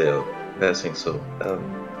 about their passing, so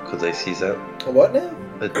could I see that? A what now?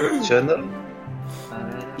 A journal?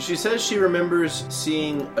 She says she remembers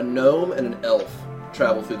seeing a gnome and an elf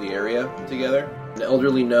travel through the area together. An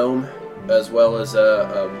elderly gnome, as well as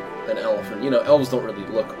an elf. And, elves don't really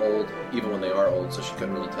look old, even when they are old, so she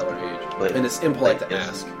couldn't really tell her age. Wait, and it's impolite to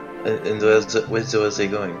ask. And where was they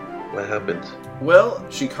going? What happened? Well,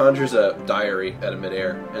 she conjures a diary out of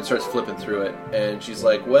midair and starts flipping through it. And she's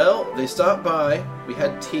like, well, they stopped by, we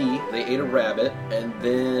had tea, they ate a rabbit, and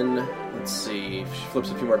then... Let's see, she flips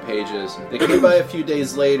a few more pages. They came by a few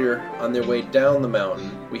days later on their way down the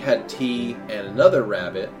mountain. We had tea and another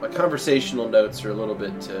rabbit. My conversational notes are a little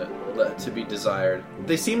bit to be desired.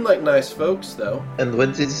 They seem like nice folks, though. And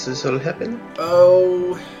when did this all happen?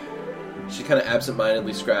 Oh... She kind of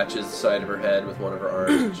absentmindedly scratches the side of her head with one of her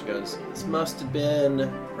arms. She goes, this must have been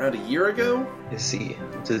around a year ago? I see.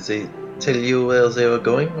 Did they tell you where they were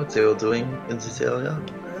going? What they were doing in this area?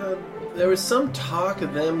 There was some talk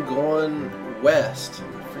of them going west.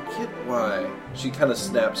 I forget why. She kind of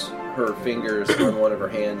snaps her fingers on one of her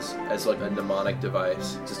hands as like a mnemonic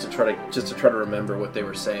device, just to try to remember what they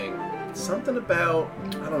were saying. Something about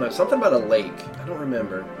a lake. I don't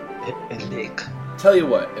remember. A lake. Tell you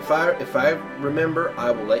what, if I remember,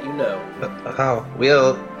 I will let you know. How?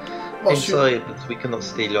 Well, I'm shoot. sorry, but we cannot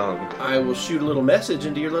stay long. I will shoot a little message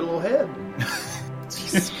into your little head.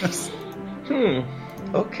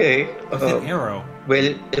 Okay. With an arrow.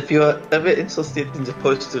 Well, if you are ever interested in the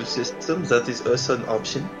postal system, that is also an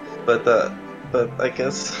option. But I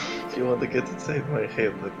guess if you want to get inside my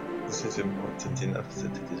head, this is important enough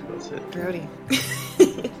that it is worth it. Grody.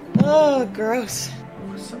 Oh, gross.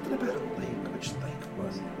 Something about a lake. Which lake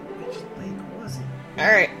was it?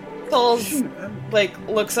 Alright. Souls,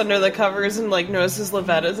 looks under the covers and, notices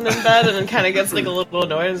Levetta's in bed and then kind of gets, a little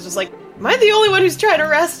annoyed and is just like, am I the only one who's trying to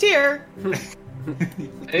rest here?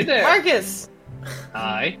 Hey there. Marcus!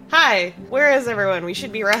 Hi. Hi. Where is everyone? We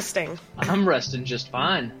should be resting. I'm resting just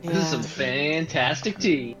fine. Yeah. This is some fantastic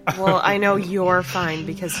tea. Well, I know you're fine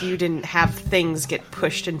because you didn't have things get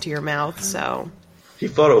pushed into your mouth, so... He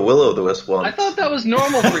fought a will-o'-the-wisp once. I thought that was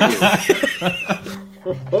normal for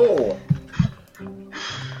you. Oh.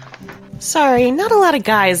 Sorry, not a lot of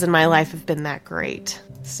guys in my life have been that great,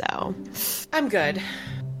 so... I'm good.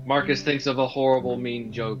 Marcus thinks of a horrible,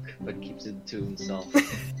 mean joke, but keeps it to himself.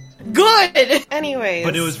 Good! Anyways.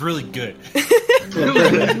 But it was really good. It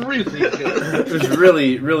was really good. It was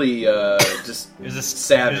really, really, just It was a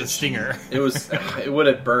savage. It was a stinger. It would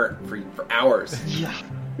have burnt for hours. Yeah.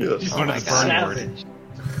 Yes. One of the burn word. Savage.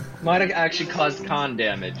 Might have actually caused con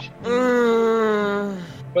damage,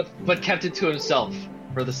 but kept it to himself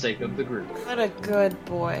for the sake of the group. What a good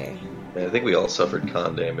boy. Man, I think we all suffered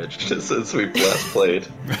con damage since we last played.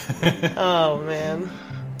 Oh, man.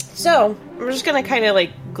 So, we're just gonna kind of,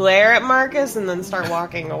 glare at Marcus and then start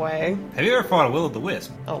walking away. Have you ever fought a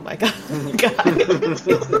will-o'-the-wisp? Oh my god.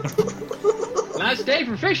 Nice day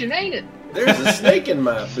for fishing, ain't it? There's a snake in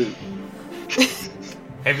my boot.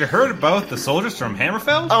 Have you heard about the soldiers from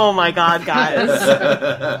Hammerfell? Oh my god, guys.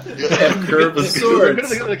 They have curved We're swords.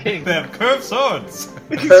 gonna go to the king. They have curved swords.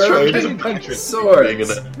 Curved Country.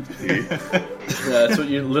 swords. That's what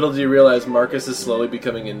little do you realize, Marcus is slowly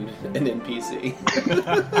becoming an NPC.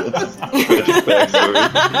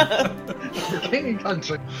 King and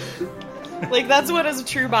country. Like, that's what his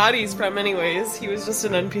true body's from anyways. He was just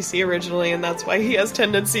an NPC originally, and that's why he has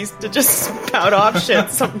tendencies to just spout off shit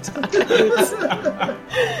sometimes.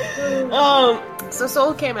 So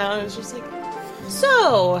Soul came out and was just like,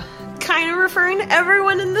 so, kind of referring to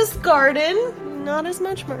everyone in this garden, not as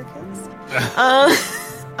much Marcus.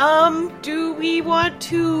 Do we want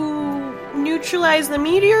to neutralize the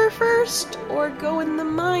meteor first, or go in the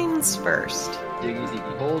mines first? Diggy,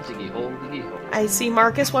 diggy, hole, diggy, hole, diggy, hole. I see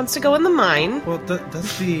Marcus wants to go in the mine. Well,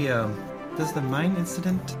 does the mine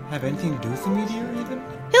incident have anything to do with the meteor, even?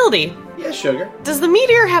 Hildy, Yeah, sugar. does the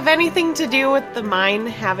meteor have anything to do with the mine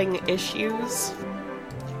having issues?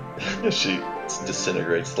 She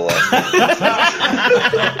disintegrates the last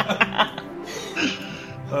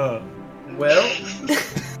Well,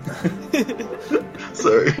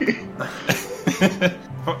 Sorry.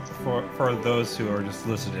 For those who are just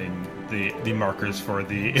listening, the markers for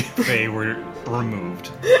the Fae were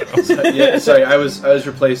removed. yeah, sorry, I was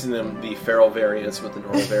replacing the feral variants with the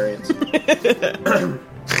normal variants.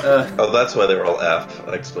 Oh, that's why they were all F.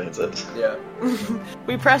 That explains it. Yeah.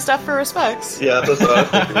 We pressed F for respects. Yeah, that's what I was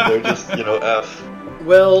thinking. They're just, F.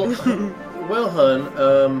 Well,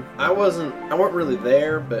 hun, I weren't really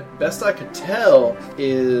there, but best I could tell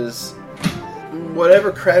is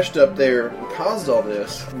whatever crashed up there and caused all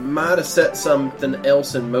this might have set something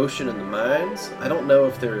else in motion in the mines. I don't know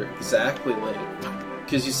if they're exactly linked.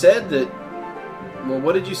 Because you said that, well,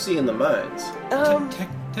 what did you see in the mines?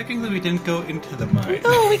 Technically, we didn't go into the mine.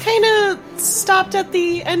 No, we kind of stopped at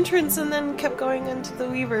the entrance and then kept going into the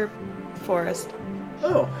Weaver Forest.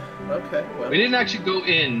 Oh, okay, well. We didn't actually go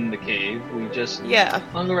in the cave. We just Yeah.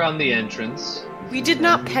 hung around the entrance. We did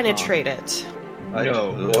not penetrate it. There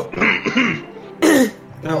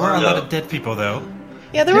were a lot of dead people, though.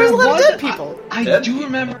 Yeah, there was a lot of dead people. I Dead do people?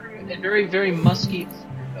 remember a very, very musky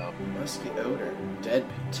though. Musky odor. Dead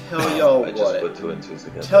people. Tell y'all I just put what. 2 and 2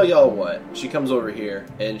 together. Tell y'all what. She comes over here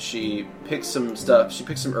and she picks some stuff. She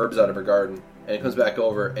picks some herbs out of her garden and comes back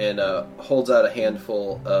over and holds out a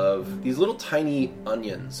handful of these little tiny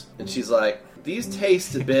onions. And she's like, these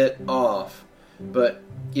taste a bit off, but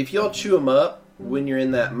if y'all chew them up when you're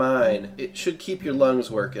in that mine, it should keep your lungs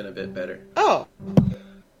working a bit better. Oh.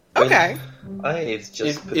 Okay. It's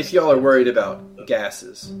just If y'all are worried about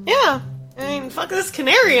gases. Yeah. I mean, fuck this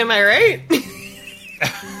canary, am I right?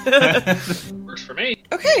 Works for me.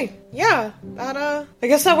 Okay, yeah. That, I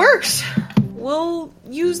guess that works. We'll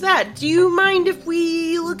use that. Do you mind if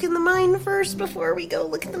we look in the mine first before we go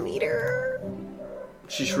look at the meter?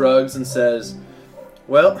 She shrugs and says,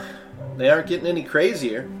 well, they aren't getting any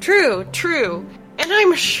crazier. True. And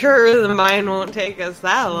I'm sure the mine won't take us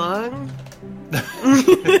that long.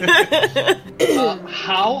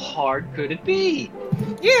 How hard could it be?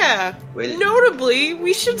 Yeah. Well- Notably,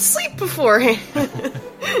 we should sleep beforehand.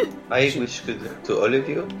 I wish could to all of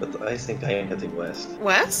you, but I think I am heading west.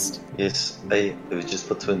 West? Yes, I just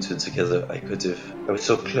put 2 and 2 together. I was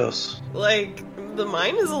so close. Like, the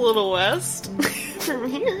mine is a little west from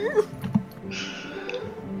here.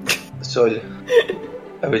 So,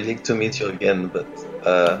 I would like to meet you again, but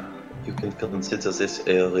you can consider this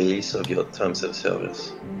a release of your terms of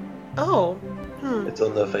service. Oh. I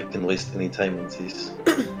don't know if I can waste any time on this.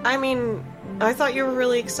 I mean, I thought you were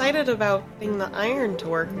really excited about getting the iron to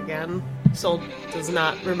work again. Soul does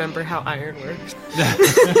not remember how iron works.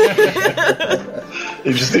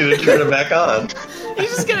 You just need to turn it back on. He's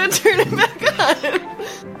just gonna turn it back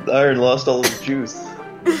on. The iron lost all its juice.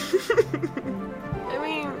 I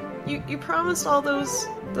mean, you promised all those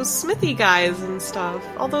smithy guys and stuff.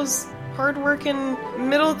 All those hard-working,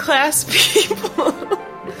 middle-class people.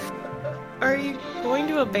 Are you going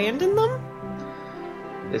to abandon them?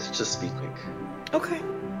 Let's just be quick. Okay.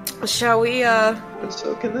 Shall we, And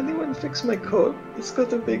so, can anyone fix my coat? It's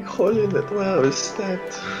got a big hole in it where I was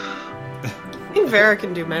stabbed. I think Vera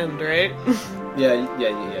can do mend, right? Yeah,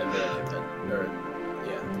 Vera can mend. Or,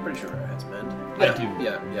 yeah, I'm pretty sure Vera has mend. I do.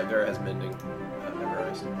 Yeah, Vera has mending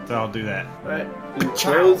memorized. So I'll do that. Alright, your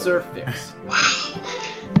clothes are fixed.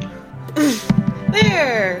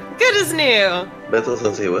 There! Good as new! Better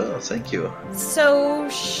than they were, thank you. So,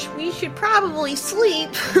 we should probably sleep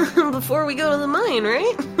before we go to the mine,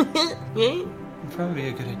 right? Yeah? Probably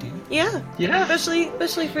a good idea. Yeah. Yeah.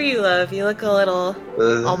 Especially for you, love. You look a little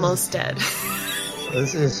almost dead.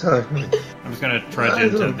 This is hard. I'm just gonna trudge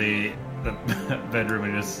into the bedroom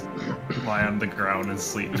and just lie on the ground and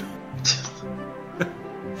sleep.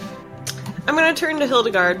 I'm gonna turn to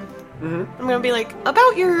Hildegard. Mm-hmm. I'm gonna be like,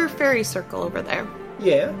 about your fairy circle over there.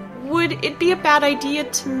 Yeah, Would it be a bad idea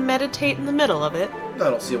to meditate in the middle of it? I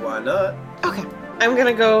don't see why not. Okay. I'm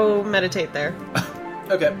gonna go meditate there.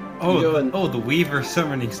 Okay. Oh, You go and- the Weaver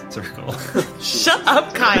summoning circle. Shut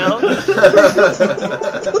up, Kyle.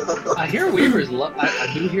 I hear Weavers love.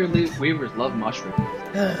 I do hear Weavers love mushrooms.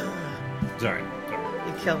 Sorry.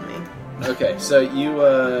 You killed me. Okay, so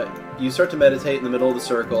you start to meditate in the middle of the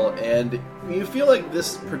circle, and you feel like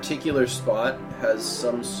this particular spot has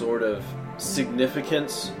some sort of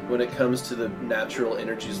significance when it comes to the natural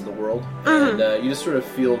energies of the world, and you just sort of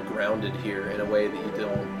feel grounded here in a way that you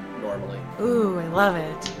don't normally. Ooh, I love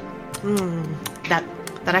it.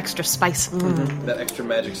 That extra spice. That extra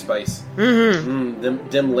magic spice.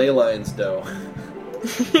 Dim ley lines, though.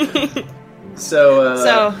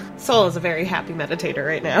 So Soul is a very happy meditator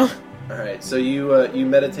right now. all right, so you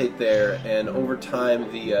meditate there, and over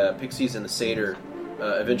time, the pixies and the satyr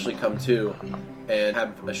eventually come to and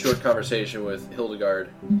have a short conversation with Hildegard.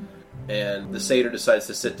 And the satyr decides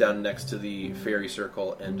to sit down next to the fairy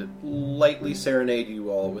circle and lightly serenade you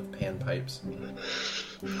all with panpipes.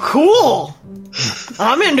 Cool!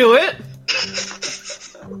 I'm into it!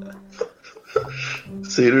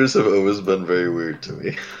 Satyrs have always been very weird to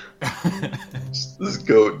me. This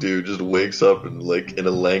goat dude just wakes up and, like, in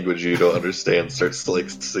a language you don't understand, starts, like,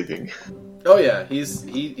 singing. Oh yeah,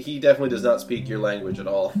 he definitely does not speak your language at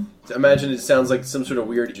all. Imagine it sounds like some sort of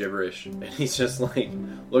weird gibberish, and he's just like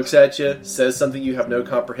looks at you, says something you have no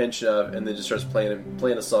comprehension of, and then just starts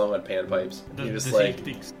playing a song on panpipes. You're just Does like,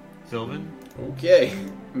 he speak Sylvan? okay,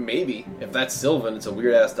 maybe if that's Sylvan, it's a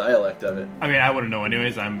weird ass dialect of it. I mean, I wouldn't know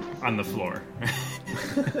anyways. I'm on the floor.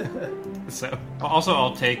 So, also,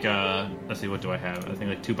 I'll take, let's see, what do I have? I think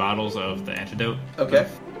like 2 bottles of the antidote. Okay,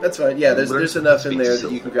 that's fine. Yeah, there's enough in there that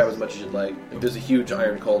Sylvan. you can grab as much as you'd like. There's a huge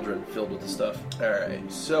iron cauldron filled with the stuff. Alright,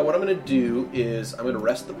 so what I'm going to do is I'm going to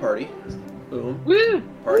rest the party. Boom. Woo!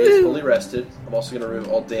 Party is fully rested. I'm also going to remove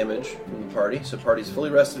all damage from the party, so party's fully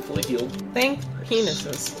rested, fully healed. Thank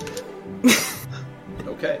penises.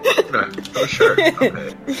 Okay. Oh, sure. Okay.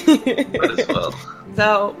 Might as well.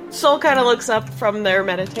 So, Soul kind of looks up from their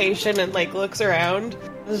meditation and, like, looks around.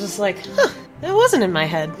 I was just like, huh, that wasn't in my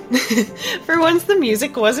head. For once, the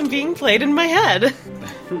music wasn't being played in my head.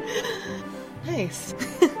 Nice.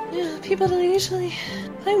 Yeah, people don't usually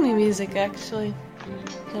play me music, actually.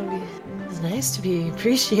 It's nice to be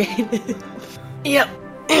appreciated. Yep.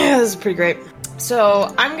 This is pretty great.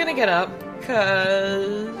 So, I'm gonna get up,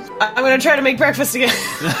 because I'm gonna try to make breakfast again.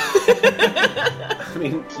 I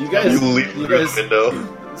mean, you guys the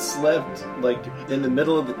window. slept, like, in the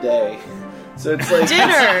middle of the day. So it's like...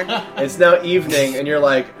 Dinner! It's now evening, and you're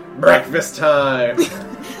like, breakfast time!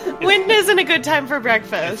 When isn't a good time for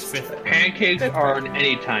breakfast? Pancakes are an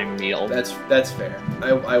anytime meal. That's fair.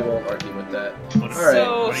 I won't argue with that. What, All right.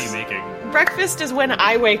 So- what are you making? Breakfast is when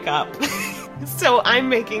I wake up. So I'm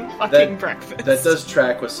making fucking breakfast. That does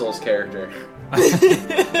track with Soul's character. All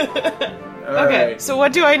Okay, right. so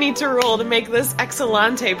what do I need to roll to make this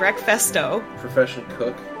excellente breakfasto? Profession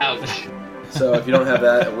cook. Ouch. So if you don't have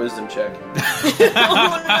that, a wisdom check.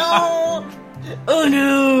 Oh no! Oh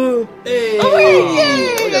no! Hey! Oh wait,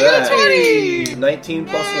 yay! Look I at got that. 20! 19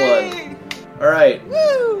 plus Yay! 1. All right.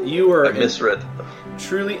 Woo! You were I misread.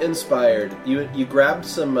 truly inspired. You grabbed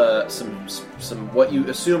some what you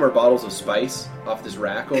assume are bottles of spice off this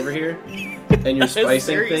rack over here, and you're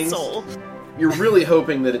spicing Very things. Soul. You're really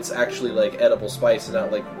hoping that it's actually like edible spice and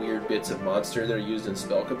not like weird bits of monster that are used in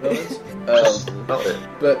spell components. Love it.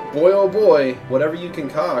 But boy, oh boy, whatever you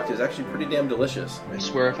concoct is actually pretty damn delicious. I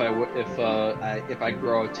swear, if I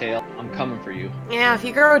grow a tail, I'm coming for you. Yeah, if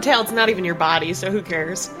you grow a tail, it's not even your body, so who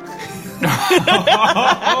cares?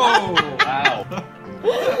 Oh wow!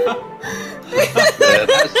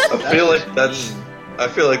 I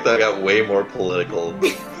feel like that got way more political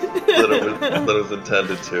than it was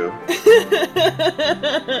intended to.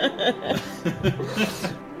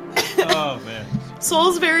 Oh, man.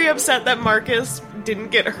 Soul's very upset that Marcus didn't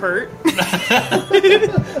get hurt.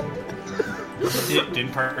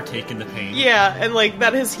 Didn't partake in the pain. Yeah, and like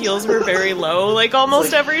that his heels were very low, like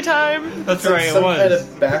almost like- every time. That's It's like right, it some was. kind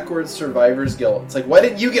of backwards survivor's guilt. It's like, why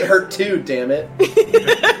didn't you get hurt too, damn it?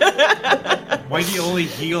 Why do you only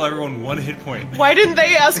heal everyone 1 hit point? Why didn't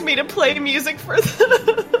they ask me to play music for them?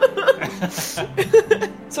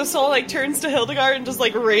 So Soul like turns to Hildegard and just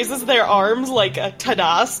like raises their arms like a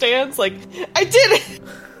ta-da stance, like, I did it!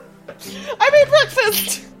 I made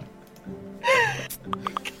breakfast!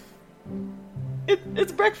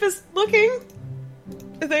 It's breakfast looking,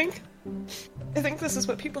 I think. I think this is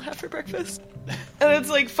what people have for breakfast. And it's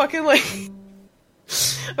like fucking like...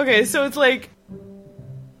 Okay, so it's like...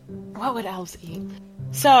 What would elves eat?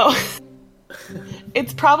 So...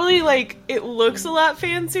 It's probably like... It looks a lot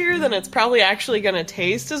fancier than it's probably actually gonna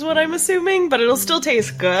taste, is what I'm assuming. But it'll still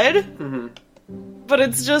taste good. Mm-hmm. but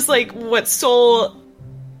it's just like what Soul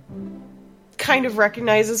kind of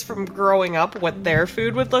recognizes from growing up what their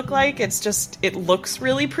food would look like. It's just, it looks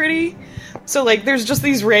really pretty. So like there's just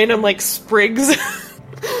these random like sprigs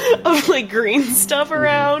of like green stuff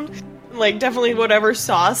around. Like definitely whatever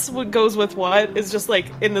sauce goes with what is just like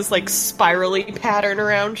in this like spirally pattern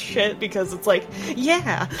around shit, because it's like,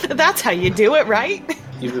 yeah, that's how you do it, right?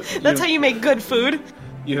 That's how you make good food.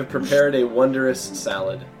 You have prepared a wondrous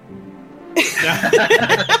salad. Pretty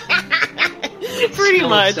Still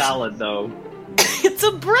much. a salad, though. It's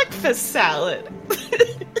a breakfast salad.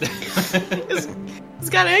 It's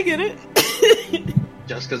got egg in it.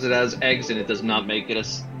 Just because it has eggs in it does not make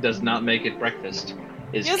it breakfast.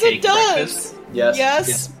 Is Yes, cake it does. breakfast?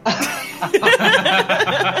 Yes.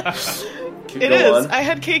 It Go is. on. I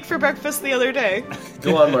had cake for breakfast the other day.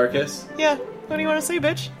 Go on, Marcus. Yeah. What do you want to say,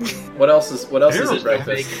 bitch? What else is at Here's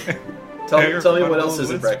breakfast? Tell me what else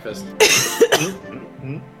is at breakfast.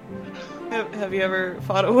 Have you ever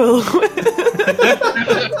fought a will?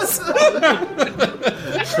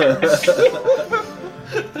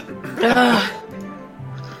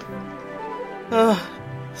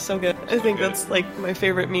 So good. I think that's like my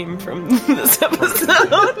favorite meme from this episode.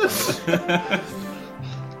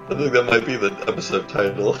 I think that might be the episode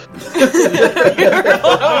title.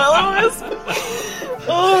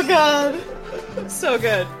 Oh god. So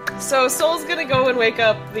good. So Soul's gonna go and wake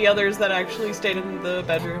up the others that actually stayed in the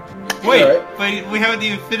bedroom. Wait, Alright. but we haven't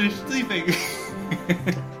even finished sleeping.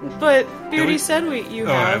 But Beauty we- said you Oh,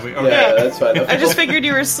 have. have we? Yeah, Okay. that's fine. I just figured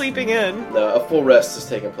you were sleeping in. No, a full rest has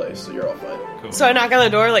taken place, so you're all fine. Cool. So I knock on the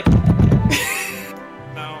door like,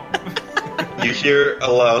 No. You hear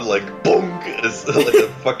a loud like bonk as like a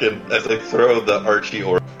fucking as they throw the Archie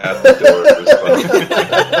orb at the door. in response.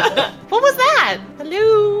 what was that?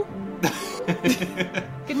 Hello?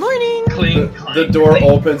 Good morning. Cling, The door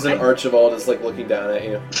opens and Archibald is like looking down at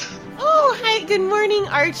you. Oh, hi. Good morning,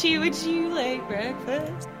 Archie. Would you like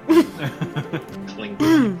breakfast? cling,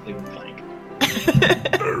 cling, cling, clang.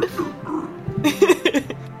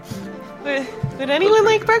 Would anyone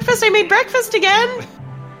like breakfast? I made breakfast again.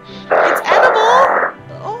 It's edible.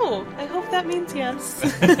 Oh, I hope that means yes.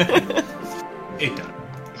 It does.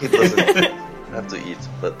 He doesn't have to eat,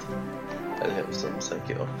 but I'll have some, thank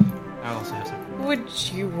you. I also have some. Would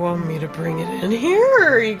you want me to bring it in here,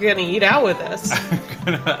 or are you gonna eat out with us?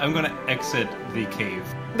 I'm gonna exit the cave.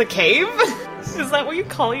 The cave? Is that what you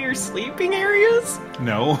call your sleeping areas?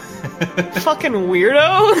 No. Fucking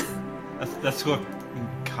weirdo. That's what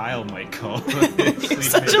Kyle might call it. You're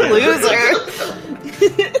such a loser.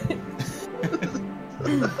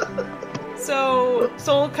 So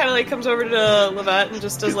Soul kind of like comes over to Levette and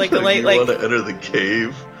just does like a light You like. want to enter the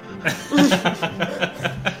cave?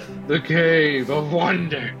 The cave of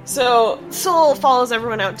wonder. So Soul follows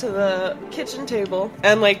everyone out to the kitchen table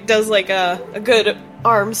and like does like a good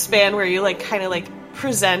arm span where you like kind of like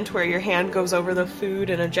present where your hand goes over the food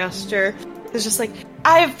in a gesture. It's just like,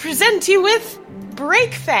 I present you with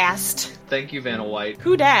breakfast. Thank you, Vanna White.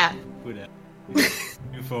 Who dat? Who dat?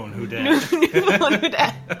 New phone, who dat? New phone, who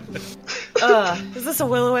dat? Is this a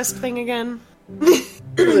Will-O-Wisp thing again?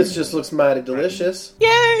 This just looks mighty delicious. Yay!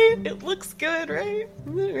 It looks good, right?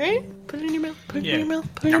 Right? Put it in your mouth. Put it in your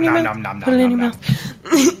mouth. Put it in your Nom, mouth. nom, nom, Put it in your nom,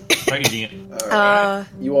 mouth. Start eating it. Alright.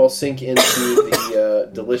 You all sink into the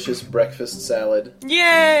delicious breakfast salad.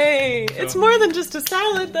 Yay! It's more than just a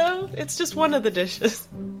salad, though. It's just one of the dishes.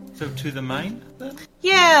 So to the mine, then?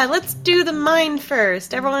 Yeah, let's do the mine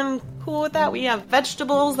first. Everyone cool with that? We have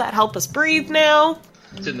vegetables that help us breathe now.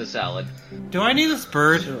 It's in the salad. Do I need this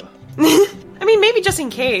bird? I mean, maybe just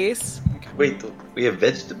in case. Wait, we have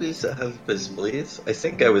vegetables that help us breathe? I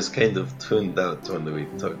think I was kind of tuned out when we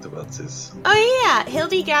talked about this. Oh yeah,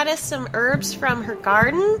 Hildy got us some herbs from her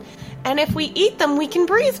garden, and if we eat them, we can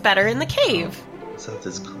breathe better in the cave. That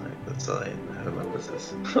is correct, that's right. I remember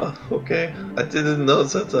this. Okay. I didn't know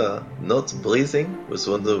that not breathing was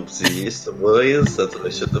one of the least worries that I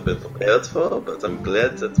should have been prepared for, but I'm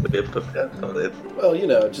glad that we're prepared for it. Well, you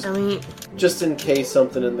know, I mean, just in case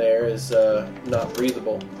something in there is not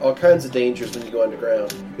breathable. All kinds of dangers when you go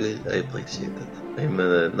underground. Well, I appreciate it. I'm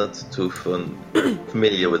not too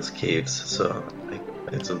familiar with caves, so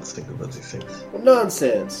I don't think about these things. Well,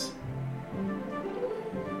 nonsense.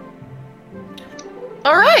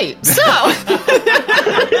 all right. So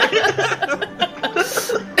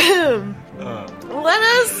let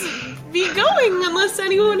us be going, unless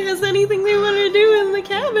anyone has anything they want to do in the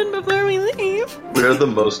cabin before we leave. We're the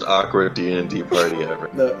most awkward D&D party ever.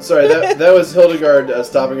 No, sorry, that was Hildegard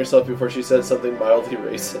stopping herself before she said something mildly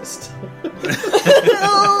racist.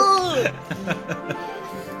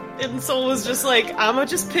 And Soul was just like, I'ma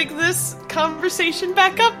just pick this conversation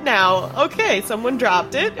back up now. Okay, someone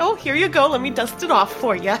dropped it. Oh, here you go. Let me dust it off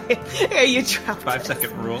for you. Here, you dropped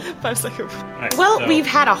 5-second rule. 5 second. Alright, Well, so- we've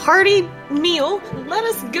had a hearty meal. Let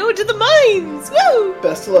us go to the mines. Woo!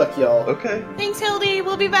 Best of luck, y'all. Okay. Thanks, Hildy.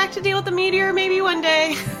 We'll be back to deal with the meteor maybe one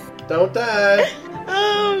day. Don't die.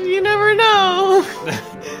 Oh, you never know.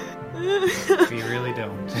 We really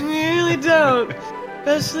don't. We really don't.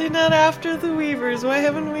 Especially not after the Weavers. Why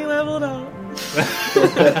haven't we leveled up?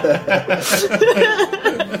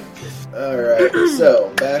 Alright,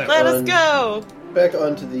 so back Let on, us go. Back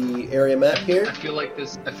onto the area map here. I feel like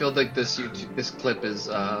this this clip is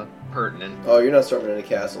pertinent. Oh, you're not storming any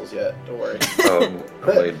castles yet. Don't worry. I'm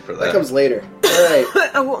waiting for That that. comes later. Alright.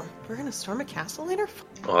 Oh, we're gonna storm a castle later?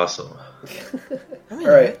 Awesome.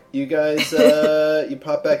 Alright, you guys, you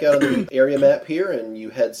pop back out on the area map here, and you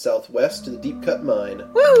head southwest to the Deep Cut Mine.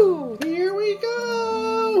 Woo! Here we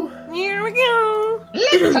go! Here we go.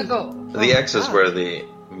 Let's go. The X is where the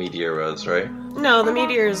meteor was, right? No, the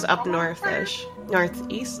meteor's up north-ish.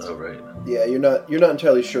 Northeast. Oh, right. Yeah, you're not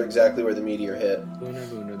entirely sure exactly where the meteor hit.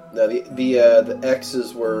 No, the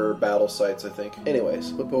X's were battle sites, I think.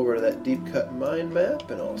 Anyways, flip over to that Deep Cut Mine map,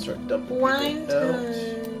 and I'll start dumping Wine people out.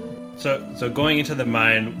 time. So going into the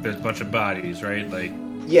mine, there's a bunch of bodies, right? Like,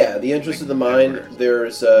 Yeah, the entrance to the mine,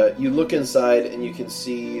 there's, you look inside and you can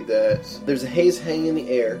see that there's a haze hanging in the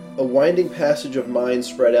air, a winding passage of mines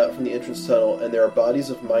spread out from the entrance tunnel, and there are bodies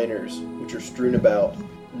of miners, which are strewn about.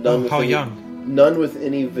 None with how any, young? None with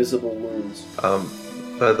any visible wounds.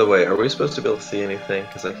 By the way, are we supposed to be able to see anything?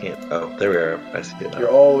 Because I can't. Oh, there we are. I see it now.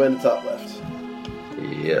 You're all the way in the top left.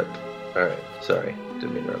 Yep. Alright. Sorry.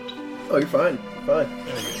 Didn't mean to interrupt. Oh, you're fine. You're fine.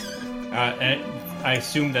 And I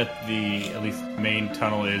assume that the at least main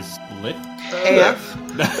tunnel is lit. AF.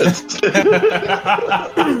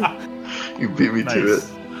 You beat me to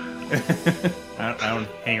it. I don't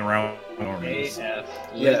hang around normies. AF.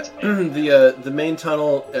 Yeah, the main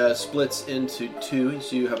tunnel splits into two,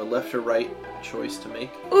 so you have a left or right choice to make.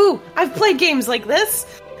 Ooh, I've played games like this.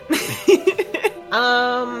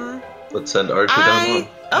 Let's send Archie down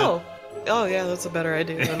one. Oh yeah, that's a better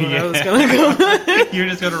idea than what Yeah. I was gonna go. You're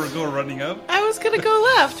just gonna go running up? I was gonna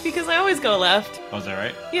go left because I always go left. Oh, is that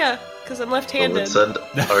right? Yeah, because I'm Well, left-handed. let's send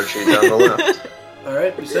Archie down the left.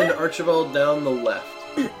 Alright, we send Archibald down the left.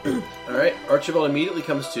 Alright, Archibald immediately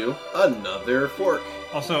comes to another fork.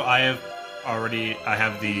 Also, I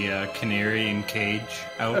have the canary in cage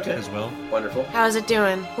out Okay. as well. Wonderful. How's it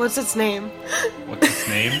doing? What's its name? What's its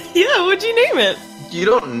name? Yeah, what'd you name it? You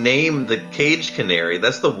don't name the cage canary.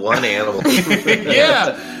 That's the one animal.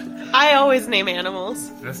 Yeah! I always name animals.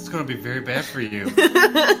 This is gonna be very bad for you.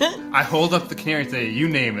 I hold up the canary and say, you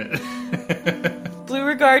name it. Blue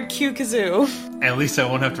Regard Q Kazoo. At least I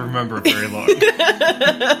won't have to remember it very long.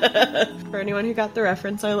 For anyone who got the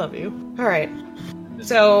reference, I love you. Alright.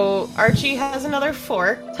 So, Archie has another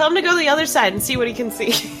fork. Tell him to go to the other side and see what he can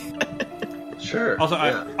see. Sure. Also,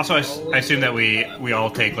 yeah. I assume that we all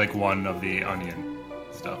take like one of the onion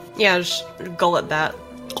stuff. Yeah, just gullet that.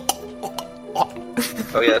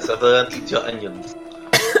 Oh yes, I've learned to eat your onions.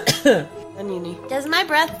 Oniony. Does my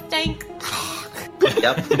breath stink?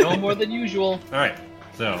 Yep. No more than usual. All right,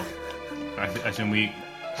 so I assume we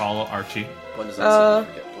follow Archie. One does not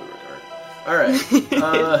forget Blue Regard.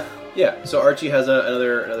 Alright. Yeah, so Archie has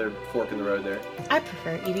another fork in the road there. I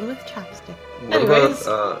prefer eating with chopstick. What Anyways.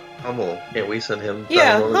 about Hummel? Can't we send him down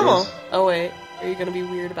Yeah, one of Hummel. these? Oh wait, are you gonna be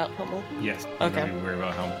weird about Hummel? Yes. Okay. Don't worry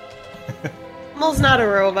about Hummel. Hummel's not a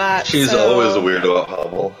robot. She's so... always a weirdo about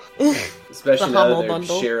Hummel. Especially The now Hummel that they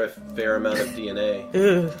bundle. share a fair amount of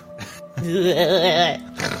DNA.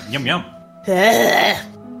 Yum yum.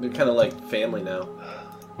 They're kind of like family now.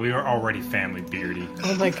 We are already family, Beardy.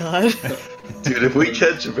 Oh my god. Dude, if we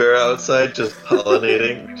catch Vera outside just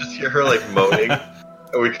pollinating, we just hear her like moaning,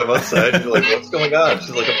 and we come outside and we're like, what's going on? She's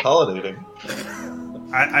like, I'm pollinating.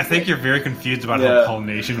 I think you're very confused about Yeah. how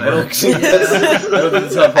pollination I don't works. think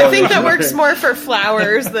that's how I think that pollination works more for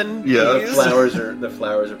flowers than Yeah, bees. The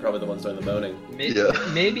flowers are probably the ones doing the moaning. Yeah.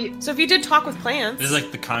 Maybe So if you did talk with plants, This is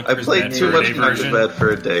like the I Conqueror's played Bad too Fur much Day Conquer's version. Bad for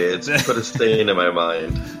a day. It's put a stain in my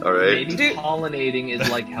mind. Alright? maybe Dude. pollinating is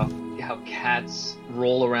like how cats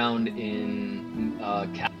roll around in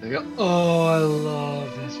cat. They go, oh, I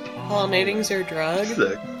love this pollen. pollinating's your drug.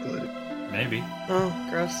 Exactly. Maybe. Oh,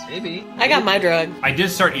 gross. Maybe. I got my drug. I did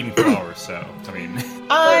start eating flowers, so I mean,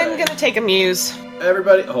 I'm gonna take a muse.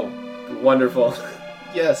 Everybody, oh, wonderful.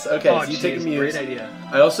 Yes, okay, Oh, so you take a jeez, muse. great idea.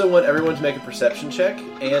 I also want everyone to make a perception check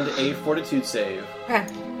and a fortitude save.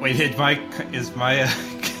 wait, is my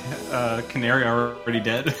canary already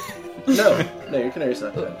dead? No, your canary's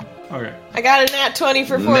not dead. Okay. I got a nat 20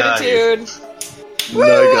 for Nice. fortitude. No,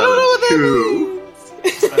 I got a 2.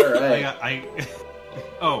 Alright.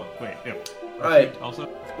 Oh, wait. Yep. Alright. Also?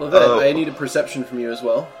 Levette, Oh. I need a perception from you as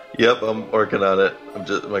well. Yep, I'm working on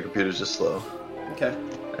it. My computer's just slow. Okay.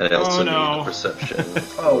 And I also no. need a perception.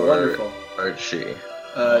 Oh, for wonderful. Archie.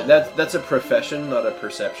 That's a profession, not a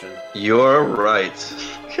perception. You're right.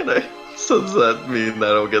 So does that mean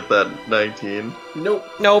that I'll get that 19? Nope.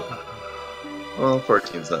 Nope. Well,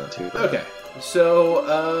 14's not too bad. Okay.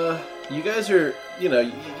 So, you guys are, you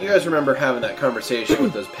guys remember having that conversation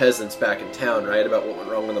with those peasants back in town, right? About what went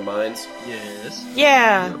wrong in the mines? Yes.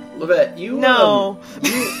 Yeah. Levette, you, No.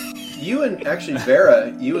 you and actually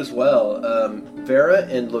Vera, you as well. Vera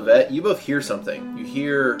and Levette, you both hear something. You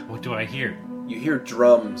hear What do I hear?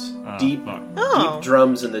 drums. Deep Fuck. Oh. deep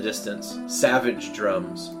drums in the distance. Savage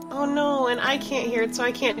drums. Oh no, and I can't hear it, so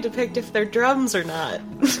I can't depict if they're drums or not.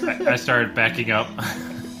 I started backing up.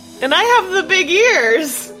 And I have the big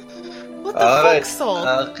ears. What the fuck, Soul?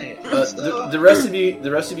 Okay. The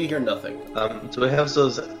rest of you hear nothing. Do I have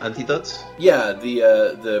those antidotes? Yeah,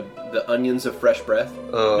 the onions of fresh breath.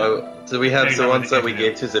 Do we have Hey, the no, ones that we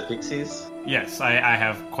antidote. gave to the pixies? Yes, I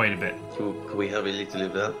have quite a bit. Could we have a little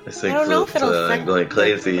of that? I think I don't know if it'll I'm affect going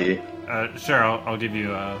crazy. Sure, I'll give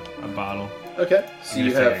you a bottle. Okay, so you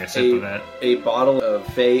just take a have sip of that. a bottle of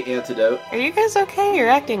Fey antidote. Are you guys okay? You're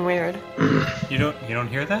acting weird. You don't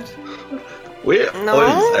hear that? We're No?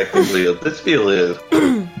 always acting weird. Let's feel it.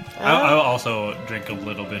 I'll also drink a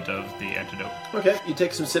little bit of the antidote. Okay, you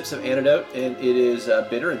take some sips of antidote, and it is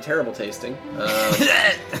bitter and terrible tasting.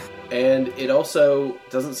 And it also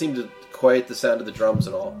doesn't seem to quiet the sound of the drums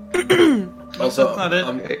at all. Also, That's not it.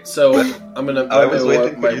 I'm gonna I was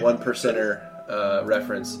waiting for my you. 1%er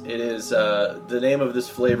reference. It is the name of this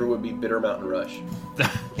flavor would be Bitter Mountain Rush.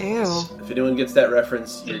 Ew. If anyone gets that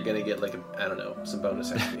reference, you're gonna get like some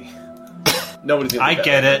bonus XP. Nobody's gonna. I that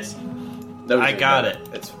get reference. it. Nobody's I gonna got get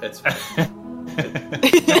it. It's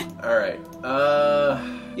all right.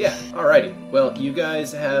 Yeah. Alrighty. Well, you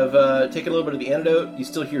guys have taken a little bit of the antidote. You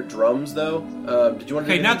still hear drums, though. Did you want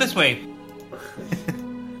to? Okay, not this way.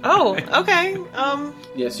 Oh, okay.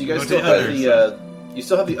 Yeah. So you guys Go still to have others. the. You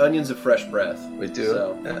still have the onions of fresh breath. We do.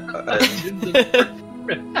 So, And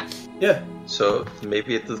yeah. so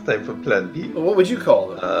maybe it is time for Plan B. Well, what would you call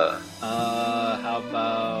them? How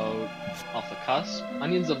about off the cusp?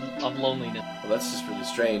 Onions of loneliness. Well, that's just really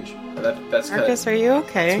strange. That's kind Marcus, of. are you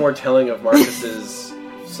okay? It's more telling of Marcus's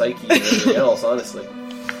psyche than anything else, honestly.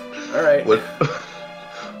 All right. What?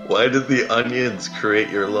 Why did the onions create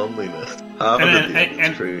your loneliness? How And- did the and-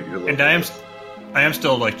 onions create your loneliness? And I am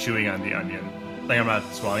still like chewing on the onion. Like I'm not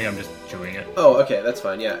swallowing, I'm just chewing it. Oh, okay, that's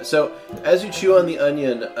fine. Yeah. So as you chew on the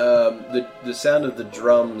onion, the sound of the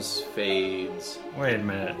drums fades, Wait a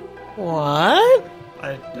minute. What?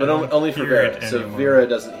 I but don't only for hear Vera. it So anymore. Vera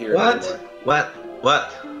doesn't hear it What? anymore.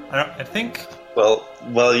 What? I think. Well,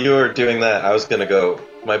 while you were doing that, I was gonna go.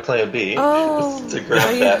 My plan B Oh, was to are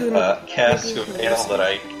grab you that gonna- cask are of you ale gonna- that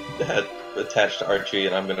I had attached to Archie,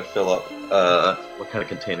 and I'm gonna fill up. What kind of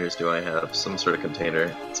containers do I have? Some sort of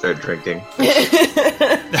container. Start drinking.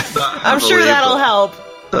 I'm sure that'll help.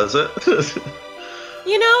 Does it?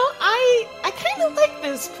 You know, I kind of like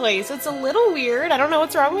this place. It's a little weird. I don't know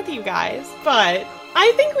what's wrong with you guys, but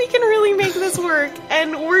I think we can really make this work,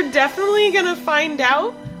 and we're definitely gonna find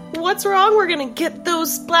out what's wrong. We're gonna get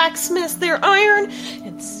those blacksmiths their iron,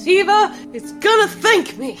 and Siva is gonna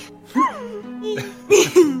thank me.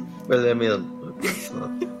 Well, I mean, it's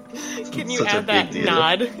not, Can you such a add that big deal.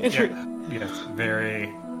 nod? Yeah. Yes, very.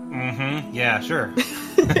 Mm-hmm. Yeah, sure.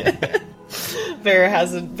 Vera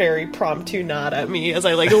has a very promptu nod at me as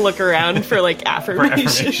I look around for For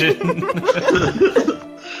affirmation. affirmation.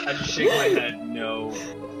 I just shake my head. No.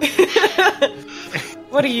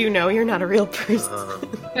 What do you know? You're not a real person.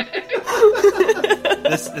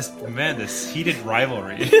 this heated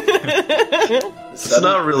rivalry. It's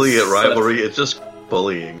not really a rivalry. It's just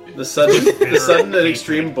bullying. The sudden and Hatred.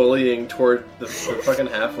 extreme bullying toward the fucking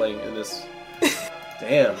halfling in this.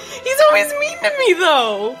 Damn. He's always mean to me,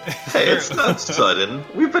 though. Hey, it's not sudden.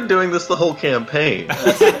 We've been doing this the whole campaign.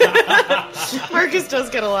 Marcus does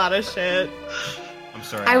get a lot of shit. I'm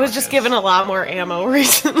sorry. I was just Marcus. given a lot more ammo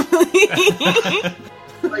recently.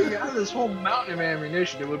 But you have this whole mountain of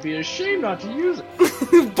ammunition. It would be a shame not to use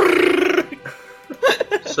it.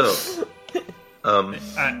 So,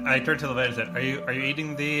 I turned to Levette and said, "Are you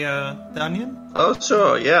eating the onion?" oh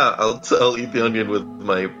sure, yeah, I'll eat the onion with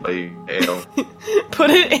my ale. Put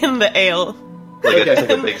it in the ale. Like Okay. I take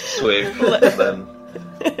a big swig, and then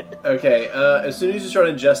Okay. As soon as you start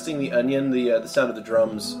ingesting the onion, the sound of the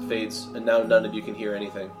drums fades, and now none of you can hear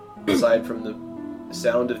anything aside from the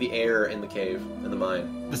sound of the air in the cave, in the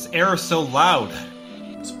mine. This air is so loud.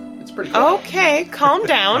 It's pretty quiet. Okay, calm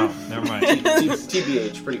down. Oh, never mind.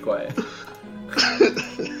 TBH, pretty quiet.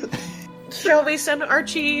 Shall we send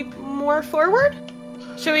Archie more forward?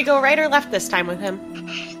 Should we go right or left this time with him?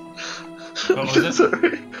 What was it?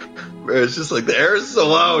 Sorry. It's just like, the air is so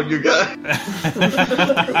loud, you guys.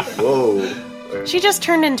 Whoa. She just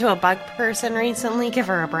turned into a bug person recently. Give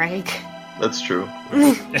her a break. That's true.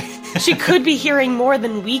 She could be hearing more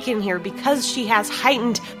than we can hear because she has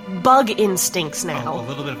heightened bug instincts now. A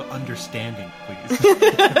little bit of understanding, please.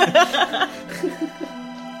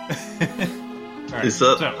 Right, Is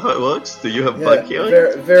that so, how it works? Do you have bug healing?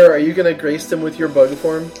 Vera, are you gonna grace them with your bug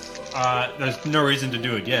form? there's no reason to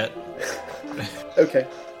do it yet. Okay.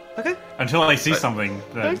 Okay. Until I see something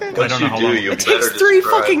that Okay. I Once don't know you how do, long. you It takes 3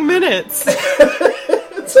 fucking minutes.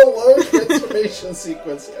 It's a long transformation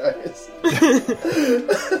sequence, guys.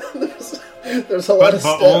 there's a lot of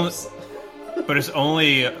steps. But it's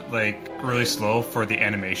only, like, really slow for the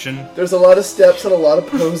animation. There's a lot of steps and a lot of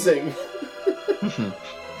posing.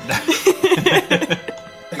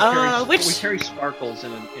 We Which carry sparkles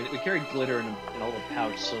and we carry glitter in a little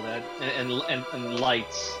pouch so that and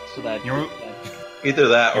lights so that. You're- Either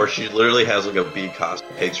that, or she literally has like a bee costume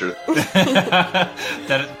picture.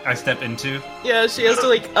 that I step into. yeah, she has to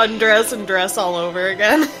like undress and dress all over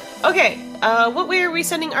again. Okay, what way are we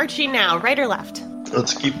sending Archie now? Right or left?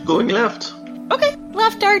 Let's keep going left. Okay,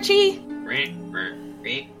 left, Archie.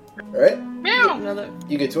 Alright? Another.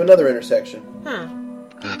 You get to another intersection.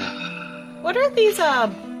 What are these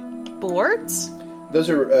boards?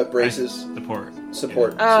 Those are braces.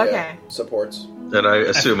 Support. Oh, okay. Supports. And I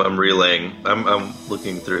assume I'm relaying. I'm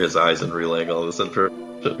looking through his eyes and relaying all this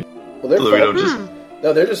information. Well, they're So we don't just.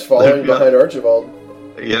 No, they're just following They're- behind Archibald.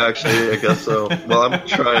 Yeah, actually, I guess so. Well, I'm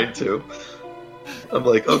trying to. I'm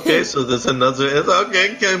like, okay, so there's another. It's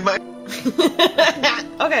okay, bye.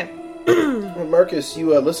 Okay. Well, Marcus,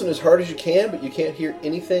 you listen as hard as you can, but you can't hear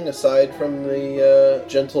anything aside from the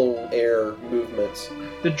gentle air movements.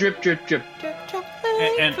 The drip, drip, drip.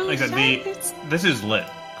 And like I said, this is lit,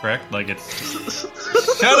 correct? Like it's.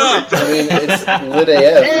 Shut up! I mean, it's lit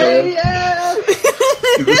AF,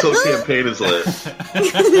 man. This whole campaign is lit.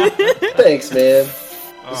 Thanks, man.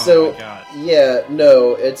 Oh So- my god! Yeah,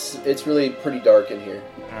 no, it's really pretty dark in here.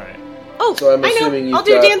 All right. Oh, So I'm I assuming know. you've I'll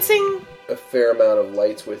do got- dancing. A fair amount of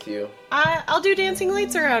lights with you. I'll do dancing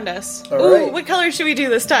lights around us. All Ooh, right. what color should we do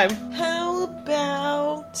this time? How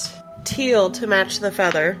about teal to match the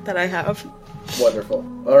feather that I have? Wonderful.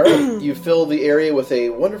 Alright, you fill the area with a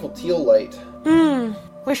wonderful teal light.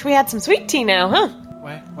 Wish we had some sweet tea now, huh?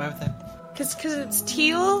 Why was that? Because it's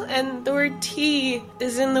teal, and the word tea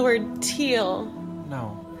is in the word teal.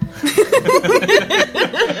 No.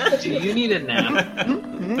 Do you need a nap?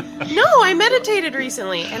 No, I meditated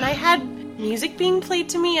recently, and I had music being played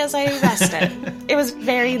to me as I rested. It was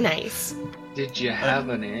very nice. Did you have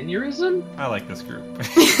an aneurysm? I like this group.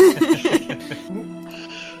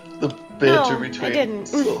 The banter No, I between didn't.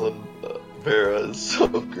 Sol and Vera is so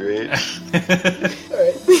great.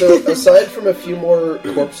 Alright, so aside from a few more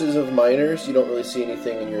corpses of miners, you don't really see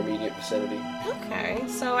anything in your immediate vicinity. Okay,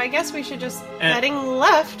 so I guess we should just And- heading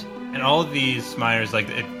left. And all of these miners, like,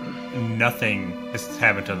 nothing has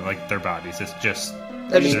happened to them, like their bodies. It's just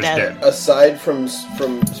They're just they're dead. Aside from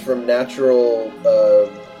natural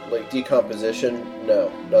like decomposition,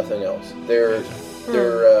 no, nothing else.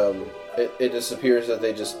 It just appears that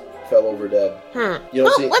they just fell over dead. You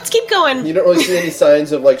don't see. Let's keep going. You don't really see any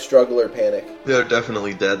signs of like struggle or panic. They're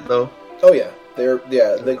definitely dead, though. Oh yeah,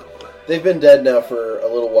 they've been dead now for a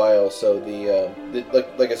little while. So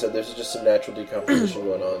like I said, there's just some natural decomposition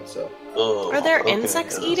going on. So Oh, Are there okay,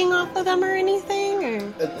 insects yes. eating off of them or anything? Or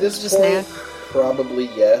at this just point, probably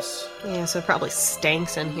yes. yeah, so it probably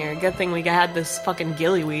stinks in here. Good thing we had this fucking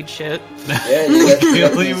gillyweed shit. Yeah, and you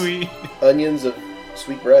got Really, these onions of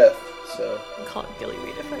sweet breath. So I'll call it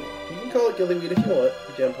gillyweed if I... you can call it gillyweed if you want,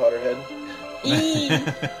 you damn Potterhead.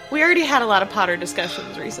 We already had a lot of Potter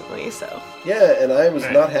discussions recently, so... Yeah, and I was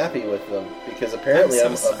Right. not happy with them because apparently I'm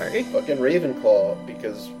I'm, so a sorry. fucking Ravenclaw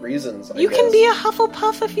because reasons. I You can guess. be a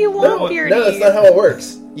Hufflepuff if you want, Beardy. No, that's not how it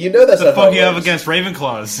works. You know that's the not how fuck it you have works. against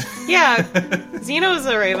Ravenclaws? Yeah, Zeno's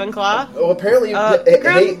a Ravenclaw. Oh, apparently,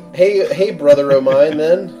 Grim- hey, brother o' mine,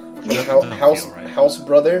 then house feel right. house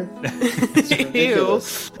brother. Ew.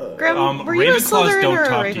 Ridiculous. Grim, were you a Ravenclaws Slytherin don't or a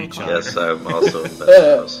talk to Ravenclaw? each other. Yes, I'm also in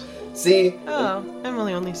that house. See, Oh, I'm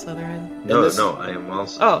the only Slytherin. No, this- no, I am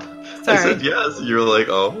also. Oh, I sorry. said yes. You were like,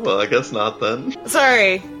 oh, well, I guess not then.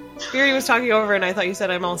 Sorry. Beardy was talking over and I thought you said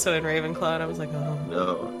I'm also in Ravenclaw, and I was like,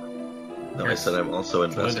 oh. No, I said I'm also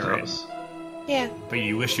in Best Slytherin. House. Yeah. But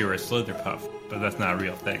you wish you were a Slitherpuff, but that's not a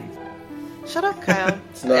real thing. Shut up, Kyle.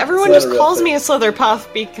 not- Everyone it's not just a real calls thing. me a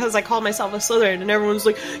Slitherpuff because I call myself a Slytherin, and everyone's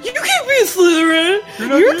like, "You can't be a Slytherin.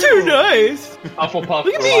 You're too nice. Hufflepuff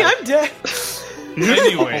Look at for me, life. I'm dead."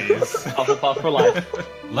 Anyways, Hufflepuff for life.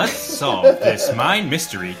 let's solve this mind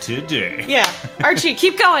mystery today. Yeah, Archie,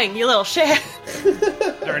 keep going, you little shit.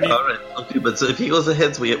 Are any- Alright, okay, but so if he goes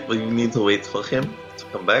ahead, we need to wait for him to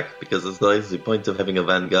come back, because otherwise the point of having a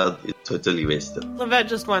vanguard is totally wasted. Levette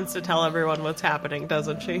just wants to tell everyone what's happening,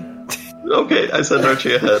 doesn't she? Okay, I send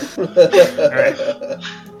Archie ahead. Alright.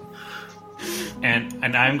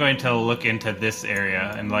 And I'm going to look into this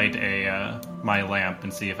area and light my lamp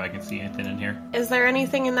and see if I can see anything in here. Is there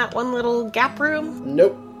anything in that one little gap room?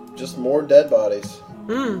 Nope. Just more dead bodies.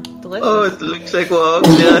 Delicious. Oh, it looks like we're all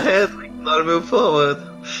clear ahead. We can now move forward.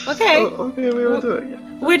 Okay. Oh, okay, we were doing it.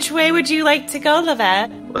 Which way would you like to go,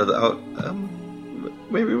 Levette? Well,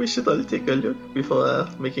 maybe we should all take a look before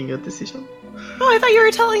making a decision. Oh, I thought you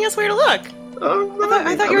were telling us where to look.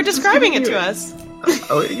 I thought you were describing it to us.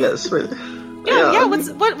 Oh, yes, well... Yeah.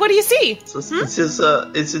 What do you see? So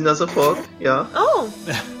it's another fog, yeah. Oh,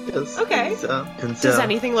 Yes. Okay. Does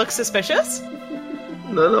anything look suspicious?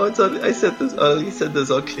 No, it's all, I said this, all he said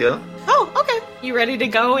is all clear. Oh, okay. You ready to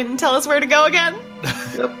go and tell us where to go again?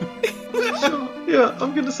 Yep. Sure. Yeah,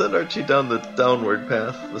 I'm gonna send Archie down the downward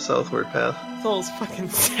path, the southward path. Soul's fucking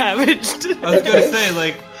savaged. I was gonna say,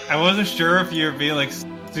 like, I wasn't sure if you were being, like,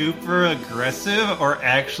 super aggressive or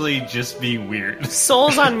actually just being weird.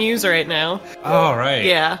 Soul's on Muse right now. Oh, right.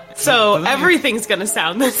 Yeah. So Doesn't he- everything's gonna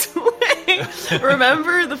sound this way.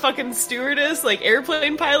 Remember the fucking stewardess, like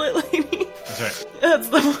airplane pilot lady? That's right. That's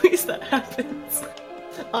the voice that happens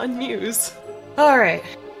on Muse. Alright.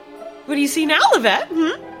 What do you see now, Levette?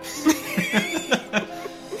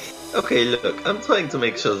 Okay, look, I'm trying to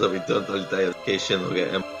make sure that we don't all die of vacation or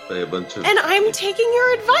get ambushed by a bunch of... And I'm taking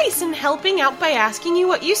your advice and helping out by asking you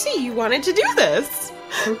what you see. You wanted to do this.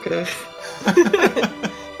 Okay.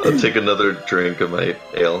 I'll take another drink of my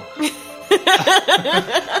ale.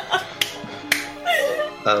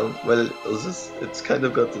 Well, it's kind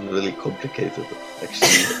of gotten really complicated,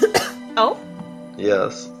 actually. Oh?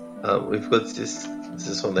 Yes. We've got this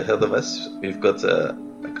one ahead of us. We've got a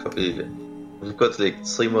couple... We've got like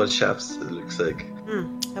 3 more shafts, it looks like.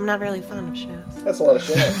 I'm not really fond of shafts. That's a lot of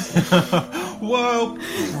shafts. Whoa!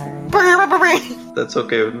 That's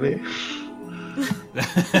okay with me.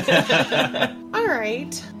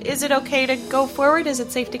 Alright. Is it okay to go forward? Is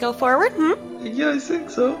it safe to go forward? Yeah, I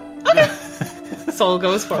think so. Soul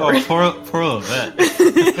goes Oh, forward. poor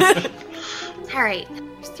Levette. Alright.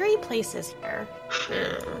 There's 3 places here.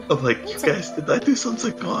 I'm like, you guys, did I do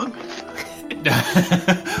something wrong?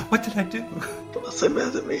 What did I do? Was they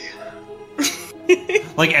mad at me?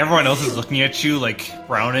 Like, everyone else is looking at you, like,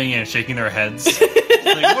 frowning and shaking their heads.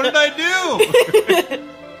 Like, what did I do?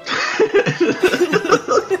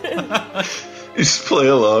 You just play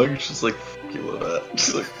along, just like, fuck you with that.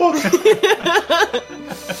 Just like, fuck.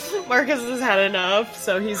 Marcus has had enough,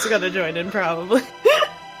 so he's gonna join in probably.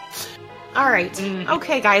 Alright.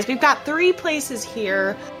 Okay, guys, we've got 3 places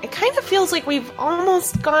here. It kind of feels like we've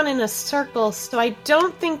almost gone in a circle, so I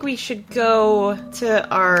don't think we should go to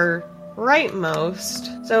our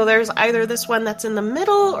rightmost. So there's either this one that's in the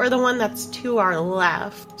middle or the one that's to our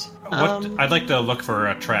left. I'd like to look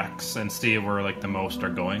for tracks and see where, like, the most are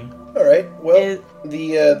going. All right. Well,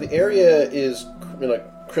 the area is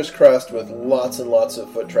crisscrossed with lots and lots of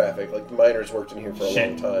foot traffic. Like the miners worked in here for a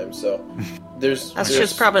long time, so there's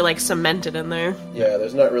just probably like cemented in there. Yeah,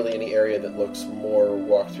 there's not really any area that looks more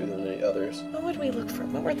walked through than any others. What would we look for?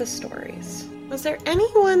 What were the stories? Was there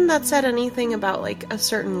anyone that said anything about like a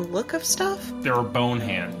certain look of stuff? There were bone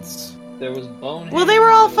hands. There was bone. Well, they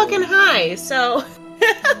were all fucking high, so.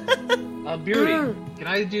 Beauty. Can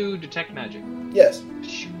I do detect magic? Yes.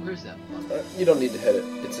 Shoot, where's that? You don't need to hit it.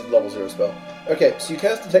 It's a level 0 spell. Okay, so you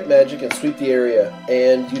cast Detect Magic and sweep the area,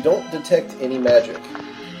 and you don't detect any magic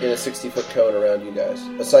in a 60-foot cone around you guys,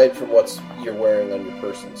 aside from what you're wearing on your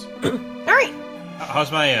persons. Alright. How's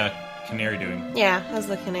my canary doing? Yeah, how's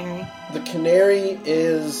the canary? The canary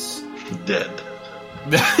is Dead.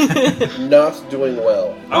 not doing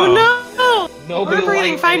well. Oh no! Nobody We're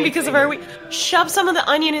breathing liked fine because of our anything. shove some of the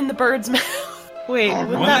onion in the bird's mouth. Wait,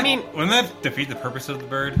 wouldn't that mean? Wouldn't that defeat the purpose of the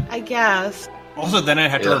bird? I guess. Also, then I'd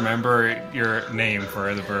have to remember your name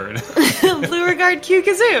for the bird. Beauregard Q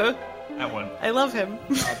Kazoo. That one. I love him.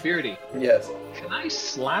 Beardy. Yes. Can I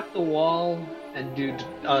slap the wall and do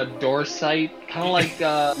door sight? Kind of like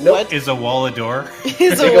Nope. Is a wall a door?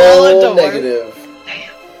 He's a Big wall ol' of door. negative.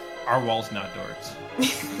 Our wall's not doors.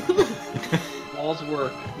 wall walls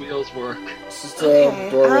work. Wheels work. It's just a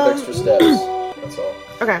door with extra steps. That's all.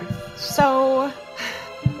 Okay, so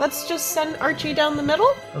let's just send Archie down the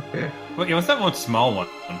middle. Okay. Wait, what's that one small one?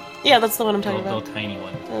 Yeah, that's the one I'm talking Little about. tiny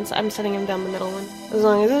one. I'm sending him down the middle one. As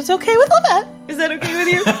long as it's okay with Levette. Is that okay with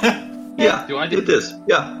you? Yeah, Do I do- it is.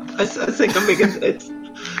 Yeah, I think I'm making it.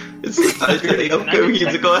 I think I'm going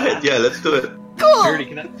to go ahead. Yeah, let's do it. Cool! Beardy,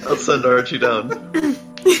 can I... I'll send Archie down.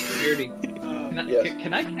 Beardy, Yes.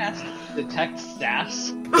 can I cast Detect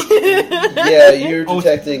Sass? Yeah, you're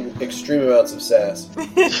detecting extreme amounts of sass.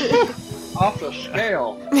 Off the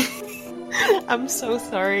scale. I'm so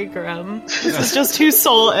sorry, Grum. This is just who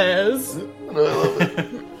Soul is. No, I love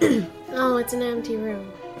it. Oh, it's an empty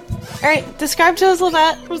room. Alright, describe to us,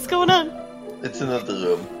 Levette. What's going on? It's another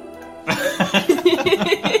room.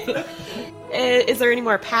 Is there any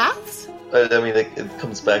more paths? I mean, it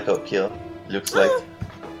comes back up here. Looks like.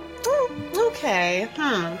 Okay.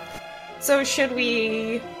 So should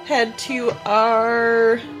we head to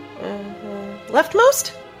our leftmost?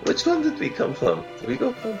 Which one did we come from? Did we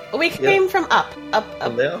go from? We came from up.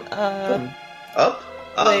 From there? From up?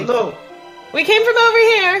 like- No. We came from over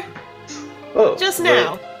here Oh, just wait.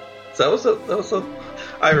 now. So that was a.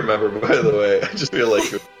 I remember, by the way. I just feel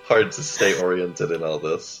like it's hard to stay oriented in all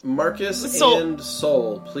this. Marcus Soul. and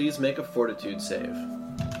Soul, please make a fortitude save.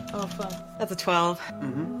 Oh fuck. That's a 12.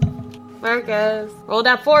 Mm-hmm. Marcus, roll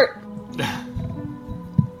that fort.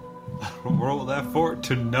 Roll that fort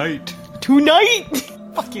tonight. Tonight.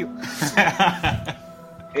 Fuck you.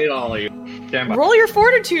 Hate all of you. Stand by. Roll your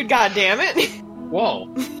fortitude, goddammit.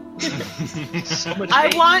 Whoa. So much I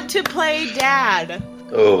hate. want to play dad.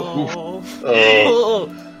 Oh. Oh.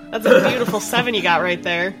 That's a beautiful 7 you got right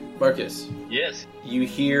there. Marcus, Yes. you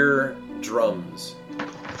hear drums.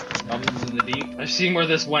 Drums in the deep. I've seen where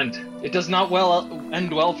this went. It does not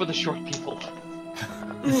end well for the short people.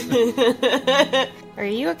 Are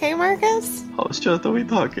you okay, Marcus? How short are we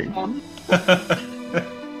talking?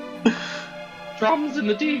 Drums in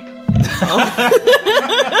the deep. Is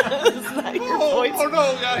that your voice? Oh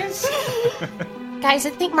no, guys! Guys, I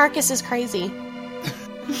think Marcus is crazy.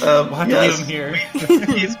 We'll have to leave Yes, him here.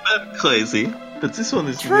 he's been crazy, but this one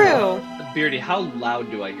is True. Beardy, how loud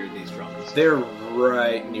do I hear these drums? They're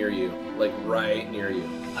right near you. Like, right near you.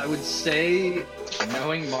 I would say,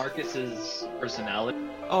 knowing Marcus's personality,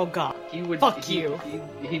 Oh god. he would. Fuck you.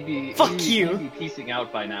 He'd be. Fuck he'd, you. He'd be piecing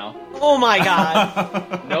out by now. Oh my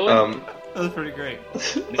god. Knowing, That was pretty great.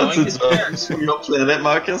 knowing his character, your planet,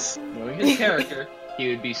 Marcus. knowing his character, he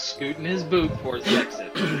would be scooting his boot towards the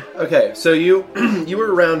exit. Okay, so you you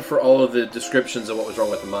were around for all of the descriptions of what was wrong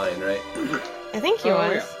with the mine, right? I think he Oh,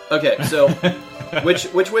 was. Okay, so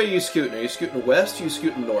which way are you scooting? Are you scooting west or are you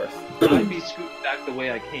scooting north? I'd be scooting back the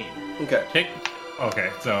way I came. Okay. Okay,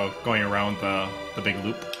 so going around the big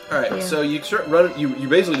loop. Alright, Yeah. so you start running you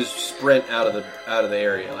basically just sprint out of the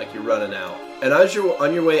area, like you're running out. And as you're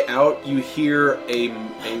on your way out, you hear a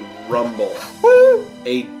rumble.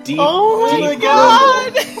 A deep, Oh my deep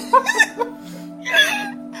god! rumble.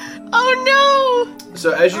 Oh no!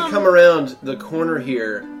 So as you come around the corner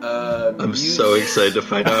here, I'm so excited to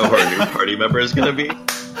find out who our new party member is going to be.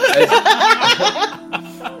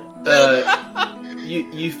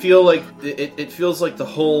 You feel like it feels like the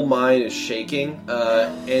whole mine is shaking,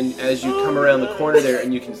 and as you come around the corner there,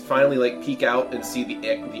 and you can finally like peek out and see the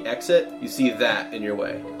exit, you see that in your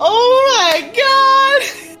way. Oh my god!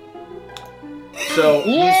 So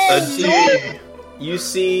Yes! you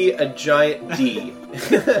see a giant D.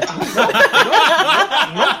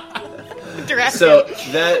 Dragon. So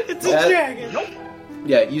that It's a dragon.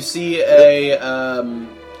 yeah, you see a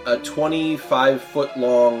 25-foot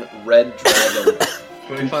long red dragon,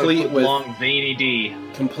 25 foot with long veiny D.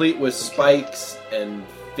 complete with spikes and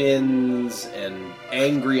fins and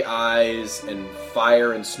angry eyes and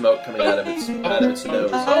fire and smoke coming out of its nose.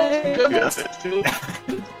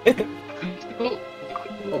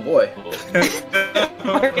 Oh boy.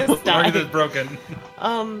 Marcus died. Marcus is broken.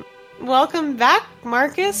 Welcome back,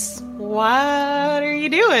 Marcus. What are you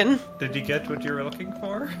doing? Did you get what you were looking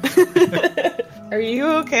for? Are you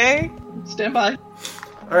okay? Stand by.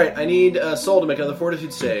 Alright, I need Soul to make another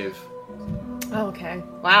fortitude save. Oh, okay.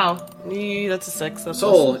 Wow. That's a 6. That's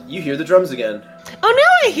Soul, awesome. you hear the drums again. Oh,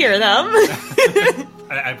 now I hear them.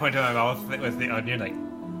 I point to my mouth with the onion, like,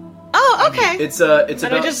 Oh, okay. It's And I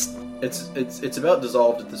about just it's about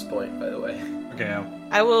dissolved at this point, by the way. okay,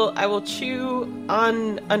 I will chew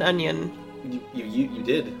on an onion. You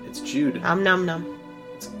did. It's chewed. Nom nom nom.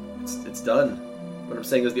 It's done. What I'm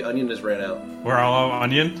saying is the onion has ran out. We're all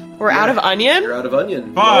onion? We're out of onion? You're out of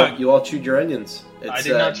onion. Fuck. You all chewed your onions. I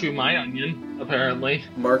did not chew my onion, apparently.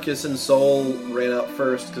 Marcus and Sol ran out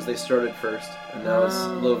first because they started first. And now it's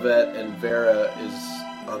Lovette and Vera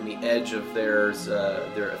is on the edge of their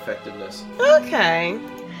effectiveness. Okay.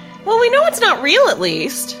 Well, we know it's not real, at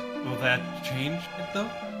least. Will that change it, though?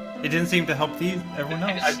 It didn't seem to help everyone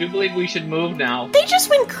else. I do believe we should move now. They just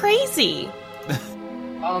went crazy.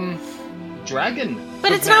 Dragon.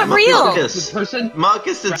 But it's not real. Marcus, The person?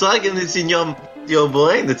 Marcus, the dragon is in your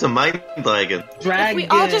brain. It's a mind dragon. Dragon. If we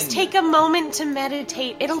all just take a moment to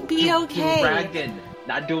meditate, it'll be okay. Dragon.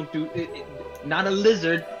 Don't do it. Not a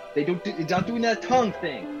lizard. They don't. It's not doing that tongue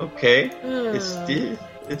thing. Okay,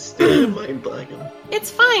 it's still a mind dragon. It's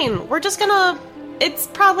fine. We're just gonna. It's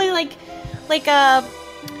probably like a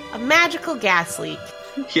magical gas leak.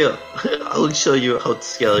 Here, I'll show you how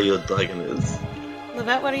scary your dragon is.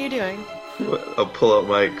 Lovette, what are you doing? I'll pull out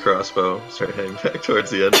my crossbow, start heading back towards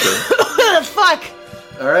the entrance. Fuck!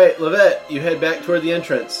 Alright, Lovette, you head back toward the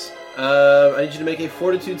entrance. I need you to make a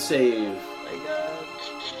fortitude save.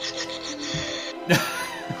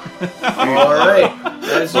 Alright,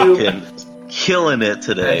 as you killing it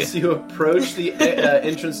today. As you approach the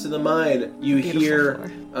entrance to the mine, you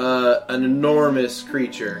hear an enormous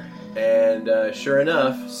creature. And sure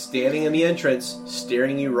enough, standing in the entrance,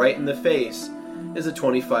 staring you right in the face, is a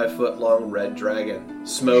 25-foot-long red dragon.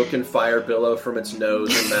 Smoke and fire billow from its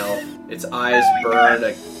nose and mouth. Its eyes burn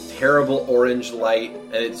a terrible orange light,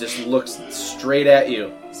 and it just looks straight at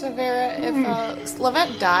you. So Vera, if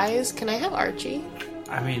Lovette dies, can I have Archie?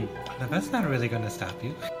 I mean, that's not really going to stop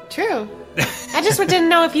you. True. I just didn't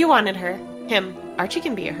know if you wanted her. Him. Archie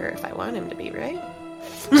can be a her if I want him to be, right?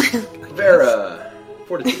 Vera,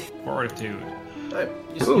 fortitude. Fortitude. Alright,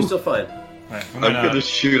 you're still fine. Right, I'm gonna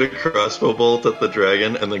shoot a crossbow bolt at the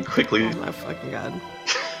dragon and then quickly. Oh my fucking god.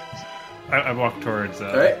 I walk towards.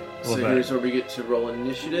 Alright, so Lovette. here's where we get to roll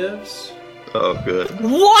initiatives. Oh, good.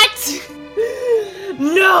 What?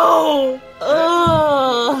 No!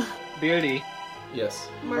 Ugh. Beardy, Yes.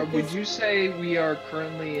 would you say we are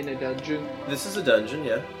currently in a dungeon? This is a dungeon,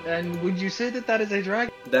 yeah. And would you say that is a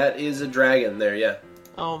dragon? That is a dragon there, yeah.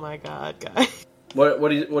 Oh my god, guys. What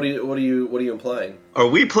are you implying? Are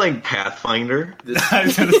we playing Pathfinder? I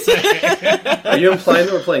was gonna say. Are you implying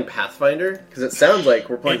that we're playing Pathfinder? Because it sounds like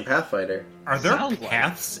we're playing Pathfinder. Are there Sounds like-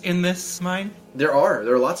 paths in this mine? There are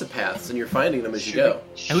lots of paths, and you're finding them as you go.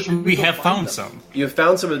 We have found some. You have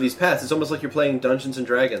found some of these paths. It's almost like you're playing Dungeons and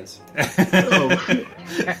Dragons. Oh.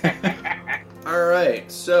 All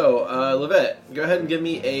right, so Lovette, go ahead and give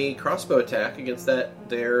me a crossbow attack against that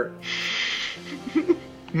there.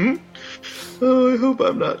 Oh, I hope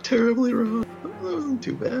I'm not terribly wrong. That wasn't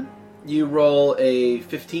too bad. You roll a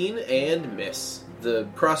 15 and miss. The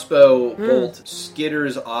crossbow bolt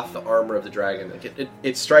skitters off the armor of the dragon. Like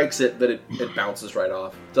it strikes it, but it bounces right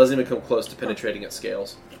off. Doesn't even come close to penetrating its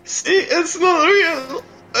scales. See, it's not real.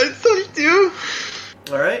 I told you.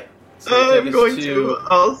 All right. So I'm take us going to.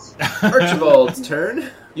 Archibald's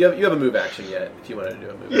turn. You have a move action yet, if you wanted to do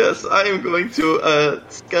a move. Yes, I am going to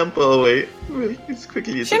scamper away as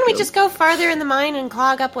quickly as Shouldn't I we can. just go farther in the mine and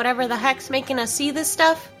clog up whatever the heck's making us see this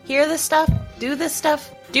stuff, hear this stuff, do this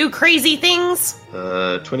stuff, do crazy things? 20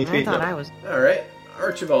 I feet. thought no. I was. All right,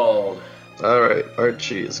 Archibald. Alright,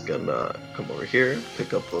 Archie is gonna come over here,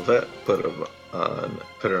 pick up Lovette, put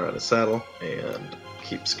her on a saddle, and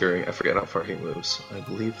keep scurrying. I forget how far he moves. I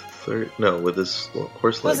believe with his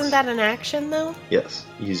horse legs. Wasn't that an action though? Yes,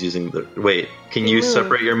 he's using the. Wait, can you Move.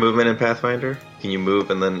 separate your movement in Pathfinder? Can you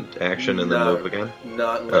move and then action and then No. move again?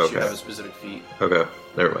 Not unless you Okay. have a specific feat. Okay,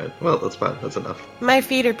 never mind. Well, that's fine. That's enough. My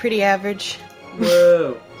feet are pretty average.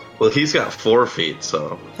 Whoa. Well, he's got 4 feet,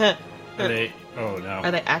 so. Huh. Are they? Oh no.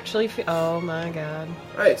 Are they actually? Oh my god.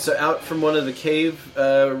 All right, so out from one of the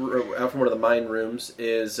out from one of the mine rooms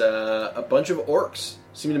is a bunch of orcs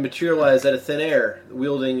seeming to materialize out of thin air,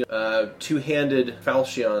 wielding two-handed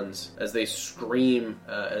falchions as they scream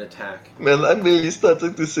and attack. Man, I'm really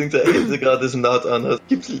starting to think that Hildegard is not on us.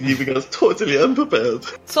 Keeps leaving us totally unprepared.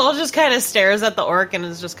 Soul just kind of stares at the orc and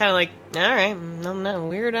is just kind of like, all right, no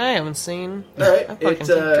weird I haven't seen. All right, I fucking take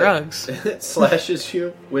drugs. It slashes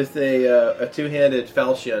you with a two-handed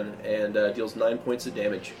falchion and deals 9 points of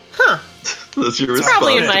damage. Huh. That's your It's response.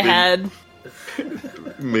 probably in my to being head.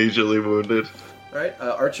 Majorly wounded. All right,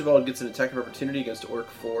 Archibald gets an attack of opportunity against Orc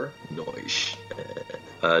 4. Nice.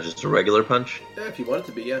 Just a regular punch? Yeah, if you want it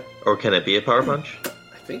to be, yeah. Or can it be a power punch?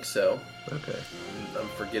 I think so. Okay. I'm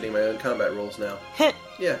forgetting my own combat rules now.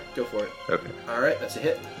 Yeah, go for it. Okay. All right, that's a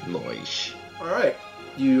hit. Nice. All right,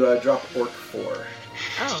 you drop Orc 4.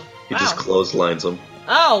 Oh, He just clotheslines him.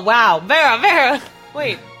 Oh, wow. Vera.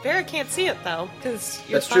 Wait, Vera can't see it though, because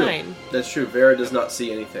you're That's fine. true. That's true. Vera does not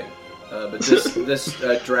see anything. But this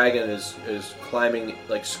dragon is climbing,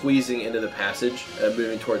 like squeezing into the passage,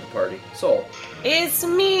 moving toward the party. Soul, It's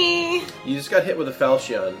me. you just got hit with a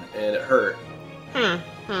falchion, and it hurt.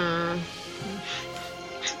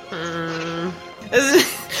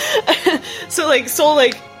 So like Soul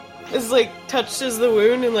like is like touches the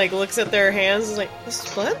wound and like looks at their hands and is like, this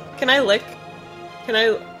is blood? Can I lick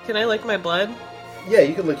my blood? Yeah,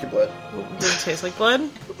 you can lick your blood. Does it taste like blood?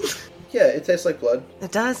 Yeah, it tastes like blood.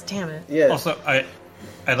 It does, damn it. Yeah. Also, I'd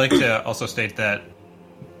like to also state that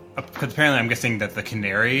because apparently I'm guessing that the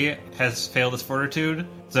canary has failed its fortitude.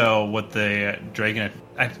 So with the dragon,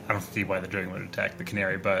 I don't see why the dragon would attack the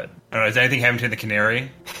canary, but I don't know, is anything happening to the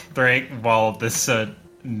canary while this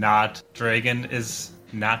not dragon is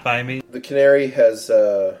not by me? The canary has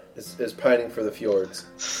is pining for the fjords.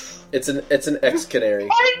 It's an ex-canary.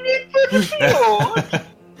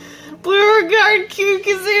 Beauregard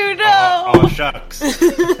Kukazoo, no! Oh, shucks.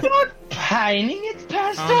 Pining, it's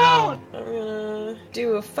passed Oh, out. I'm gonna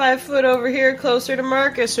do a 5 foot over here closer to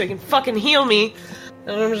Marcus so he can fucking heal me.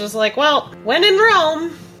 And I'm just like, well, when in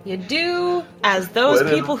Rome, you do as those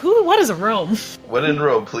When in- people what is a Rome? When in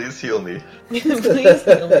Rome, please heal me. Please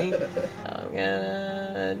heal me. I'm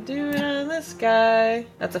gonna do it on this guy.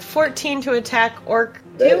 That's a 14 to attack orc.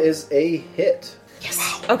 That 2. is a hit.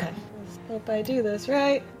 Yes. Okay. Hope I do this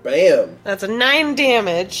right. Bam! That's a 9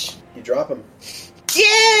 damage. You drop him.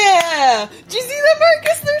 Yeah! Did you see that,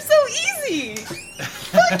 Marcus? They're so easy!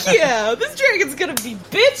 Fuck yeah! This dragon's gonna be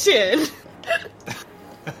bitchin'!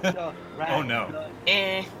 Oh no.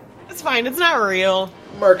 It's fine, it's not real.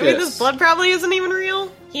 Marcus. I mean, this blood probably isn't even real.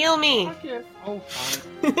 Heal me. Oh,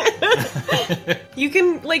 fine. You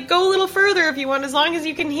can, like, go a little further if you want, as long as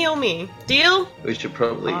you can heal me. Deal? We should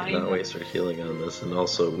probably Fine. not waste our healing on this, and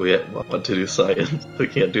also we want to do science. We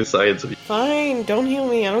can't do science. Fine, don't heal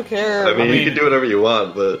me, I don't care. I mean, I you mean- can do whatever you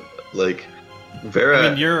want, but like Vera, I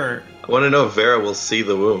mean, you're... I want to know if Vera will see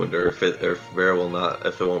the wound, or if Vera will not,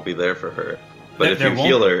 if it won't be there for her. But There- if there you won't-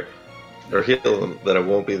 heal her or heal them, then it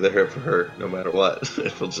won't be there for her no matter what.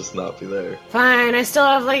 It will just not be there. Fine, I still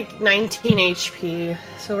have, like, 19 HP,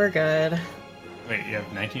 so we're good. Wait, you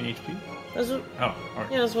have 19 HP? That's what, Oh,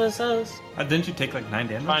 alright. yeah, that's what it says. Didn't you take like 9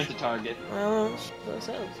 damage? Find the target. Well, that's what it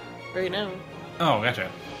says. Right now. Oh, gotcha.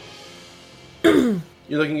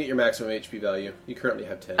 You're looking at your maximum HP value. You currently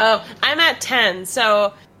have 10. Oh, I'm at 10,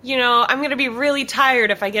 so, you know, I'm gonna be really tired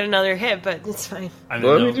if I get another hit, but it's fine. I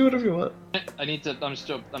Well, know. you do whatever you want. I need to.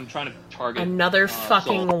 I'm trying to target Another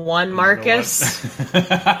fucking Soul. one, Marcus.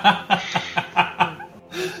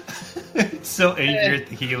 It's so angry at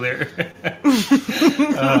the healer.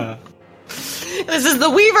 This is the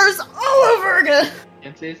Weavers all over again!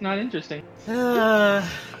 Can't say it's not interesting.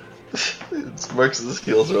 Marcus's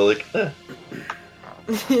heals are like,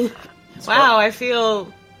 Wow, I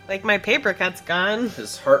feel like my paper cut's gone.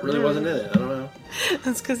 His heart really wasn't in it. I don't know.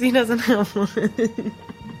 That's because he doesn't have one.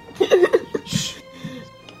 Shh.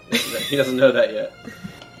 He doesn't know that yet.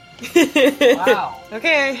 Wow.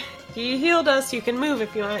 Okay, he healed us. You can move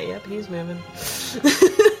if you want. Yep, he's moving.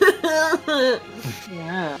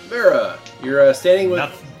 Yeah. Vera, you're standing with.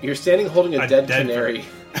 Nothing. You're standing holding a dead dead canary.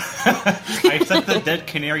 I set the dead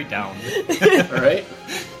canary down. All right.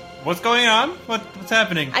 What's going on? What's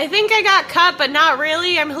happening? I think I got cut, but not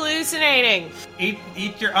really. I'm hallucinating. Eat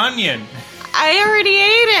your onion. I already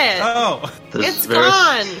ate it. Oh. It's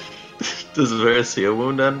gone. Does Vera see a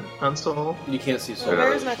wound on Soul? You can't see Well, Soul.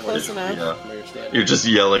 Vera's not close enough. Yeah. Where you're standing. You're just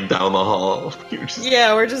yelling down the hall. You're just,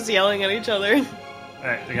 Yeah, we're just yelling at each other.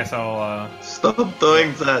 Alright, I guess I'll, stop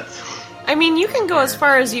doing that. I mean, you can go as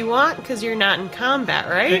far as you want because you're not in combat,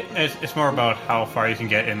 right? It's more about how far you can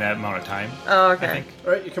get in that amount of time. Oh, I okay. think.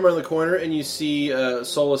 All right, you come around the corner and you see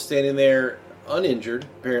Soul is standing there, uninjured.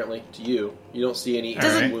 Apparently, to you, you don't see any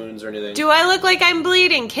Does it- wounds or anything. Do I look like I'm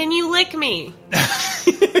bleeding? Can you lick me?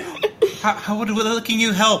 How would licking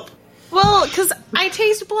you help? Well, because I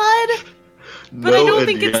taste blood, but I don't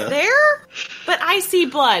think it's there. But I see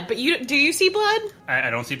blood. But do you see blood? I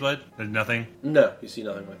don't see blood. There's nothing. No, you see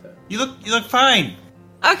nothing like that. You look fine.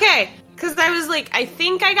 Okay, because I was like, I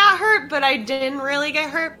think I got hurt, but I didn't really get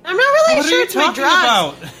hurt. I'm not really What are sure you it's my talking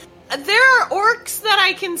drugs. about? There are orcs that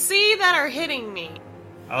I can see that are hitting me.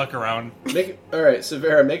 I look around. All right, so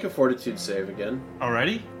Vera, make a fortitude save again.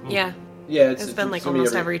 Already? Yeah, Yeah, it's been like gonna be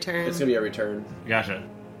almost every turn. It's gonna be every turn. Gotcha.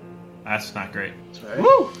 That's not great. All right.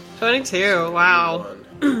 Woo! 22. Wow.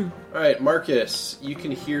 All right, Marcus, you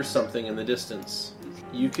can hear something in the distance.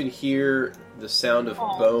 You can hear the sound of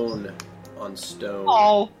bone on stone.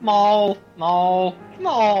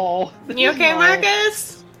 No. You okay,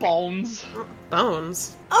 Marcus? Bones.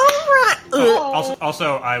 Bones. Alright!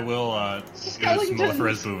 Also, I will use Skeletons.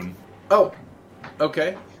 Mellifera's boon. Oh,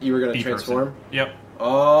 okay. You were going to Bee transform? person. Yep.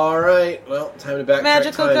 Alright, well, time to backtrack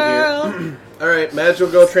Magical time girl. here. Alright, magical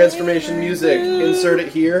girl transformation music. Insert it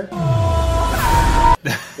here.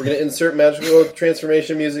 We're going to insert magical girl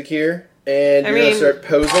transformation music here. And you're going to start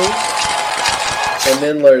posing. And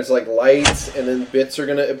then there's, like, lights, and then bits are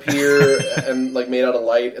going to appear, and, like, made out of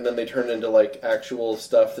light, and then they turn into, like, actual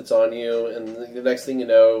stuff that's on you, and the next thing you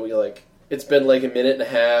know, you're like, it's been, like, a minute and a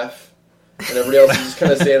half, and everybody else is just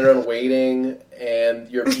kind of standing around waiting, and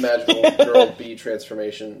your magical girl bee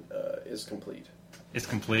transformation is complete. It's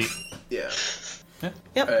complete. Yeah.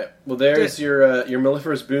 Yep. Alright, well, there's your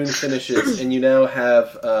Mellifera's boon finishes, and you now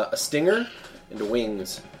have a stinger and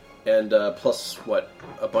wings, and plus, what,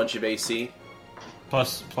 a bunch of AC?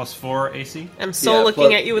 Plus 4 AC? I'm so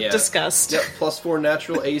looking at you with yeah. disgust. Yep, plus 4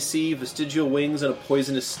 natural AC, vestigial wings, and a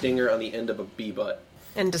poisonous stinger on the end of a bee butt.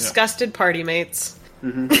 And disgusted party mates.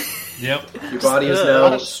 Yep. Your body is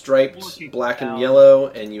now striped black and yellow,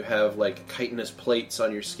 and you have, like, chitinous plates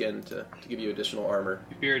on your skin to give you additional armor.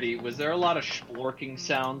 Beardy, was there a lot of splorking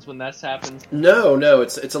sounds when this happened? No,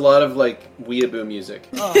 it's a lot of, like, weeaboo music.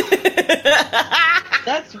 Oh.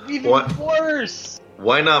 That's even worse!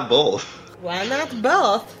 Why not both? Why not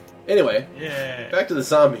both? Anyway, Yeah. back to the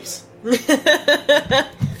zombies.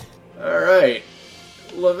 Alright.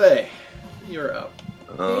 LeVay, you're up.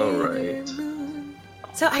 Alright.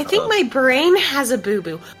 So I think my brain has a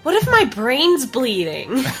boo-boo. What if my brain's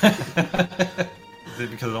bleeding? Is it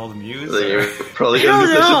because of all the muse? They're probably I don't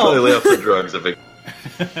they should know. probably lay off the drugs if it.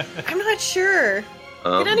 I'm not sure.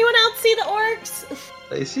 Did anyone else see the orcs?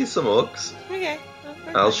 I see some orcs. Okay.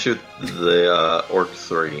 I'll shoot the orc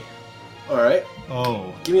 3. Alright.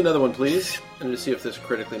 Oh. Give me another one, please. And to see if this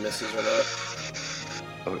critically misses or not.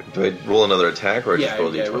 Okay, do I roll another attack or just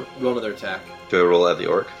roll roll another attack. Do I roll at the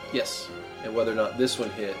orc? Yes. And whether or not this one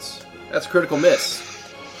hits. That's a critical miss.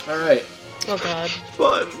 Alright. Oh god.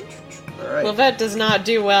 Fun. Alright. Lavette does not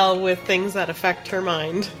do well with things that affect her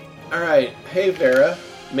mind. Alright. Hey, Vera.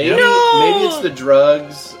 Maybe it's the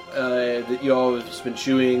drugs that you all have just been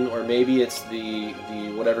chewing, or maybe it's the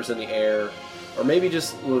whatever's in the air. Or maybe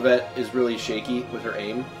just Lavette is really shaky with her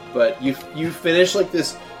aim. But you finish like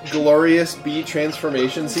this glorious bee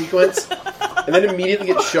transformation sequence, and then immediately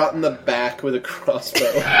get shot in the back with a crossbow.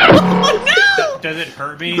 Oh no! Does it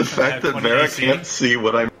hurt me? The since I fact have that 20 Vera AC? can't see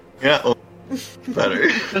what I'm. Yeah, better.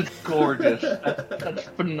 That's gorgeous. That's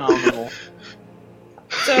phenomenal.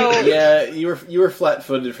 So Yeah, you were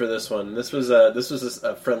flat-footed for this one. This was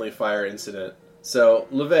a friendly fire incident. So,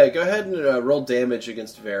 LeVay, go ahead and roll damage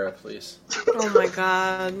against Vera, please. oh my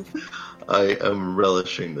god. I am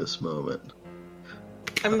relishing this moment.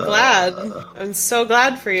 I'm glad. I'm so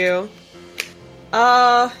glad for you.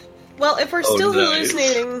 Well, if we're still nice.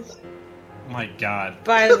 hallucinating Oh my god.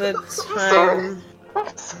 by the time...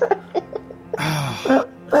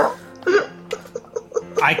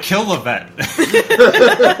 I kill Lavette.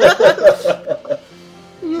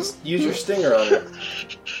 Just use your stinger on it.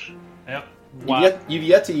 Yep. Wow. You've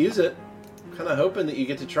yet to use it. Kind of hoping that you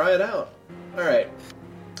get to try it out. Alright.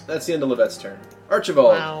 That's the end of Levette's turn.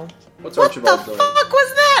 Archibald. Wow. What's What the Archibald fuck doing?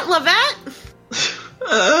 was that,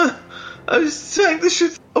 Lavette? I was trying to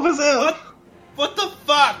shoot over there. What the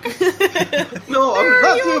fuck? No, I'm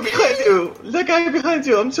not you behind you. The guy behind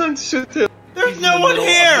you. I'm trying to shoot him. There's no one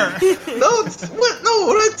here! No, what?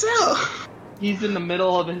 No, right there. He's in the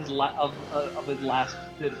middle of his of his last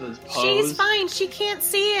bit of his pose. She's fine. She can't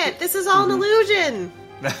see it. This is all an illusion.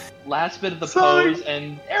 Last bit of the Sorry. pose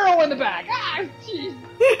and arrow in the back. Ah, jeez.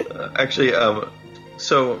 Actually,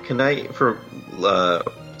 so can I, for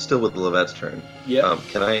still with Levette's turn? Yeah.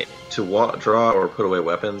 Can I draw or put away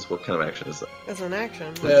weapons? What kind of action is that? As an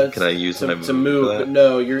action. Yeah, Can I use to my move? move for But that?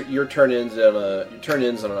 no, your turn ends on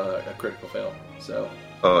a critical fail. So,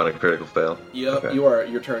 Oh, and a critical fail. yep, Okay.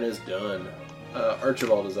 your turn is done.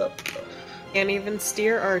 Archibald is up. Can't even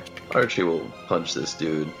steer Arch. Archie will punch this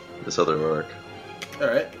dude, this other orc. All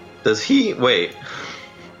right. Does he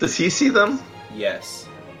see them? Yes.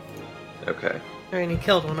 Okay. I mean, he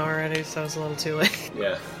killed one already, so it's a little too late.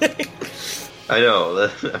 Yeah. I know.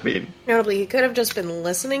 I mean, Notably, he could have just been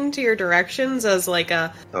listening to your directions as like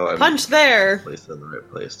a I'm punch there. placed in the right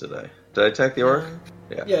place today. Did I attack the orc?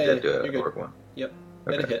 Yeah, Yeah, yeah, do you're a good. orc one. Yep.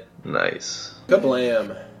 Got a hit. Nice.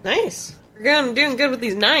 Kablam. Nice. We're doing good with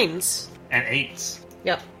these 9s. And 8s.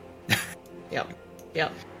 Yep.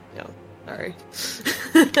 Yep. Sorry.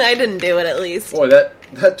 I didn't do it at least. Boy,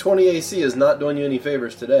 that 20 AC is not doing you any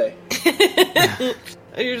favors today.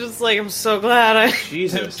 You're just like, I'm so glad I... To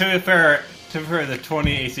Jesus. be fair, the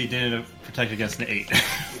 20 AC didn't protect against an 8.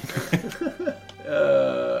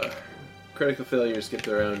 Critical failures get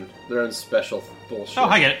their own special bullshit. Oh,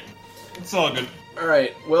 I get it. It's all good.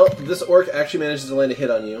 Alright, well, this orc actually manages to land a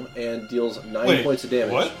hit on you and deals 9 points of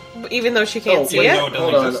damage. What? Even though she can't see wait, it? no, it doesn't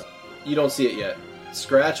Hold on. exist. You don't see it yet.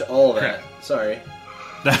 Scratch all of that. Crap. Sorry.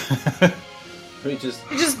 Let me just...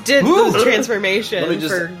 You just did the transformation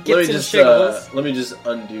for Gibson Shiggles. Let me just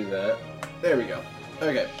undo that. There we go.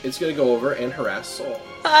 Okay, it's gonna go over and harass Soul.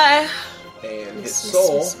 Hi. And hit Miss,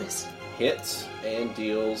 Soul, miss. hits, and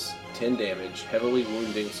deals 10 damage, heavily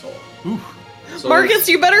wounding Soul. Soul Marcus,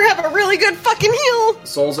 you better have a really good fucking heal.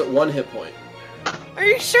 Soul's at 1 hit point. Are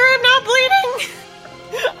you sure I'm not bleeding?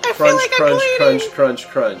 I feel Crunch, like crunch, I'm bleeding. crunch, crunch,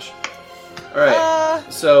 crunch.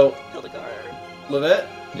 Alright, so, Hildegard. Levette,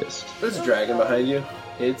 Yes. there's a dragon behind you.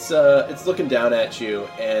 It's looking down at you,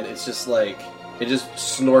 and it's just like, it just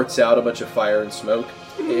snorts out a bunch of fire and smoke.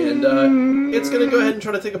 And it's gonna go ahead and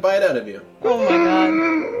try to take a bite out of you. Oh my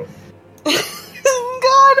god.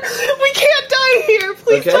 God, we can't die here.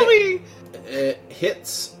 Please Okay. tell me. It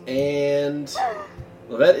hits, and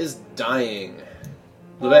Levette is dying.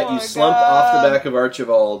 Levette, Oh you my slump God. off the back of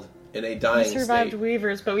Archibald in a We dying survived state.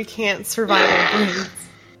 Weavers, but we can't survive our brains.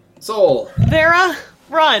 Soul, Vera,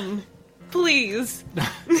 run. Please.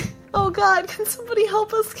 Oh god, can somebody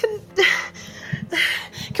help us? Can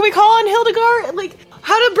we call on Hildegard? Like,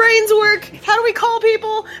 how do brains work? How do we call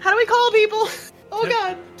people? How do we call people? Oh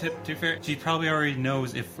god. To be fair, she probably already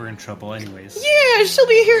knows if we're in trouble anyways. Yeah, she'll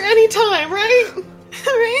be here anytime, right?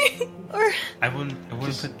 Right? Or I wouldn't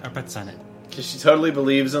put our bets on it. because she totally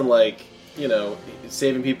believes in, like, you know,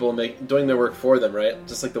 saving people and doing their work for them, right?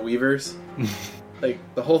 Just like the Weavers. Like,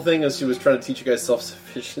 the whole thing is she was trying to teach you guys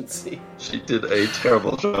self-sufficiency. She did a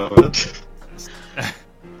terrible job at it.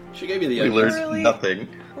 She gave you the We idea. learned Really? nothing.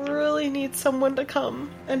 really need someone to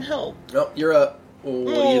come and help. No, you're up. What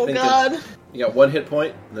do you Oh think? god. You got 1 hit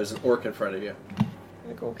point, and there's an orc in front of you. I'm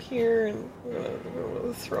gonna go here and I'm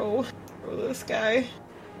gonna throw this guy.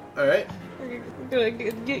 Alright, I'm gonna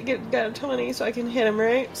get a 20 so I can hit him,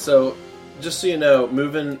 right? so just so you know,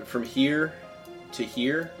 moving from here to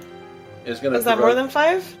here is going to Is that more than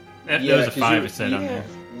 5? Yeah, There was a 'cause 5 you- it said on yeah. there.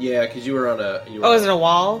 Yeah, because you were on a... Oh, is it a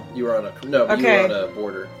wall? You were on a... No, but Okay. you were on a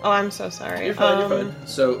border. Oh, I'm so sorry. You're fine, you're fine.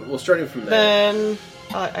 So, we'll starting from there. Then,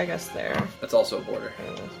 I guess there. That's also a border.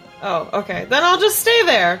 Oh, okay. Then I'll just stay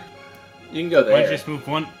there. You can go there. Why don't you just move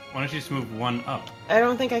one? Why don't you just move one up? I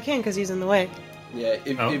don't think I can because he's in the way. Yeah,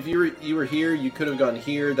 if Oh. you were here, you could have gone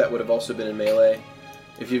here. That would have also been in melee.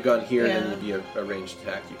 If you've gone here, then Yeah. it'd be a ranged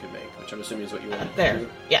attack you could make, which I'm assuming is what you want to There. do.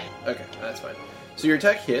 Yeah. Okay, that's fine. So your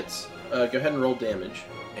attack hits. Go ahead and roll damage.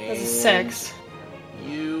 And That's a 6.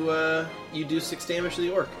 You do 6 damage to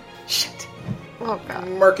the orc. Shit. Oh god.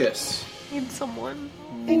 Marcus. Need someone.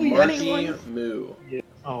 Marky anyone. Moo.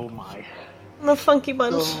 Oh my. The funky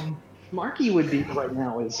bunch. Marky would be right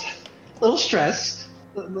now is a little stressed,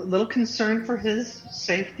 a little concerned for his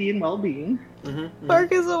safety and well-being.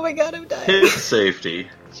 Marcus, oh my god, I'm dying. His safety.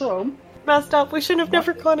 So, Messed up. We shouldn't have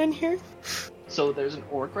never gone in here. there's an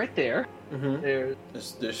orc right there. Mm-hmm.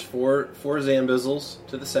 There's There's four Zambizzles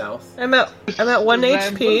to the south. I'm at 1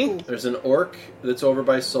 HP. There's an orc that's over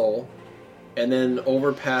by Soul. And then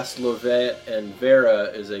over past Lovette and Vera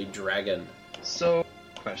is a dragon. So,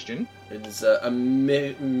 question. It's a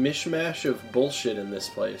mishmash of bullshit in this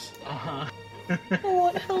place. Uh-huh. I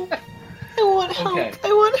want help. I want help. Okay. I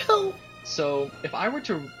want help. So, if I were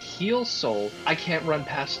to heal Soul, I can't run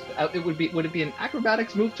past. Would it be an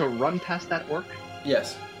acrobatics move to run past that orc?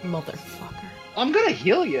 Yes. Motherfucker. I'm gonna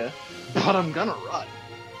heal you, but I'm gonna run.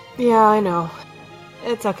 Yeah, I know.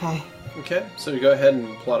 It's okay. Okay, so you go ahead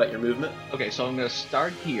and plot out your movement. Okay, so I'm gonna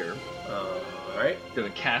start here. Alright. Gonna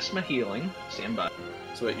cast my healing. Stand by.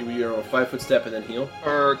 So wait, you're on a 5-foot step and then heal?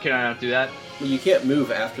 Or can I not do that? Well, you can't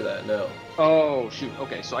move after that, no. Oh shoot.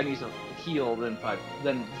 Okay, so I need to heal, then 5.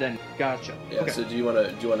 Then gotcha. Yeah, Okay. so do you want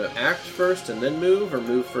to act first and then move, or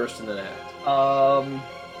move first and then act?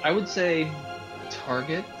 I would say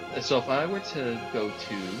target. So if I were to go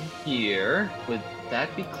to here, would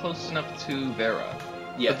that be close enough to Vera?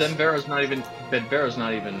 Yes. But then Vera's not even.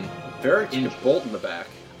 Vera took a bolt in the back.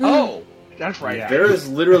 Oh, that's right. Yeah. Vera's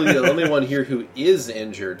literally the only one here who is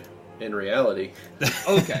injured in reality.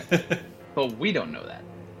 Okay, but we don't know that.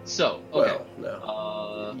 So okay.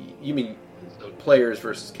 Well, no. You mean players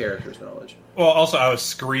versus characters knowledge. Well, also I was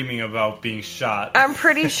screaming about being shot. I'm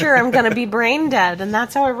pretty sure I'm gonna be brain dead, and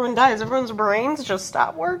that's how everyone dies. Everyone's brains just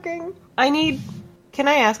stop working. Can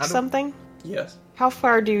I ask something? Yes. How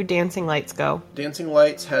far do dancing lights go? Dancing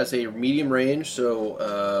Lights has a medium range,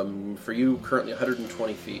 so for you, currently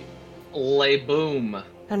 120 feet. Lay boom.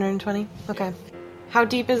 120? Okay. How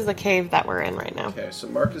deep is the cave that we're in right now? Okay, so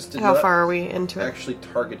Marcus did How not far are we into it? actually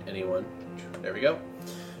target anyone. There we go.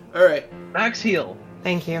 Alright. Max heal.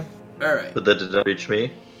 Thank you. Alright. But that did not reach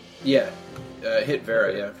me. Yeah. Hit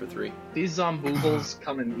Vera, yeah, for 3. These zomboogles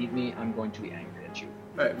come and eat me, I'm going to be angry at you.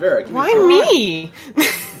 Alright, Vera, give Why me me?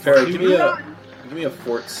 Vera, give me a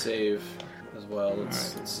fort save as well.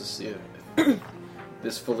 Let's just see if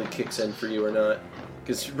this fully kicks in for you or not.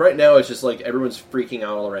 Because right now it's just like everyone's freaking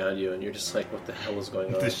out all around you, and you're just like, what the hell is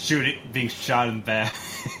going on? Being shot in the back.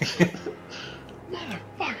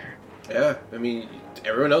 Motherfucker. Yeah, I mean,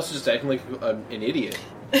 everyone else is just acting like an idiot.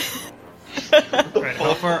 Right,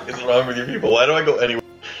 how far? What is wrong with you people? Why do I go anywhere?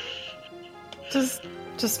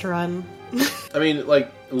 Just run. I mean,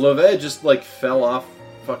 like, Lovett just, like, fell off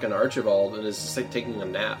fucking Archibald and is just, like, taking a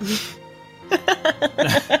nap.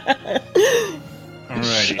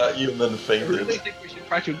 Alrighty. Shot you and then I fainted. really think we should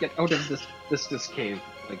try to get out of this cave.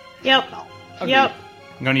 Like, Yep. no. Yep.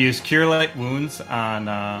 I'm going to use Cure Light Wounds on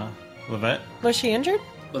Levette. Was she injured?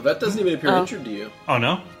 Lovett doesn't even appear injured to you. Oh,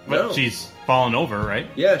 no? But No. she's fallen over, right?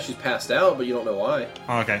 Yeah, she's passed out, but you don't know why.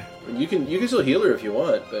 Oh, okay. And you can still heal her if you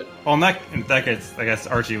want, but Well, in that case, I guess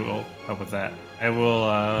Archie will help with that. I will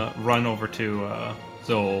run over to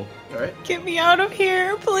Zoel, alright. Get me out of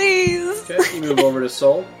here, please. Okay, you move over to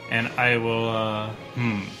Soul. and I will,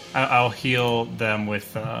 I'll heal them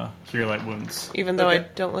with Cure Light Wounds. Even though I Okay.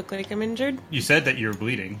 don't look like I'm injured? You said that you were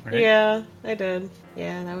bleeding, right? Yeah, I did.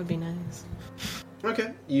 Yeah, that would be nice.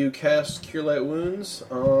 Okay, you cast Cure Light Wounds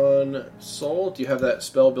on Soul. Do you have that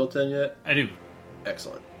spell built in yet? I do.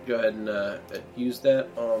 Excellent. Go ahead and use that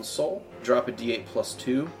on Soul. Drop a d8 plus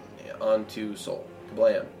 2 onto Soul.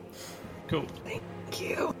 Kablam. Cool. Thank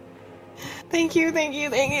you. Thank you.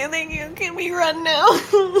 Can we run now?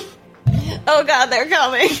 Oh god, they're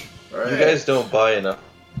coming. Alright. You guys don't buy enough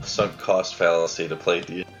sunk cost fallacy to play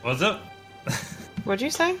D&D. What's up? What'd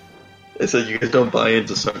you say? I said you guys don't buy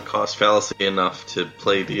into sunk cost fallacy enough to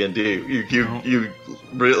play D&D.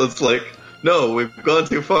 It's like, no, we've gone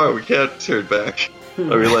too far. We can't turn back. I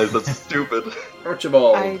realize that's stupid.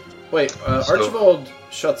 Archibald. Wait, Archibald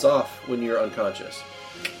shuts off when you're unconscious.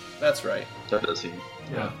 That's right. That does he?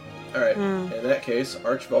 Yeah. Alright, in that case,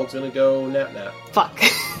 Archibald's gonna go nap. Fuck.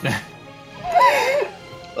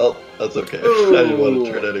 Well, that's okay. Ooh. I didn't want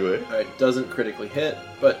to turn anyway. Alright, doesn't critically hit,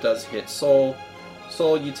 but does hit Soul.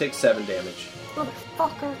 Soul, you take 7 damage.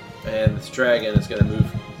 Motherfucker. And this dragon is gonna move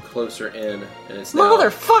closer in, and it's now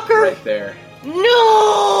Motherfucker! right there.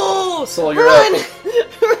 No! Soul, you're run! up.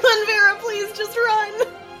 Run, Vera, please, just run!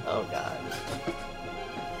 Oh god.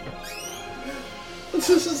 This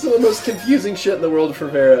is the most confusing shit in the world for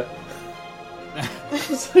Vera.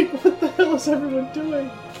 It's like, what the hell is everyone doing?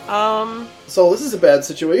 Soul, this is a bad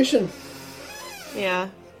situation. Yeah.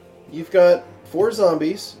 You've got 4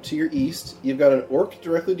 zombies to your east, you've got an orc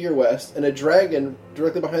directly to your west, and a dragon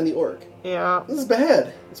directly behind the orc. Yeah. This is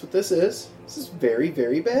bad. That's what this is. This is very,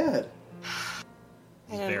 very bad.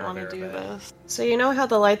 I didn't Very, want to very do bad. this. So you know how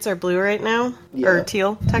the lights are blue right now? Yeah. Or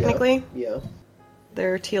teal, technically? Yeah.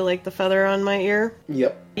 They're teal like the feather on my ear.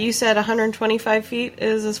 Yep. You said 125 feet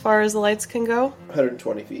is as far as the lights can go?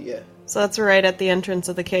 120 feet, yeah. So that's right at the entrance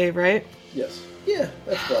of the cave, right? Yes. Yeah,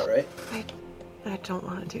 that's about right. I don't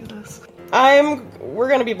want to do this. We're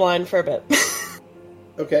gonna be blind for a bit.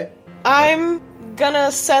 Okay. I'm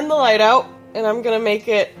gonna send the light out, and I'm gonna make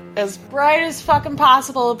it as bright as fucking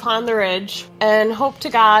possible upon the ridge, and hope to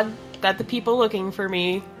God that the people looking for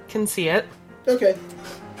me can see it. Okay.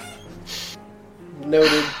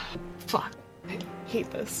 Noted. Fuck. I hate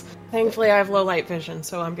this. Thankfully, I have low light vision,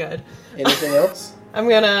 so I'm good. Anything else? I'm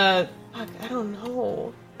gonna... Fuck, I don't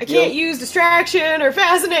know. I can't use distraction or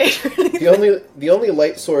fascinate or anything. The only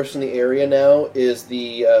light source in the area now is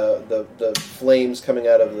the flames coming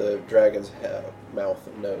out of the dragon's mouth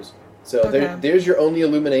and nose. So Okay. there's your only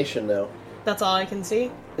illumination now. That's all I can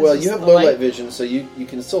see? Well, It's you just have the low light vision, so you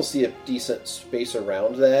can still see a decent space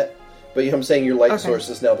around that. But I'm saying your light Okay. source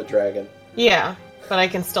is now the dragon. Yeah, but I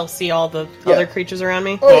can still see all the Yeah. other creatures around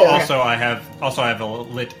me? Oh, Well, yeah. also I have a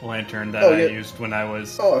lit lantern that Oh, I yeah. used when I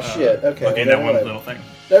was Shit. Okay. looking Never at one mind. little thing.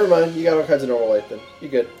 Never mind. You got all kinds of normal light then. You're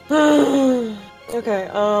good. Okay,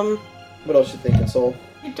 What else you thinking, Soul?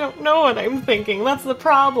 I don't know what I'm thinking. That's the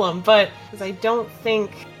problem, but because I don't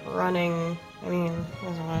think running. I mean,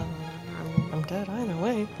 I'm dead either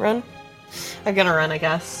way. Run. I'm gonna run, I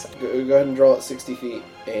guess. Go ahead and draw it 60 feet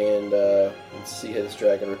and let's see this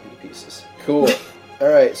dragon rip you to pieces. Cool.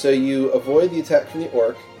 Alright, so you avoid the attack from the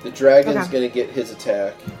orc. The dragon's Okay. gonna get his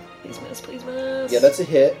attack. Please miss, please miss. Yeah, that's a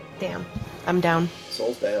hit. Damn. I'm down.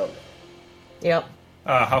 Soul's down. Yep.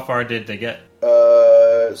 How far did they get?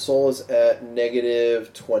 Soul is at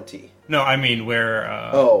 -20. No, I mean where.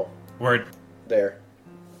 Where? There.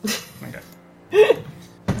 Okay.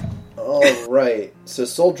 All right. So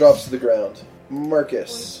Soul drops to the ground.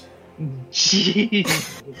 Marcus.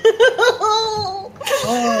 Jeez. Oh,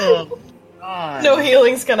 God. No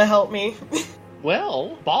healing's gonna help me.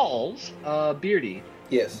 Well, balls. Beardy.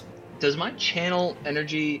 Yes. Does my channel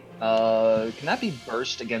energy, can that be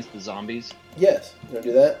burst against the zombies? Yes. You want to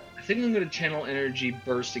do that? I think I'm gonna channel energy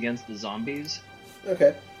burst against the zombies.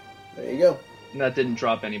 Okay. There you go. That didn't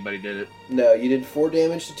drop anybody, did it? No, you did 4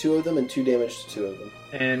 damage to 2 of them and 2 damage to 2 of them.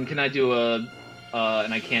 And can I do and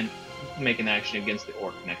I can't make an action against the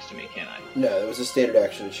orc next to me, can I? No, it was a standard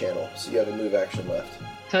action to channel, so you have a move action left.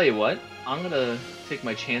 Tell you what, I'm gonna take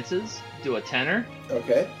my chances, do a tenor.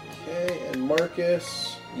 Okay. Okay, and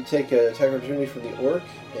Marcus, you take an attack opportunity from the orc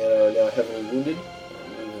and are now heavily wounded.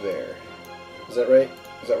 Move there. Is that right?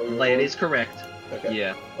 Is that where you're That going? is correct. Okay.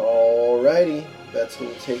 Yeah. Alrighty. That's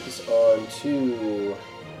going to take us on to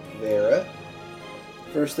Vera.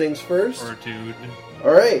 First things first. Fortitude.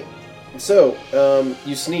 Alright. So,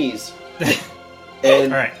 you sneeze.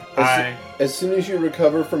 And Alright. as soon as you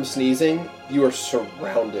recover from sneezing, you are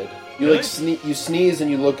surrounded. You Really? you sneeze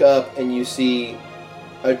and you look up and you see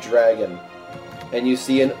a dragon. And you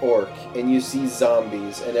see an orc. And you see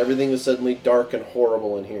zombies. And everything is suddenly dark and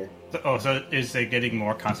horrible in here. So is it getting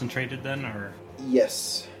more concentrated then, or?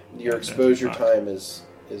 Yes. Your exposure time is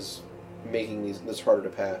making this harder to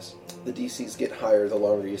pass. The DCs get higher the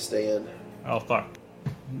longer you stay in. Oh fuck.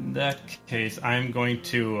 In that case, I'm going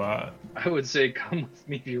to. I would say come with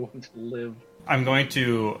me if you want to live. I'm going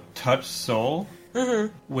to touch soul,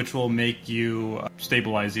 which will make you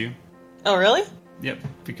stabilize you. Oh, really? Yep,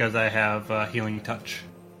 because I have healing touch.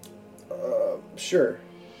 Sure.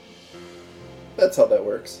 That's how that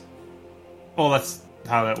works. Well, that's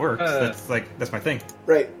how that works. That's my thing.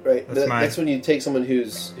 Right. That's when you take someone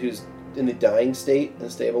who's in the dying state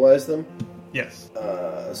and stabilize them. Yes.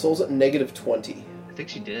 Soul's at -20. I think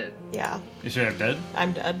she did. Yeah. You should have dead.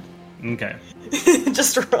 I'm dead. Okay.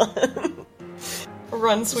 Just run.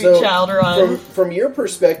 Run, sweet So, child, run. From your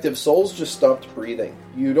perspective, Soul's just stopped breathing.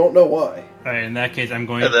 You don't know why. Alright, in that case, I'm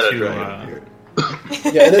going And then a to. dragon appeared.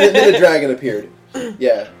 Yeah, and then a dragon appeared.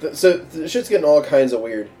 Yeah, so the shit's getting all kinds of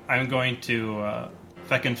weird. I'm going to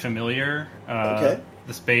feckin' familiar. Okay.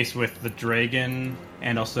 The space with the dragon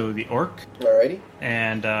and also the orc. Alrighty.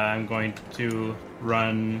 And I'm going to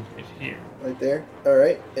run it here. Right there.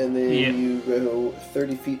 Alright, and then Yeah. you go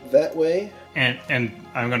 30 feet that way. And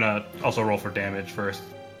I'm gonna also roll for damage first.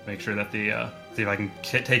 Make sure that see if I can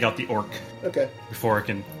take out the orc Okay. before it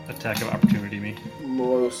can attack of opportunity me.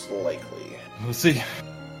 Most likely. We'll see.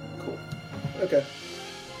 Cool. Okay.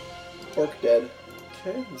 Orc dead.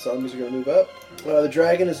 Okay, the zombies are going to move up. The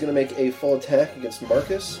dragon is going to make a full attack against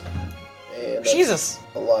Marcus. And that's Jesus.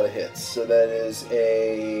 a lot of hits. So that is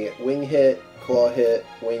a wing hit, claw hit,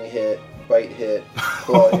 wing hit, bite hit,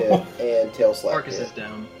 claw hit, and tail slap Marcus hit. is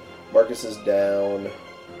down. Marcus is down.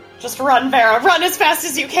 Just run, Vera. Run as fast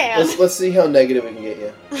as you can. Let's see how negative we can get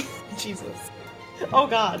you. Jesus. Oh,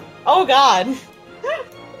 God. Oh, God. Alright,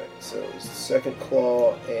 so second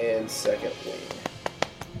claw and second wing.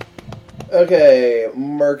 Okay,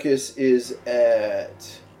 Marcus is at...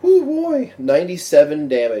 Oh boy, 97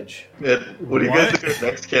 damage. And what do you guys think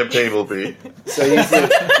your next campaign will be? So he's at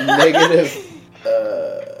negative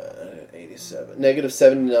 87. Negative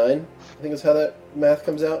 79. I think is how that math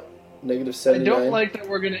comes out. Negative I 79. don't like that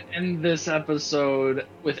we're gonna end this episode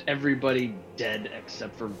with everybody dead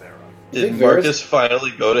except for Vera. You Did think Marcus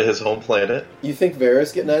finally go to his home planet? You think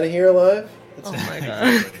Vera's getting out of here alive? Oh, my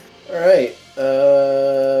God. Alright,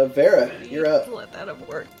 Vera, you're up. Let that have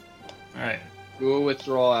worked. Alright. Do a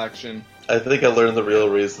withdrawal action. I think I learned the real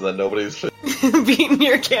reason that nobody's... Beating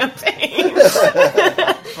your campaign.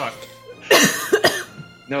 Fuck.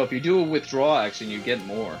 No, if you do a withdrawal action, you get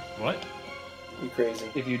more. What? You crazy.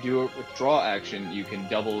 If you do a withdrawal action, you can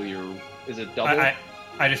double your... Is it double?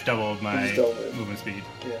 I just doubled my You just doubled it. movement speed.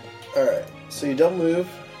 Yeah. Alright, so you double move,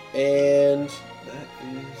 and that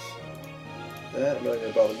is that. I'm not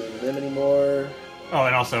going to bother moving them anymore. Oh,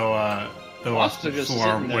 and also the Wasps wasp are just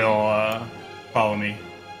swarm sitting there. will follow me.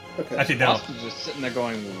 Okay. Actually, they'll Wasp is just sitting there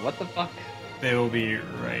going, what the fuck? they will be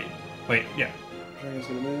right. Wait, yeah. Dragon's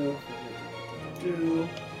going to move.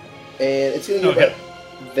 And it's going to Oh, go yeah. back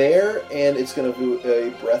there, and it's going to do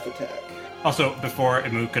a breath attack. Also, before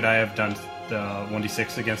it moved, could I have done the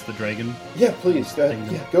 1d6 against the dragon? Yeah, please, go ahead.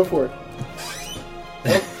 Ding. Yeah, go for it.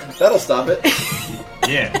 That'll stop it.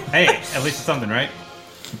 Yeah. Hey, at least it's something, right?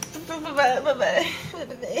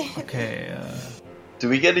 Okay. Do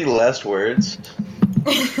we get any last words?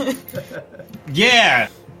 Yeah!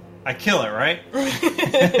 I kill it, right?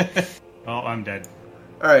 Oh, I'm dead.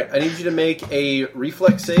 Alright, I need you to make a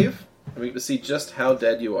reflex save. We get to see just how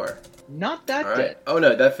dead you are. Not that Alright. dead. Oh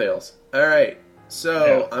no, that fails. Alright.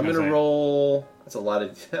 So Yeah, I'm gonna okay. roll that's a lot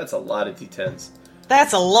of D10s.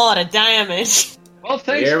 That's a lot of damage. Well,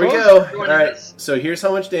 thanks. Here we folks, go. for joining Alright, us. so here's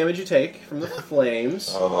how much damage you take from the flames.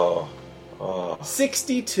 Oh.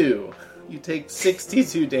 62. You take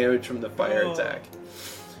 62 damage from the fire attack.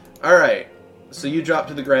 Alright, so you drop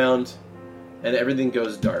to the ground, and everything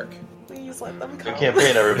goes dark. Please let them Good come.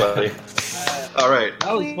 campaign, everybody. All right.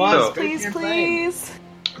 That was Please, fun. So- Great please, campaign. please.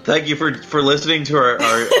 Thank you for listening to our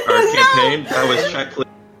campaign. That was Check Please.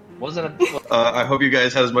 Wasn't I hope you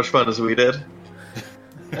guys had as much fun as we did.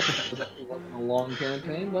 a long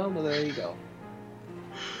campaign? Well, there you go.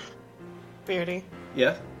 Beardy.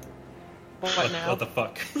 Yeah? What now? What the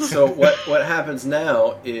fuck? So what happens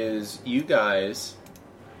now is you guys,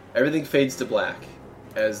 everything fades to black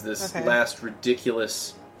as this Okay. last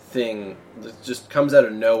ridiculous thing that just comes out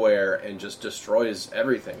of nowhere and just destroys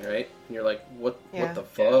everything, right? And you're like, what the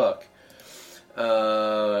fuck?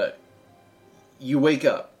 You wake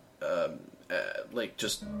up, like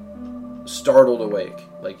just startled awake,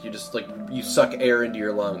 like you suck air into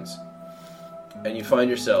your lungs, and you find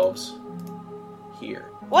yourselves here.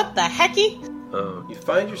 What the hecky? You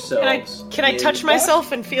find yourselves. Can I in touch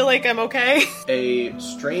myself and feel like I'm okay? a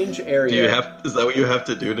strange area. Do you have? Is that what you have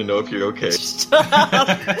to do to know if you're okay? So,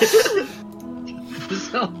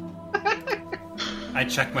 I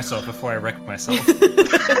check myself before I wreck myself.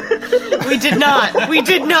 We did not. We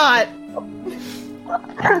did not.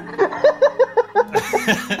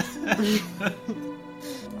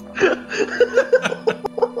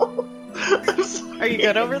 Are you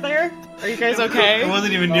good over there? Are you guys okay? It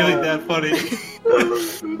wasn't even nearly that funny.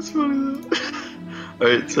 It's funny though.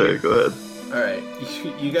 All right, sorry. Go ahead. All right,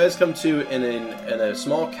 you guys come to in a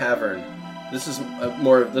small cavern. This is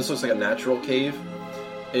This looks like a natural cave.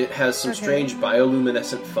 It has some strange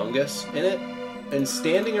bioluminescent fungus in it, and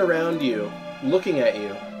standing around you, looking at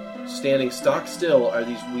you, standing stock still, are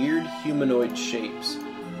these weird humanoid shapes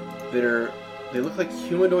they look like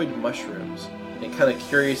humanoid mushrooms, and kind of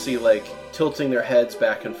curiously like tilting their heads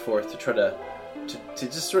back and forth to try to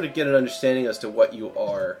just sort of get an understanding as to what you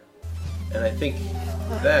are. And I think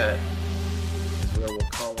that is where we'll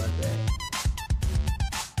call it a day.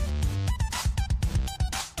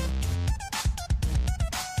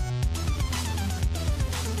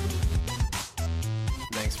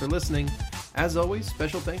 Thanks for listening. As always,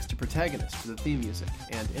 special thanks to Protagonist for the theme music,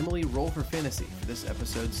 and Emily Roll for Fantasy for this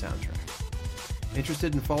episode's soundtrack.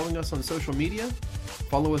 Interested in following us on social media?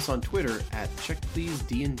 Follow us on Twitter at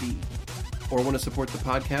CheckPleaseDND. Or want to support the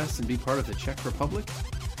podcast and be part of the Czech Republic?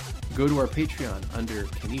 Go to our Patreon under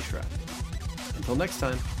Kanishra. Until next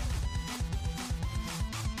time.